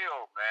me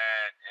feel,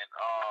 man. And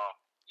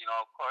you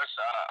know, of course,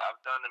 I've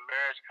done the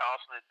marriage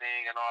counseling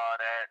thing and all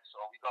that.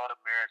 So we go to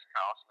marriage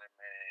counseling,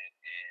 man,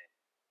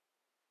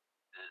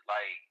 and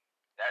like.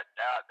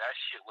 That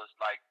shit was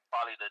like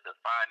probably the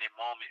defining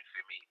moment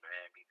for me,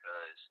 man,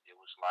 because it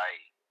was like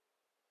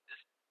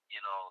this,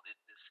 you know,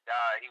 this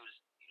guy,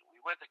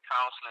 we went to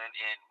counseling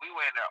and we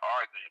were in there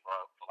arguing,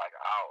 bro, for like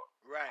an hour,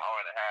 right, hour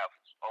and a half,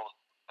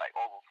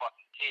 over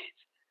fucking kids.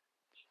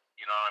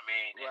 You know what I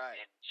mean? Right.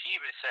 And she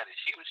even said it.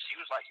 She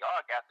was like,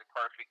 y'all got the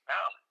perfect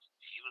balance.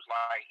 She was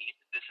like, he's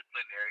the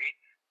disciplinary,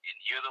 and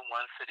you're the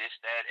one for this,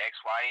 that,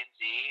 X, Y, and Z.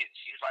 And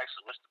she was like,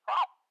 so what's the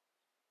problem?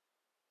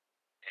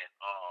 And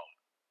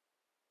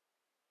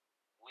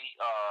we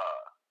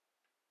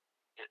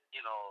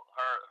you know,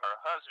 her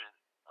husband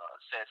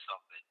said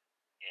something,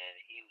 and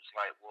he was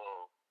like,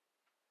 well,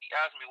 he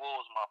asked me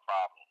what was my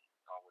problem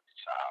with the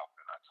child,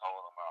 and I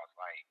told him, I was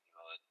like,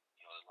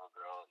 the little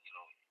girl,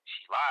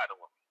 she lied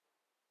on me,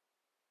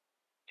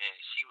 and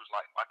she was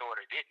like, my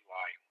daughter didn't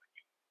lie on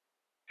you.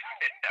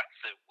 I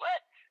said,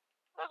 what?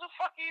 What the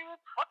fuck are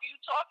you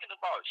talking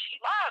about? She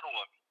lied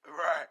on me.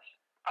 Right.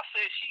 I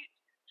said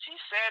she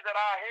said that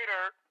I hit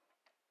her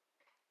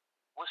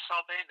with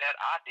something that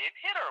I didn't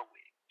hit her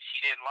with.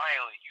 She didn't lie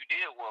on you. You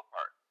did whoop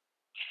her.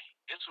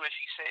 This is what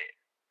she said.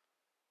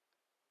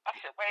 I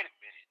said, wait a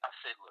minute. I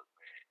said, look,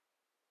 man,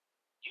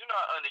 you're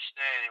not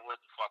understanding what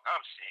the fuck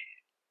I'm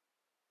saying.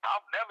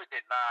 I've never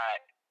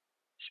denied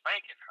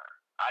spanking her.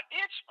 I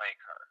did spank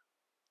her.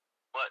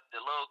 But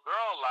the little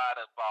girl lied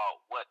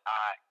about what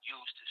I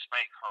used to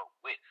spank her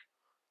with.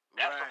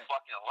 That's a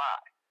fucking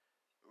lie.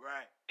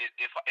 Right. If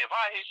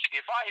I hit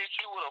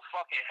you with a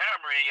fucking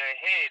hammer in your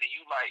head and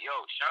you like, yo,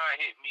 Sean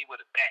hit me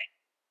with a bat,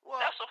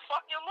 that's a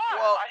fucking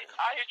lie. Well, I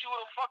hit you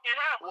with a fucking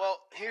hammer.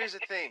 Well, here's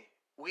the thing.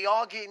 We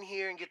all get in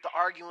here and get the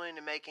arguing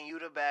and making you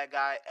the bad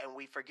guy, and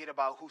we forget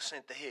about who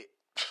sent the hit.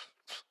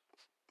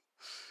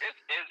 There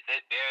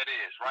it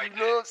is, right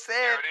there. You know what I'm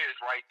saying? There it is,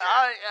 right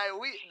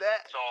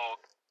there. So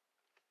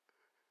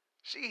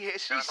she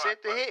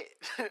sent the hit.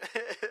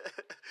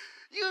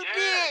 You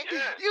did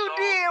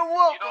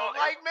whoop him.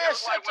 Like, man,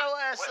 shut your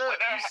ass up.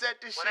 You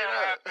set this shit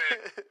up. When that happened,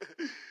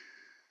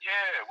 when that happened, I was like, what the fuck are you talking about? She lied on me. I said, she said that I hit her with something that I didn't hit her with. She didn't lie on you. You did whoop her. Like, man, shut your ass up. You set this shit up.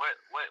 Yeah,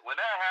 when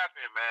that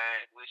happened,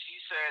 man, when she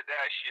said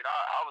that shit,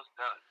 I was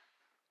done.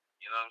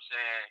 You know what I'm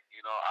saying?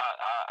 You know,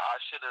 I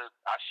should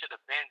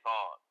have been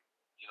gone.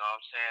 You know what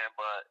I'm saying?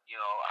 But you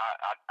know,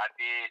 I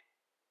did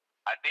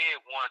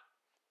want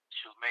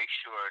to make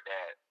sure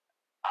that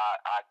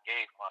I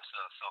gave my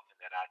son something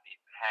that I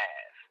didn't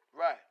have.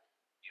 Right.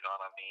 You know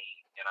what I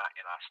mean? And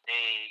I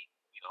stayed.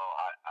 You know,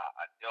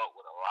 I dealt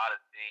with a lot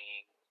of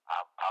things.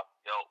 I've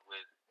dealt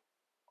with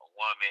a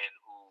woman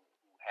who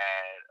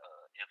had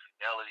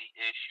infidelity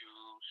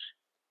issues.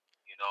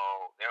 You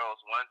know, there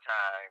was one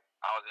time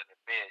I was in the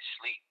bed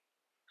sleep.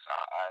 So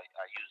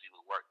I usually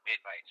would work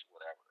midnights or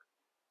whatever.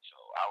 So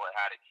I would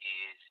have the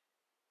kids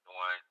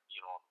during, you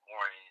know,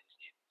 mornings.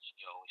 And,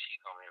 you know, when she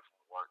come in from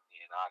work,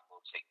 then I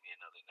go take me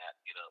another nap,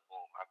 get up,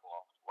 boom, I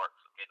go off to work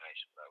for midnights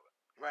or whatever.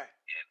 Right.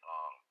 And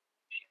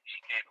she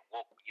came and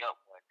woke me up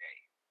one day.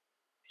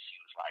 And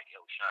she was like, yo,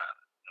 Sean,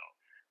 you know,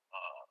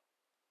 I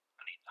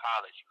need to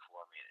holler at you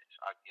for a minute.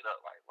 So I get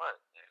up like, what?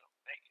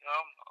 You know,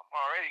 I'm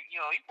already,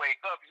 you know, you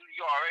wake up,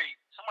 you already,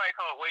 somebody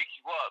come and wake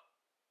you up.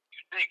 You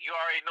think you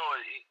already know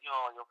it, you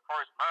know, in your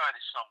first mind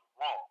is something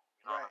wrong.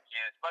 You know what I'm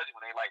saying? Especially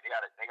when they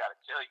gotta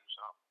tell you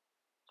something.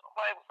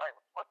 Somebody was like,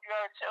 what you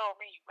gotta tell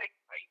me? You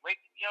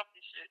waking me up and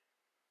shit.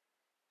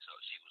 So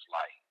she was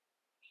like,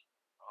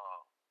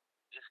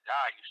 this guy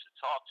I used to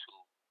talk to,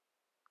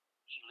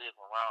 he lived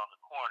around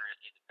the corner in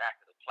the back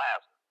of the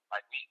plaza.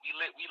 Like we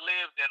lived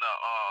in a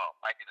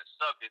like in a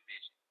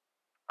subdivision,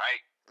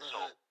 right?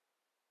 So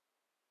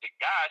the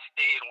guy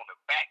stayed on the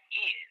back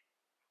end.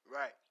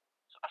 Right.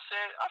 So I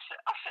said,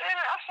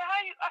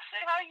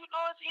 how you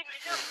know it's even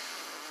him?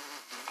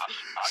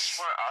 I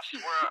swear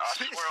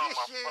on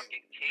my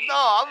fucking kids. No,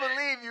 I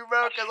believe you,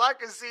 bro, because I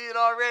can see it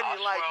already.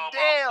 Like,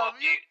 damn.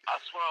 I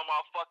swear on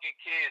my fucking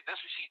kids. That's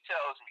what she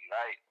tells me,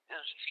 right?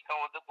 She come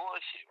with the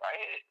bullshit right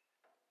here.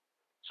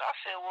 So I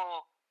said,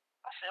 well,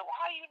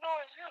 how you know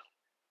it's him?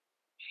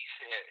 She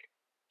said,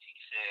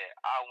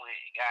 I went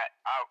and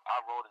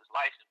I wrote his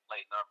license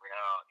plate number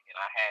down and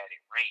I had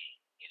it ringing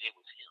and it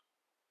was him.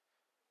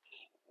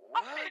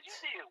 What? I said, you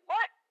did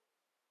what?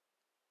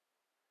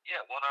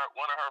 Yeah, one of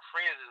her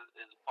friends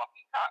is a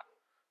fucking cop.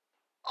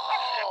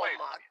 Oh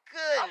my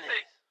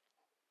goodness!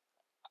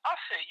 I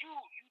said, you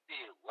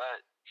did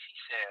what? She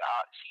said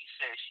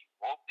she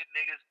wrote the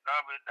nigga's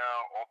number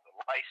down off the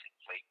license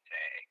plate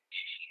tag and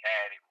she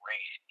had it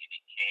ran and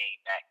it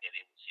came back that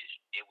it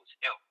was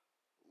him.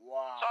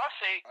 Wow. So I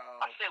said,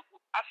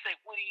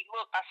 what he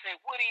look? I said,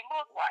 what he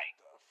look like?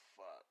 What the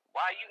fuck?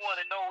 Why you want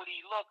to know what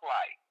he look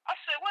like? I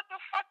said, what the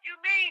fuck you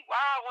mean? Why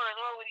I want to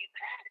know what he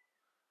had?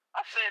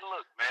 I said,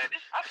 look, man.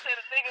 I said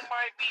a nigga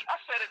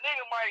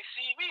might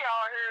see me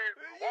out here,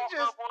 walk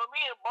up on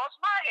me and bust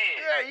my head.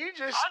 Yeah, you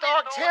just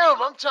stalked him.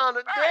 I'm trying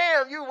to.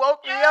 Damn, you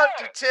woke me up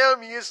to tell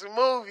me it's a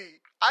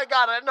movie. I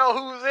gotta know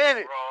who's in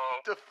it.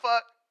 Bro, the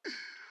fuck?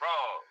 Bro,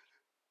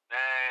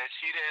 man,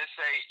 she didn't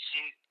say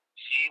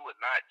she would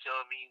not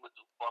tell me what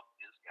the fuck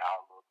this guy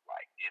looked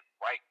like. And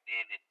right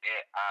then and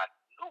there, I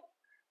knew.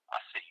 I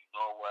said, you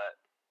know what?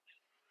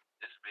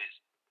 This bitch,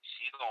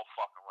 she gonna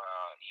fuck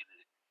around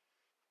either.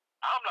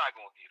 I'm not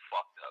gonna get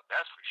fucked up.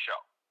 That's for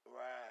sure.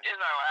 Right. It's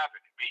not gonna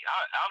happen to me.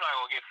 I'm not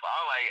gonna get fucked.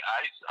 I'm like,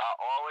 I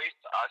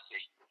say,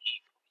 you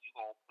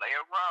gonna play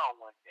around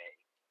one day,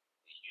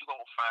 and you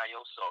gonna find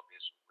yourself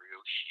in some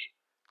real shit.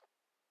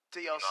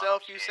 To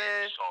yourself, you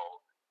saying?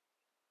 So,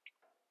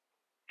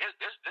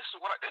 this is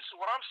what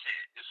I'm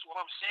saying. This is what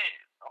I'm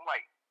saying. I'm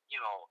like, you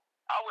know,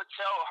 I would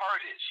tell her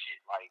this shit.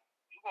 Like,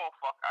 you gonna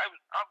fuck? I'm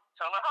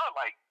telling her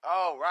like.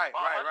 Oh right.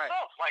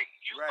 Like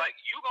you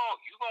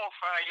gonna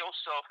find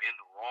yourself in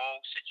the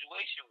wrong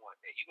situation one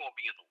day. You gonna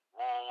be in the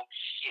wrong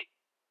shit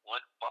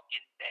one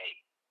fucking day.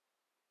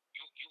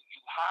 You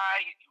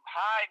hiding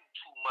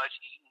too much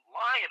and you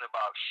lying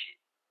about shit.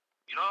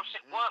 You know what I'm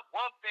saying?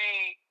 One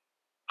thing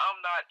I'm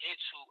not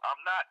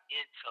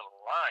into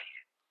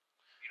lying.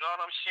 You know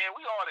what I'm saying?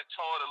 We all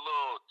told a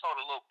little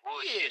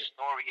bullshit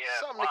story.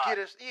 Something to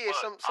get us. Yeah,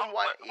 some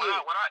white. When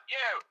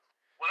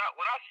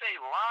I say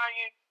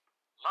lying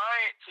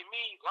to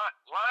me,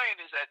 lying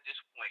is at this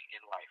point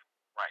in life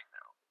right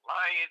now.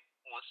 Lying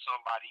on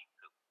somebody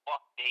to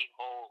fuck their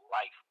whole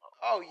life up.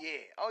 Oh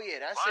yeah,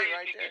 that's lying it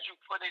right can there. Get you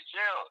put in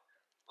jail.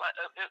 Like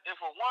if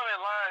a woman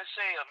lying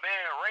say a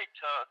man raped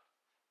her,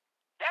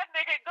 that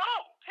nigga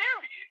gone.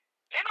 Period.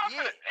 Ain't not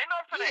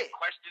for that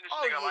question this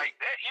nigga like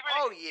that. He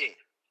didn't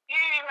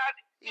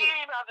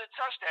even have to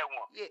touch that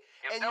woman. Yeah.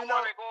 If that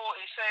woman go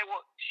and say,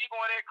 well, she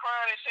going there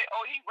crying and say,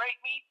 oh, he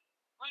raped me.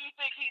 Where you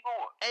think he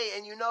going? Hey,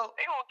 and you know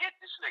they gonna get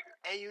this nigga.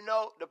 And you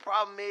know the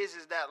problem is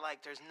that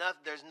like there's no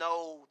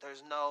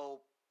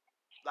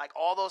like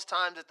all those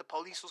times that the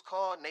police was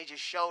called and they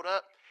just showed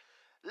up.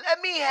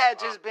 Let me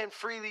have just been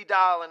freely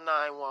dialing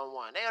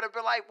 911. They would have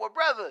been like, well,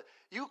 brother,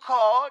 you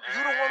called. You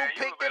the one who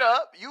picked it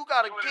up. You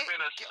got to get... been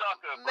a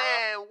sucker,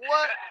 man,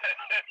 what?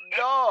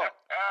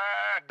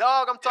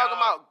 Dog, I'm talking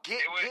about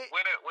get...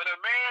 When a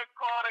man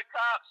called the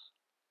cops,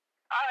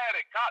 I had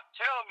a cop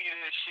tell me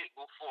this shit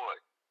before.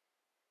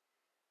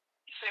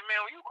 He said,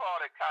 man, when you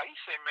call the cop, he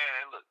said,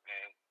 man, look,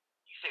 man,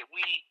 He said,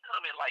 we ain't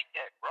coming like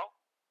that, bro.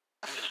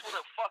 This what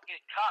a fucking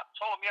cop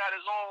told me out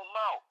his own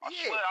mouth. I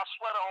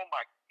swear on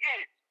my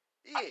kids.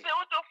 I said,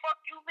 what the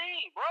fuck you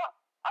mean, bro?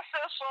 I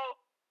said, so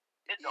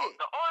the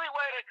only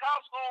way the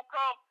cops gonna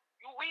come,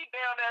 we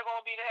down there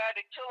gonna be had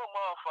to kill a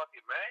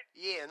motherfucker, man.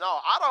 Yeah, no,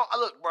 I don't.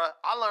 Look, bro,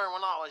 I learned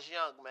when I was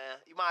young,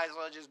 man. You might as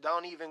well just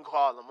don't even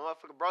call them.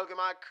 Motherfucker broke in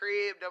my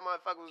crib. That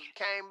motherfucker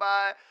came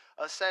by,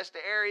 assessed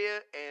the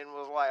area, and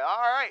was like,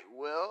 all right,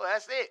 well,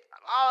 that's it.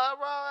 All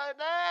right,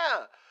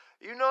 now.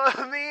 You know what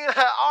I mean?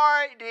 All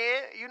right,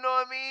 then. You know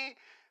what I mean?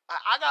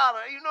 I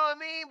gotta, you know what I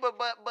mean?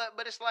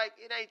 But it's like,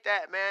 it ain't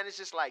that, man. It's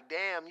just like,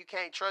 damn, you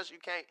can't trust, you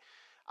can't.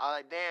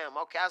 I like, damn,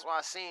 okay, that's what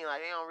I seen.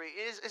 Like, they don't really,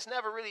 it's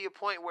never really a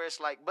point where it's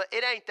like, but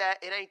it ain't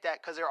that,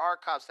 because there are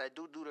cops that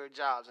do their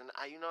jobs, and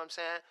you know what I'm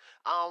saying?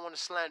 I don't want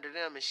to slander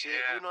them and shit,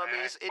 you know what I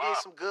mean? It is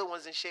some good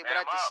ones and shit, but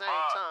at the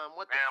same time,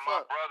 what the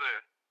fuck?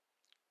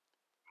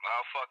 My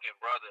fucking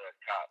brother a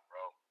cop,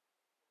 bro.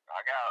 I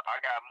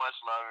got much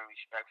love and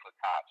respect for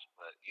cops,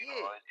 but you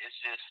know, it's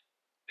just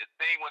the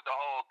thing with the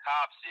whole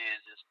cops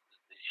is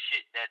the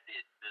shit that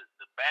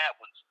the bad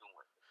ones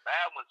doing. The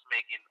bad ones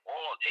making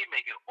all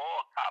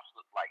cops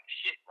look like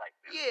shit right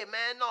now. Yeah,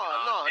 man, no,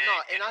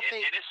 and I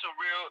think it's some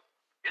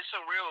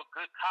real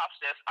good cops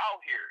that's out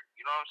here.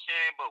 You know what I'm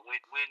saying? But when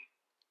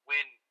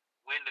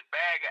the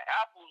bag of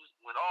apples,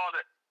 when all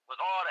the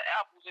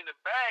apples in the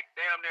bag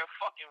damn near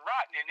fucking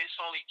rotten, and it's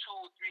only 2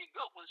 or 3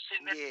 good ones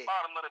sitting at the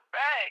bottom of the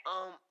bag,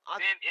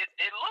 then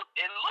it look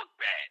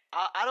bad.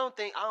 I don't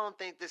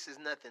think this is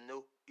nothing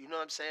new. You know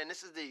what I'm saying?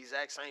 This is the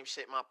exact same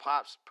shit my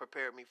pops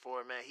prepared me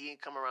for, man. He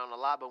didn't come around a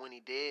lot, but when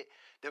he did,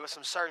 there were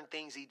some certain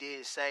things he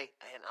did say,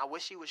 and I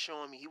wish he was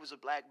showing me. He was a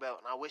black belt,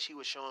 and I wish he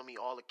was showing me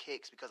all the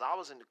kicks because I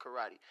was into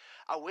karate.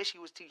 I wish he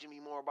was teaching me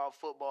more about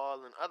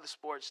football and other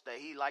sports that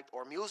he liked,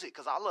 or music,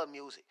 because I love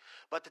music.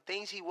 But the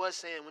things he was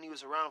saying when he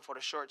was around for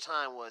the short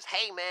time was,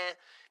 hey, man,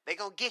 they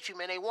gonna get you,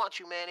 man. They want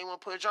you, man. They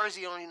want to put a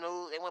jersey on you,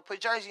 dude. They want to put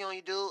a jersey on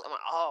you, dude. I'm like,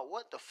 oh,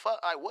 what the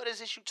fuck? Like, what is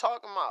this you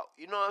talking about?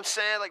 You know what I'm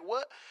saying? Like,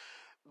 what?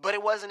 But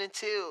it wasn't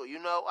until, you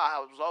know, I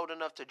was old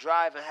enough to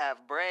drive and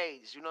have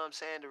braids, you know what I'm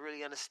saying, to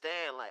really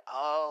understand, like,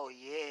 oh,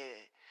 yeah,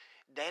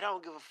 they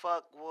don't give a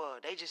fuck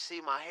what. They just see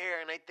my hair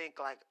and they think,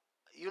 like,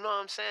 you know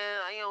what I'm saying?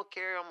 I don't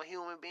care. I'm a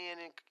human being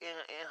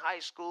in high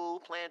school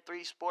playing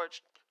 3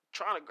 sports,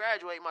 trying to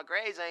graduate. My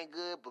grades ain't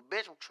good, but,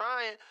 bitch, I'm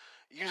trying.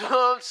 You know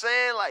what I'm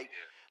saying?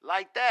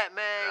 Like that,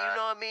 man. You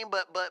know what I mean?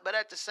 But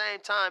at the same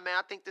time, man,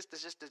 I think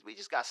we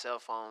just got cell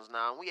phones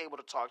now, and we able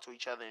to talk to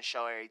each other and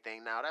show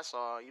everything now. That's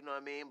all. You know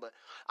what I mean? But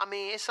I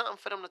mean, it's something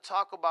for them to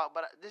talk about.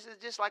 But this is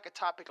just like a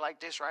topic like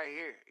this right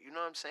here. You know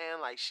what I'm saying?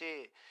 Like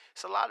shit.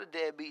 It's a lot of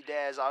deadbeat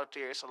dads out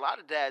there. It's a lot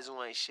of dads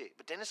who ain't shit.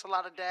 But then it's a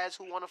lot of dads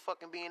who want to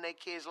fucking be in their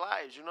kids'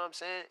 lives. You know what I'm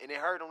saying? And it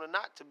hurt them to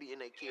not to be in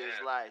their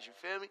kids' lives. You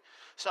feel me?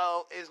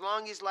 So as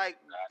long as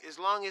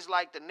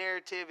the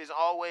narrative is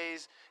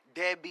always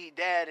deadbeat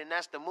dad, and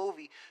that's the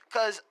movie.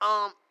 Cause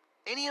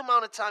any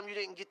amount of time you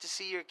didn't get to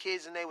see your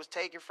kids and they was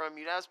taken from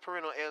you, that's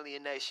parental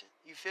alienation.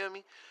 You feel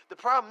me? The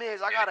problem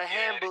is I got a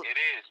handbook.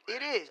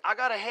 It is. I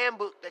got a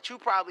handbook that you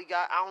probably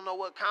got. I don't know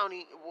what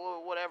county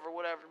or whatever.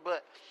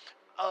 But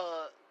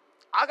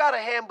I got a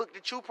handbook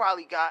that you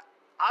probably got.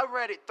 I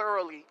read it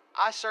thoroughly.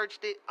 I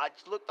searched it. I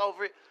looked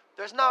over it.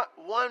 There's not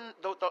one.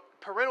 The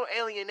parental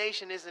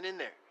alienation isn't in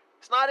there.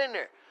 It's not in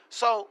there.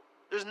 So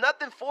there's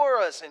nothing for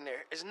us in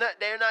there. It's not.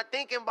 They're not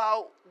thinking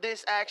about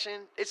this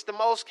action. It's the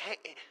most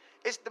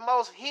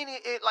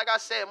heinous. Like I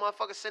said,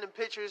 motherfuckers sending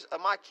pictures of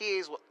my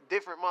kids with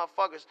different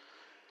motherfuckers.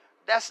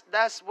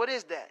 That's what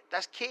is that?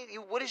 That's kid.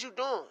 What is you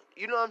doing?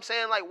 You know what I'm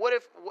saying? Like, what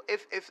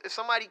if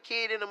somebody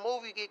kid in a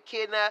movie get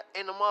kidnapped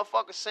and the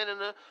motherfucker sending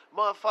the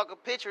motherfucker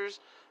pictures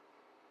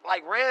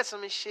like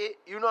ransom and shit?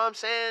 You know what I'm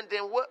saying?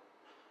 Then what?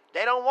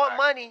 They don't want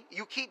money.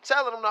 You keep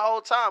telling them the whole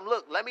time,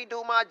 look, let me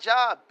do my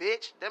job,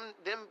 bitch.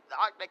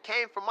 That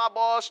came from my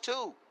boss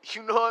too.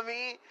 You know what I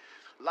mean?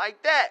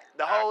 Like that.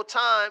 The whole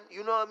time,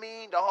 you know what I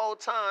mean? The whole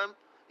time,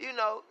 you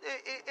know,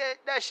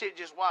 that shit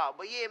just wild.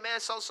 But yeah, man,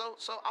 so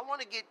I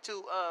want to get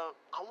to,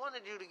 I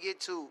wanted you to get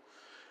to,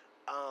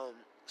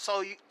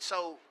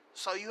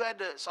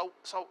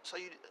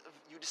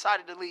 you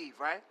decided to leave,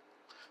 right?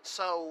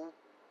 So,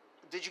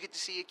 did you get to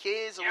see your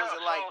kids, or was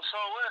it like?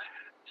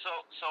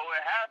 So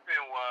what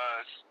happened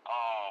was,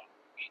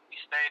 we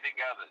stayed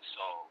together.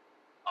 So,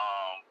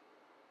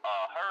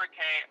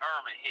 Hurricane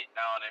Irma hit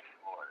down in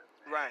Florida.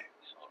 Right.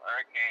 So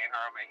Hurricane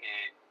Irma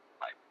hit.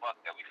 Like, fuck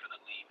that, we finna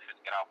leave. We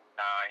finna get out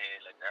down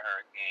here, let the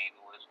hurricane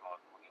do what it's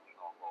gonna do. We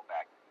gonna go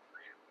back to the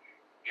crib.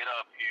 Get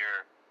up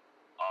here,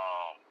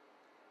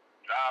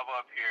 drive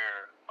up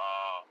here.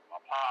 My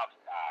pops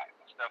died.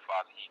 My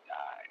stepfather, he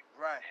died.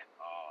 Right. And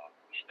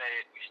we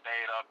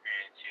stayed up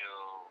here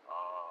until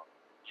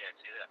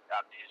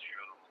after his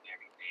funeral and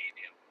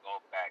everything. Then we go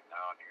back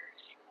down here and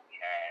see what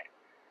we had.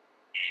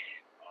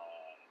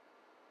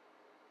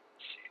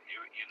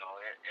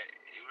 And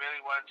it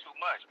really wasn't too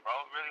much, bro.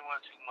 It really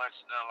wasn't too much,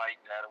 nothing like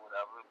that or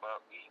whatever.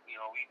 But we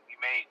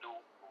made do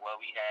for what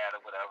we had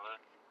or whatever.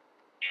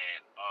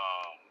 And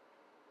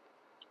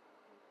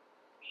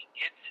we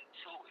gets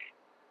into it.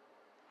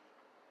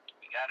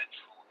 got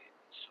into it.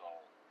 So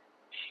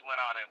she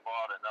went out and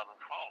bought another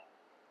phone,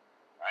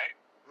 right?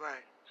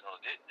 Right. So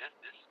this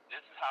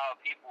is how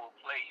people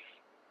play you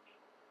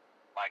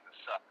like a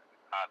sucker.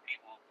 How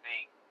people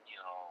think, you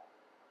know,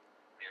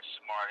 they're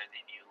smarter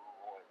than you,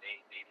 or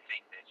they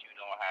think that you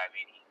don't have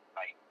any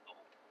like no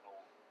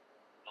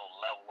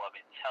level of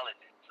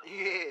intelligence.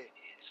 Yeah.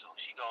 So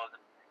she goes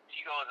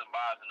and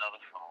buys another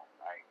phone.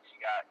 Right? She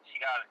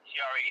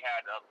already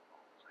had the other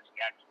phone, so she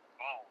got two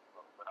phones.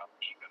 But I'm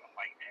keeping. I'm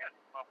like, damn,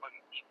 this motherfucker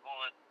keep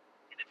going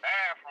in the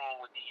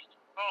bathroom with these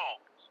two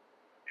phones.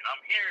 And I'm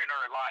hearing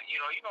her a lot,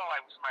 you know,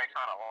 like when somebody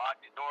trying to lock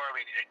the door, I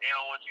mean, they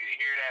don't want you to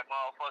hear that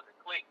motherfucker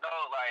click,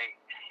 though, like,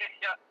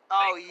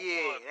 oh, like,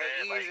 yeah,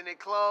 on, easing it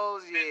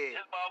closed, yeah.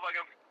 This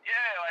motherfucker,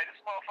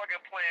 this motherfucker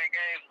playing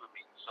games with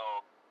me,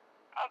 so,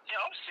 I'm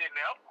sitting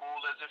there, I'm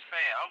cool as a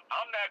fan,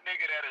 I'm that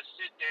nigga that'll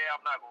sit there, I'm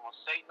not gonna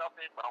say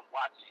nothing, but I'm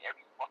watching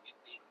every fucking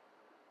thing,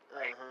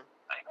 right?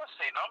 I ain't gonna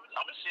say nothing,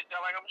 I'm gonna sit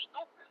there like I'm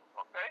stupid,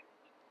 okay?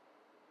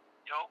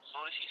 You know, as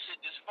soon as she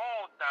sit this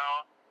phone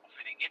down, I'm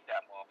finna get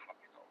that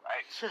motherfucker.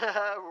 Right?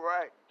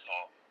 Right. So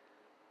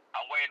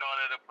I'm waiting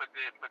on her to put the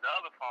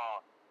other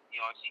phone.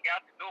 You know, she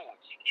got the new one.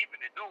 She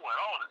keeping the new one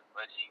on her,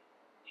 but she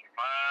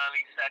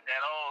finally set that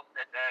old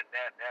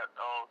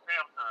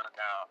Samsung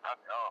down. I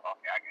said, oh,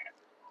 okay,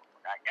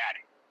 I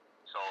got it.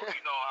 So you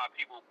know how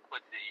people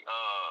put the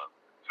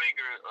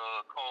finger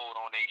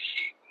code on their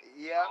shit.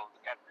 Yeah. You know,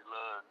 got the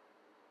little.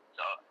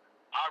 So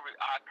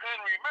I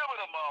couldn't remember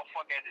the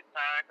motherfucker at the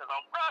time because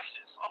I'm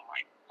rushing. So I'm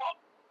like,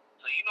 fuck.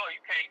 So you know you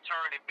can't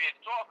turn the bitch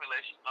off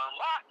unless you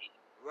unlock it.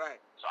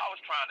 Right. So I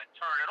was trying to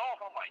turn it off.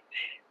 I'm like,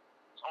 damn.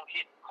 So I'm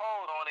hitting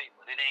code on it,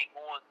 but it ain't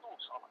going through.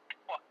 So I'm like,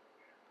 fuck.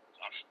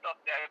 So I stuck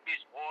that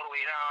bitch all the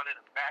way down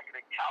in the back of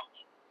the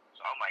couch.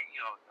 So I'm like,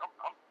 you know,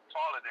 I'm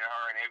taller than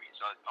her and everything.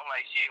 So I'm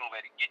like, she ain't gonna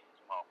let it get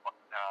this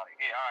motherfucker down.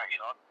 Yeah, all right, you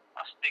know,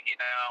 I stick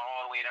it down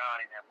all the way down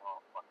in that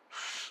motherfucker.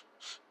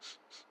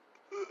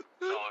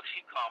 So if she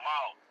come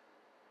out,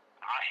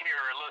 I hear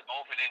her look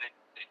opening the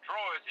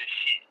drawers and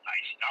shit.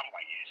 Like I'm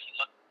like, yeah, she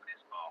looking for this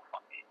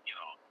motherfucker. You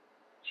know,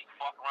 she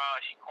fuck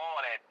around. She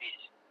call that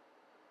bitch.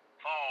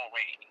 Phone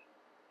ring.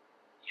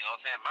 You know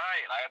what I'm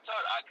saying? Like I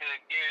told her, I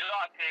couldn't get it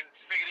off. I couldn't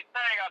figure the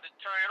thing out to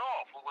turn it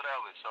off or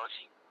whatever. So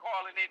she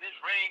calling it, it's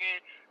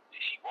ringing.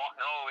 And she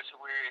walking over to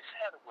where it's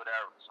at or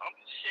whatever. So I'm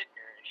just sitting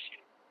there and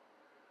shit.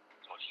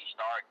 So she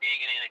started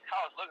digging in the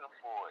couch looking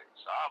for it.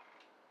 So I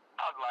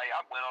was like, I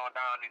went on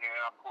down in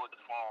there, I pulled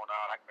the phone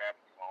out, I grabbed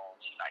the phone.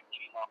 She's like,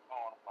 give me my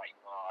phone. I'm like,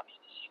 no, I need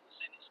to see what's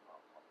in this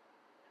motherfucker.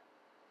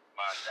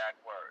 My exact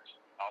words.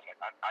 I was like,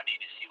 I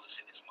need to see what's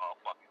in this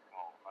motherfucking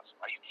phone. I said,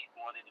 why you keep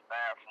going in the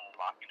bathroom,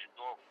 locking the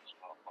door with this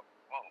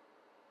motherfucking phone?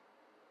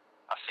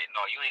 I said,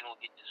 no, you ain't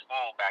gonna get this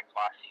phone back till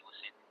I see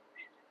what's in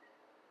this.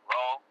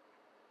 Bro,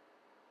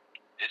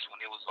 this one,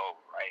 it was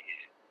over right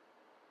here.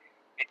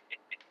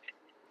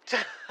 She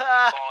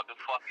called the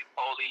fucking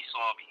police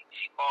on me.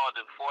 She called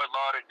the Fort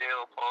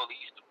Lauderdale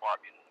Police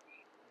Department on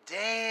me.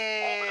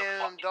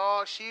 Damn,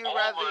 dog. She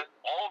called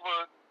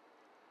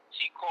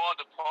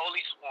the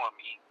police on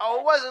me. Oh,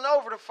 it wasn't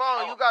over the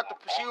phone.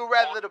 She would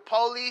rather the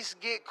police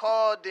get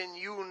called than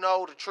you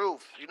know the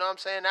truth. You know what I'm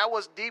saying? That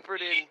was deeper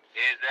than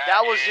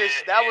that was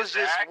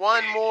just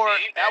one more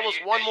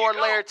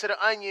layer to the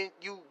onion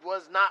you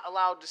was not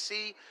allowed to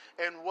see.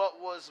 And what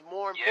was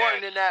more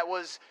important than that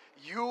was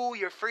you,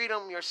 your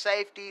freedom, your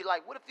safety.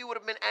 Like, what if you would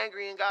have been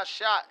angry and got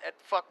shot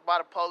by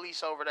the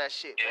police over that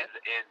shit, man?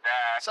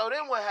 Exactly. So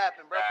then what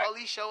happened, bro?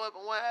 Police show up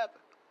and what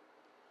happened?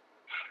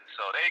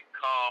 So they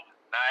come.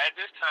 Now at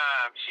this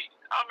time,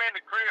 I'm in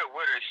the crib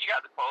with her. She got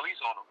the police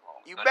on the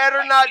phone. You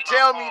better not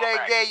tell me they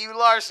gave you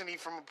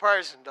larceny from a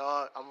person,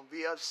 dog. I'm gonna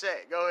be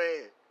upset. Go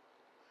ahead.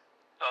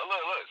 So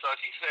look. So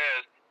she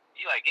says,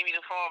 she like, give me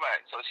the phone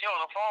back. So she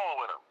on the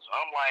phone with him. So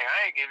I'm like,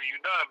 I ain't giving you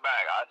nothing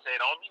back. I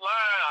said, don't be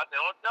lying. I said,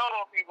 don't tell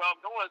those people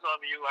I'm doing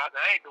something to you. I said,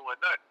 I ain't doing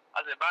nothing.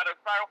 I said, matter of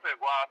fact, I'm finna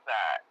go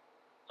outside.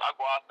 So I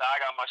go outside. I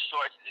got my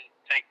shorts and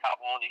tank top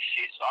on and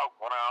shit. So I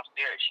go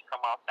downstairs. She come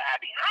outside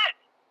behind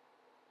me.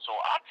 So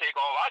I take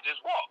off. I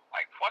just walk.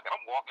 Like, fuck it.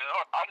 I'm walking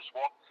up. I just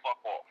walk the fuck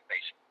off,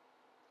 basically.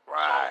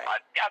 Right. So I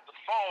got the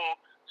phone.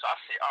 So I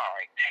said, all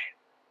right, damn.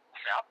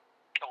 I said, I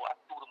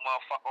threw the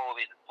motherfucker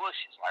over in the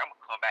bushes. Like, I'm going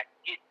to come back and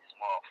get this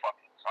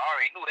motherfucker. So I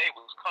already knew they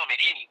was coming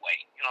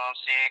anyway. You know what I'm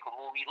saying? Because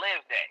where we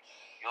lived at.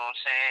 You know what I'm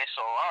saying?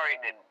 So I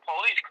already the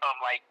police come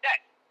like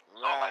that.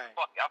 So I'm like,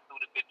 fuck it. I threw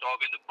the bitch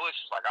over in the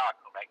bushes. Like, I'll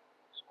come back and get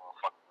this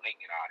motherfucker when they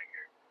get out of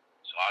here.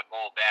 So I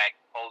go back.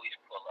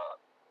 Police pull up.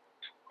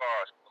 2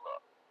 cars pull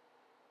up.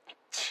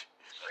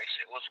 So they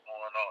said, what's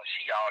going on?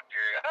 She out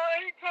there,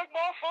 he took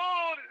my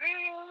phone.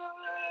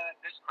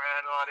 This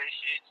crying all this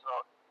shit. So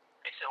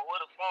they said, where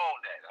the phone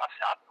at? I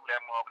said, I threw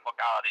that motherfucker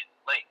out in the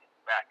lake in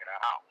the back of the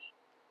house.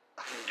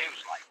 They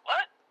was like,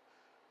 what?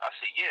 I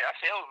said, yeah. I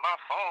said, it was my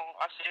phone.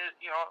 I said,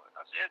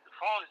 the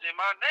phone is in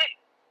my name.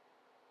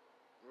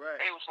 Right.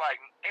 They was like,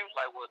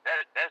 well,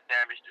 that's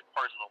damage to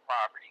personal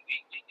property.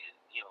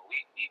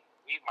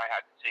 We might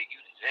have to take you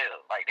to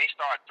jail. Like, they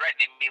started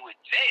threatening me with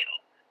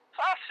jail. So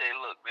I said,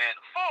 look, man,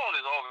 the phone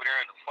is over there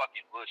in the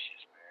fucking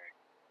bushes, man.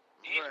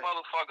 These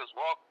motherfuckers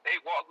walk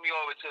me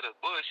over to the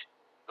bush,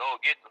 go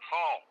get the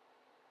phone.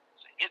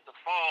 So get the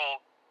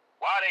phone.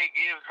 Why they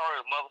give her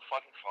the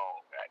motherfucking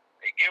phone back?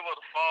 They give her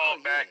the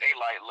phone back. They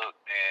like, look,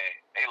 man.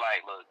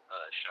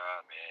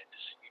 Sean, man,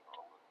 just,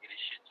 get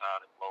this shit time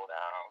to blow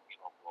down,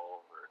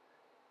 blow over,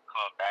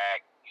 come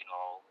back,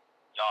 y'all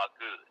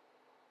good.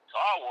 So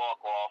I walk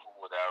off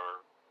or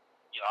whatever.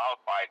 I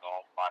was probably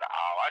gone for about an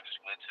hour. I just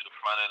went to the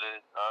front of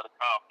the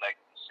complex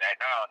and sat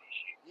down and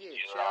shit. Yeah,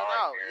 chilled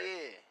out,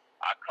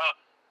 I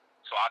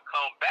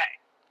come back.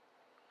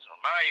 So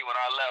mind you, when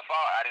I left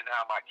out, I didn't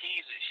have my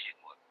keys and shit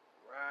with me.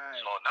 Right.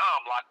 So now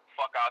I'm locked the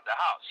fuck out the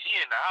house. She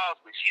in the house,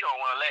 but she don't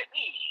want to let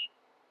me in.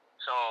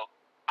 So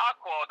I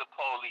called the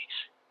police.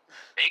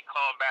 They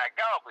come back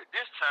out, but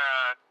this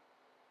time,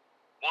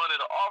 one of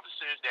the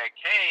officers that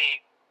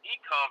came, he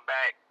come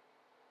back,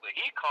 but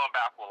he come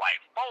back with like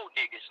 4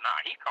 niggas now.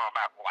 He come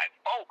back with like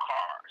 4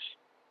 cars.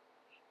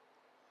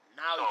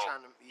 Now so he's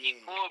trying to, he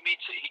pulled me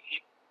to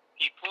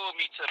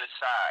the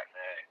side,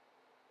 man.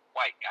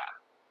 White guy.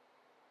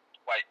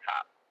 White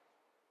cop.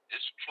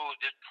 This true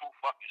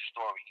fucking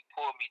story. He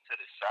pulled me to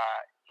the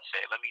side. He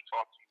said, let me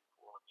talk to you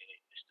for a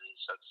minute. Mr.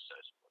 Such and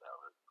such,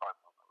 whatever. Can't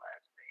remember my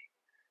last name.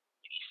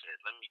 And he said,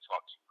 let me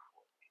talk to you for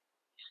a minute.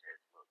 He said,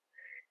 look,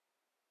 man.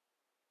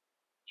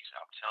 He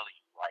said, I'm telling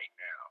you right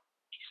now.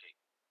 He said,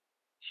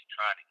 she's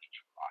trying to get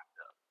you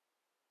locked up.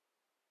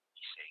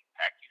 He said,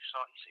 pack you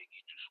something. He said,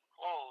 get you some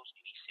clothes.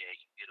 And he said,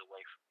 you get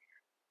away from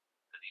here.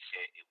 Because he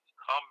said, if we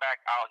come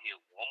back out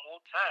here one more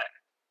time,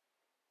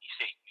 he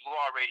said, you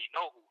already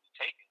know who we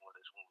taking with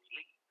us when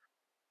we leave.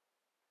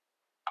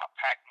 I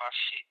packed my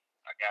shit.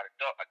 I got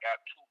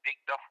 2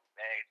 big duffel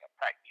bags. I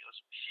packed me up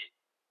some shit.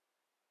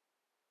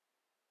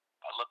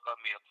 I looked up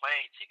me a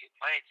plane ticket.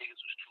 Plane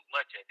tickets was too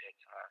much at that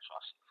time. So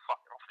I said,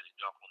 fuck it, I'm finna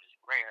jump on this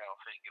Greyhound. I'm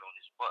finna get on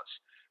this bus.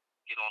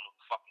 Get on the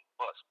fucking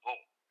bus. Boom.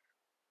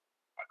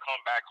 I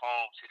come back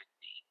home to the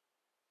D.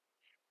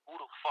 Who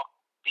the fuck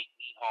beat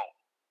me home?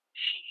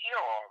 She here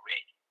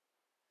already.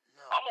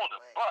 No, I'm on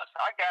the bus.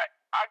 I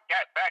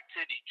got back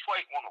to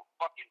Detroit on a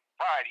fucking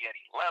Friday at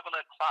 11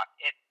 o'clock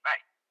at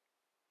night.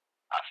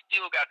 I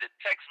still got the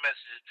text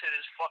messages to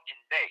this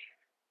fucking day.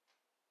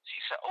 She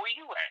said, oh, where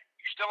you at?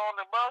 You still on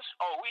the bus?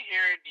 Oh, we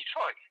here in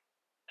Detroit.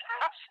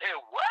 I said,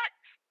 what?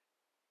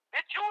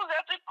 Bitch, you was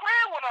at the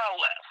crib when I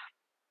left.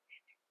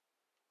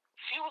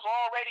 She was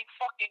already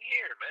fucking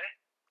here, man.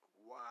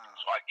 Wow.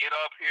 So I get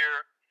up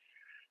here,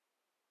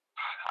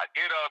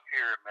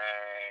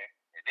 man,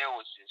 and it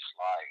was just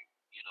like,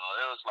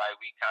 it was like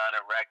we kind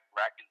of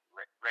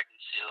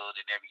reconciled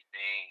and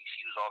everything.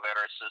 She was over at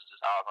her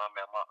sister's house. I'm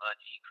at my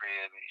auntie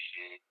crib and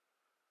shit.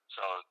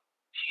 So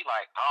she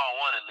like, I don't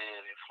want to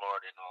live in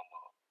Florida no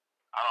more.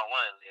 I don't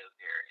want to live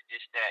there. And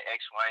this, that,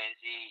 X, Y, and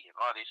Z, and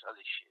all this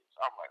other shit.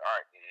 So I'm like, all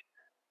right, man.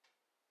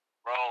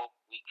 Bro,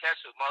 we catch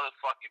a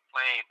motherfucking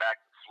plane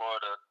back to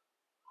Florida,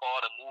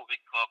 call the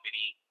moving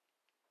company,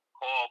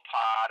 call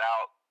Pod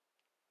out,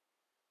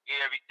 get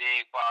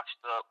everything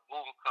boxed up,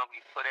 moving company,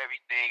 put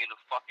everything in the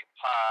fucking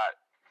Pod,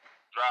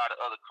 drive the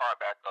other car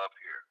back up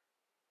here.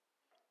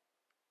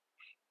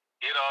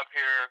 Get up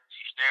here,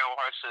 she's staying with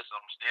her sister,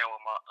 I'm staying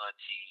with my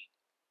auntie.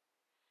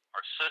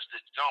 Her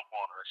sister jumped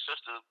on her.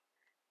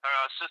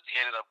 Her sister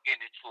ended up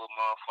getting into a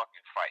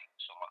motherfucking fight.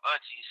 So my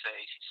auntie said,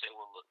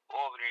 well, look, go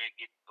over there and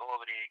get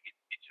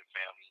your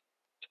family,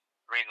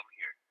 bring them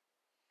here,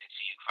 and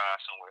see you find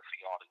somewhere for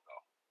y'all to go.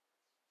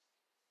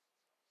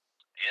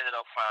 They ended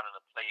up finding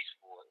a place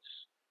for us,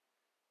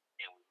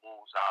 and we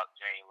moved out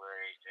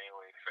January,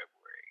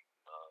 February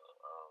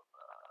of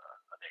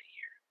that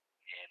year.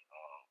 And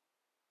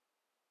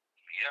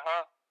get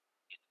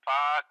the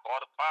pod,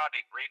 call the pod,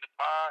 they bring the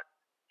pod.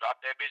 Drop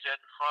that bitch at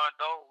the front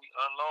door. We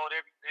unload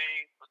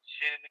everything, put the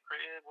shit in the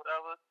crib,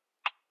 whatever.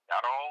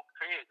 Got our own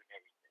crib and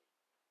everything.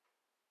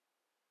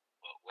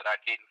 But what I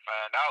didn't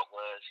find out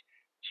was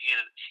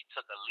she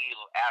took a leave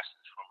of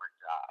absence from her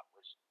job,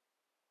 which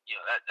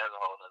that's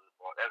a whole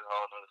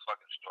nother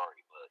fucking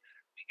story. But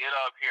we get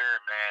up here,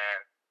 man,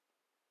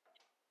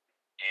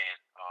 and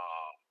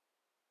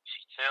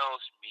she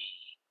tells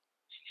me,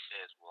 she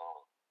says,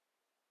 well,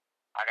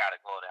 I gotta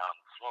go down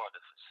to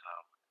Florida for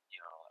some.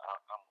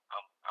 I'm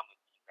gonna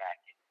be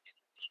back in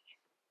a week.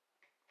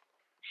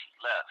 She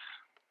left.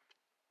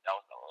 That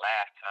was the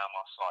last time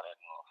I saw that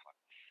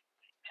motherfucker.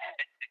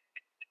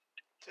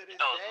 To this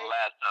that was day?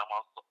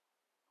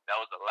 That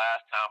was the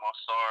last time I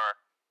saw her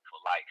for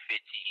like 15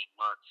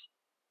 months.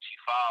 She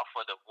filed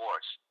for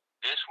divorce.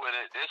 This where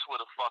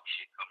the fuck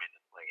shit come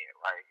into play at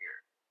right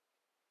here.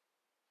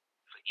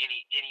 For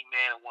any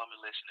man or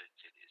woman listening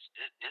to this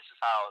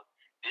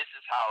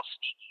is how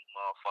sneaky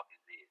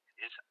motherfuckers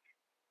is.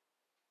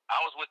 I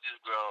was with this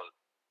girl,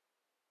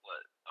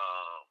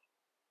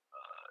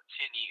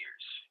 10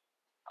 years.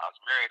 I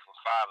was married for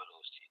 5 of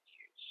those 10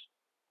 years.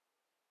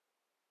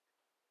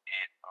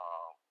 And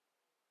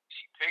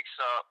she picks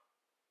up,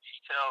 she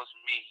tells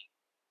me,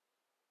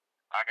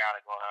 I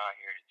gotta go down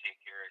here to take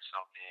care of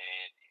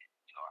something.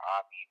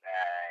 I'll be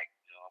back.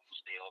 I'm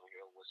gonna stay over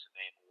here. What's the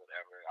name or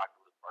whatever? I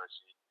knew the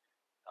person.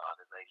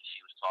 the lady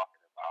she was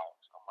talking about.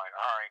 So I'm like,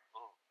 all right,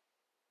 cool.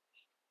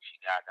 She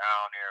got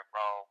down there,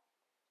 bro.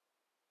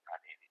 I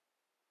did the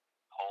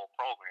whole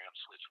program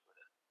switch with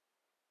her.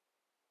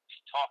 She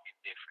talking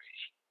different.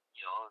 She,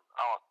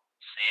 all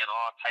saying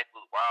all type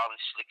of wild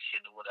and slick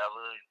shit or whatever.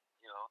 And,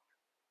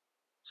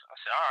 So I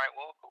said, all right,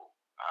 well, cool.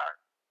 All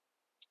right.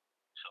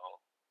 So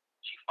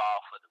she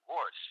filed for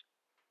divorce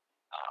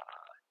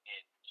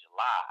in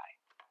July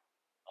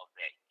of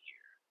that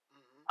year.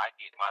 Mm-hmm. I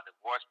get my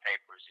divorce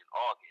papers in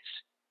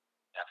August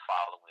that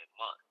following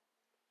month.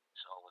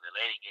 So when the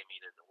lady gave me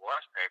the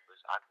divorce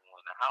papers, I go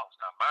in the house.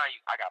 Now, mind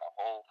you, I got a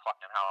whole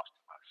fucking house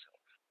to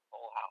myself.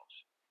 Whole house.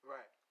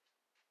 Right.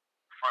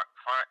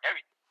 Front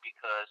everything,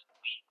 because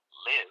we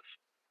live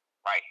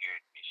right here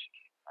in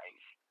Michigan, right?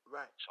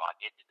 Right. So I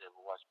get the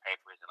divorce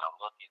papers and I'm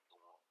looking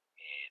through them,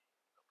 and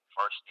the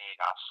first thing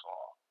I saw,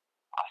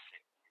 I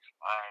said, this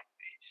lying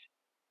bitch.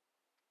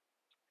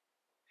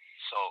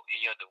 So in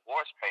your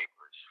divorce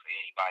papers, for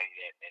anybody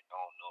that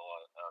don't know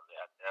or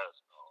that does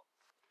know,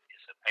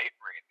 it's a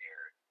paper in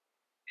there.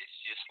 It's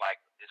just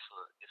like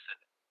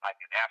like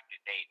an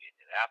affidavit.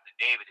 An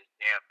affidavit is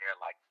damn near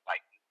like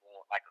you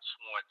going like a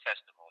sworn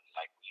testimony.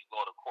 Like when you go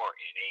to court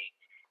and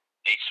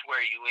they swear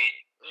you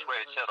in,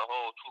 swear to tell the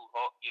whole truth,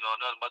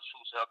 nothing but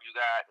truth to help you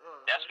God.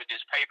 That's what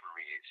this paper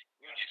is.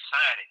 You just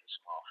signing this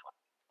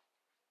motherfucker.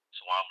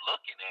 So I'm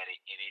looking at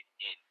it, and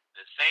it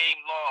the same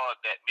law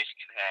that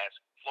Michigan has,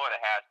 Florida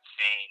has the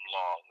same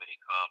law when it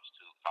comes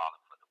to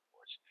filing for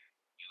divorce.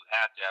 You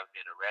have to have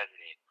been a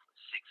resident for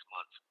 6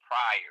 months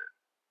prior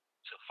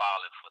to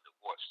filing for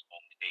divorce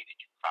on the day that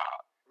you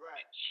filed.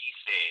 Right. And she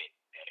said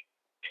that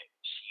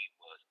she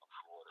was a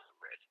Florida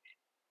resident.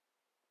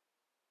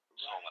 Right.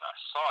 So when I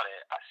saw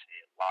that, I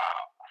said,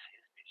 wow. I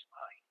said, this bitch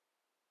lying.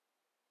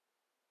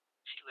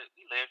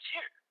 We lived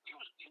here. We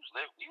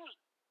was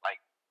like,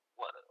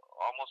 what,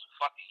 almost a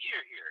fucking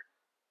year here.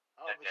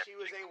 Oh, but she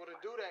was able to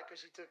do that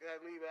because she took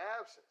that leave of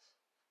absence.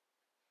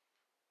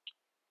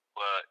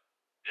 But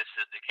this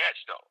is the catch,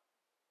 though.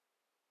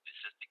 This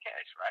is the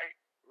catch, right?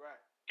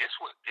 Right. This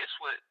would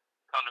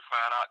come to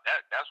find out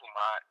that's what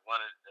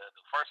one of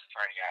the first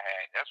attorney I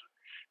had.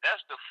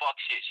 That's the fuck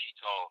shit she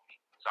told me.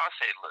 So I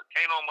said, look,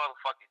 ain't no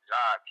motherfucking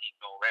job keep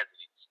no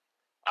residents.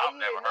 Oh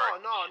yeah,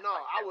 no.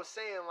 I was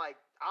saying like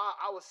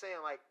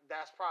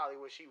that's probably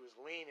what she was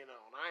leaning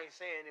on. I ain't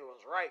saying it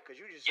was right because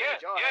you just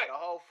said y'all had a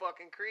whole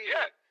fucking crib.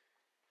 Yeah.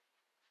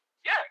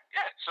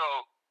 So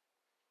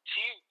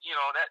she,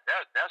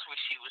 that's what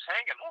she was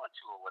hanging on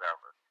to or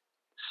whatever.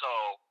 So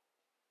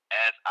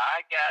as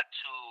I got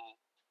to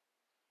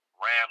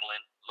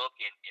rambling,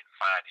 looking, and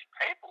finding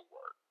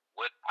paperwork,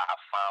 what I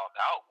found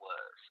out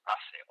was, I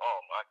said, oh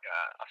my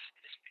God, I said,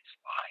 this bitch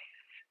lying.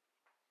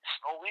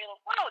 So we don't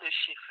know this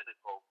shit finna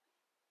go.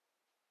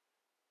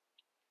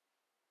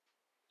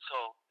 So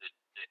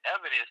the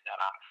evidence that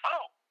I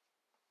found,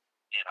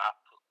 and I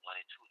put 1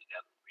 and 2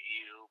 together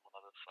real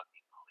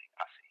motherfucking quick.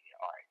 I said, yeah,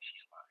 all right,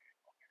 she's lying.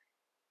 Okay.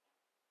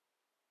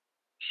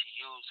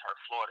 She used her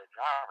Florida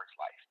driver's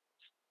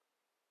license.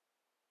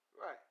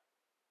 Right.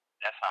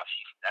 That's how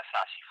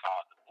she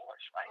filed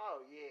divorce, right?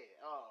 Oh yeah.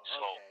 Oh, okay.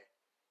 So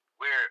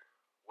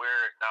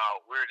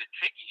where the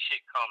tricky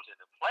shit comes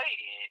into play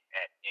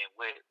and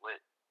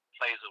what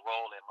plays a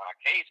role in my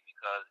case,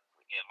 because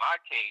in my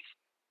case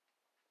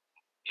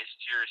it's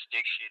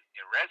jurisdiction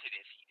and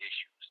residency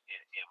issues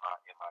in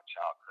my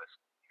child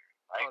custody,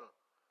 right?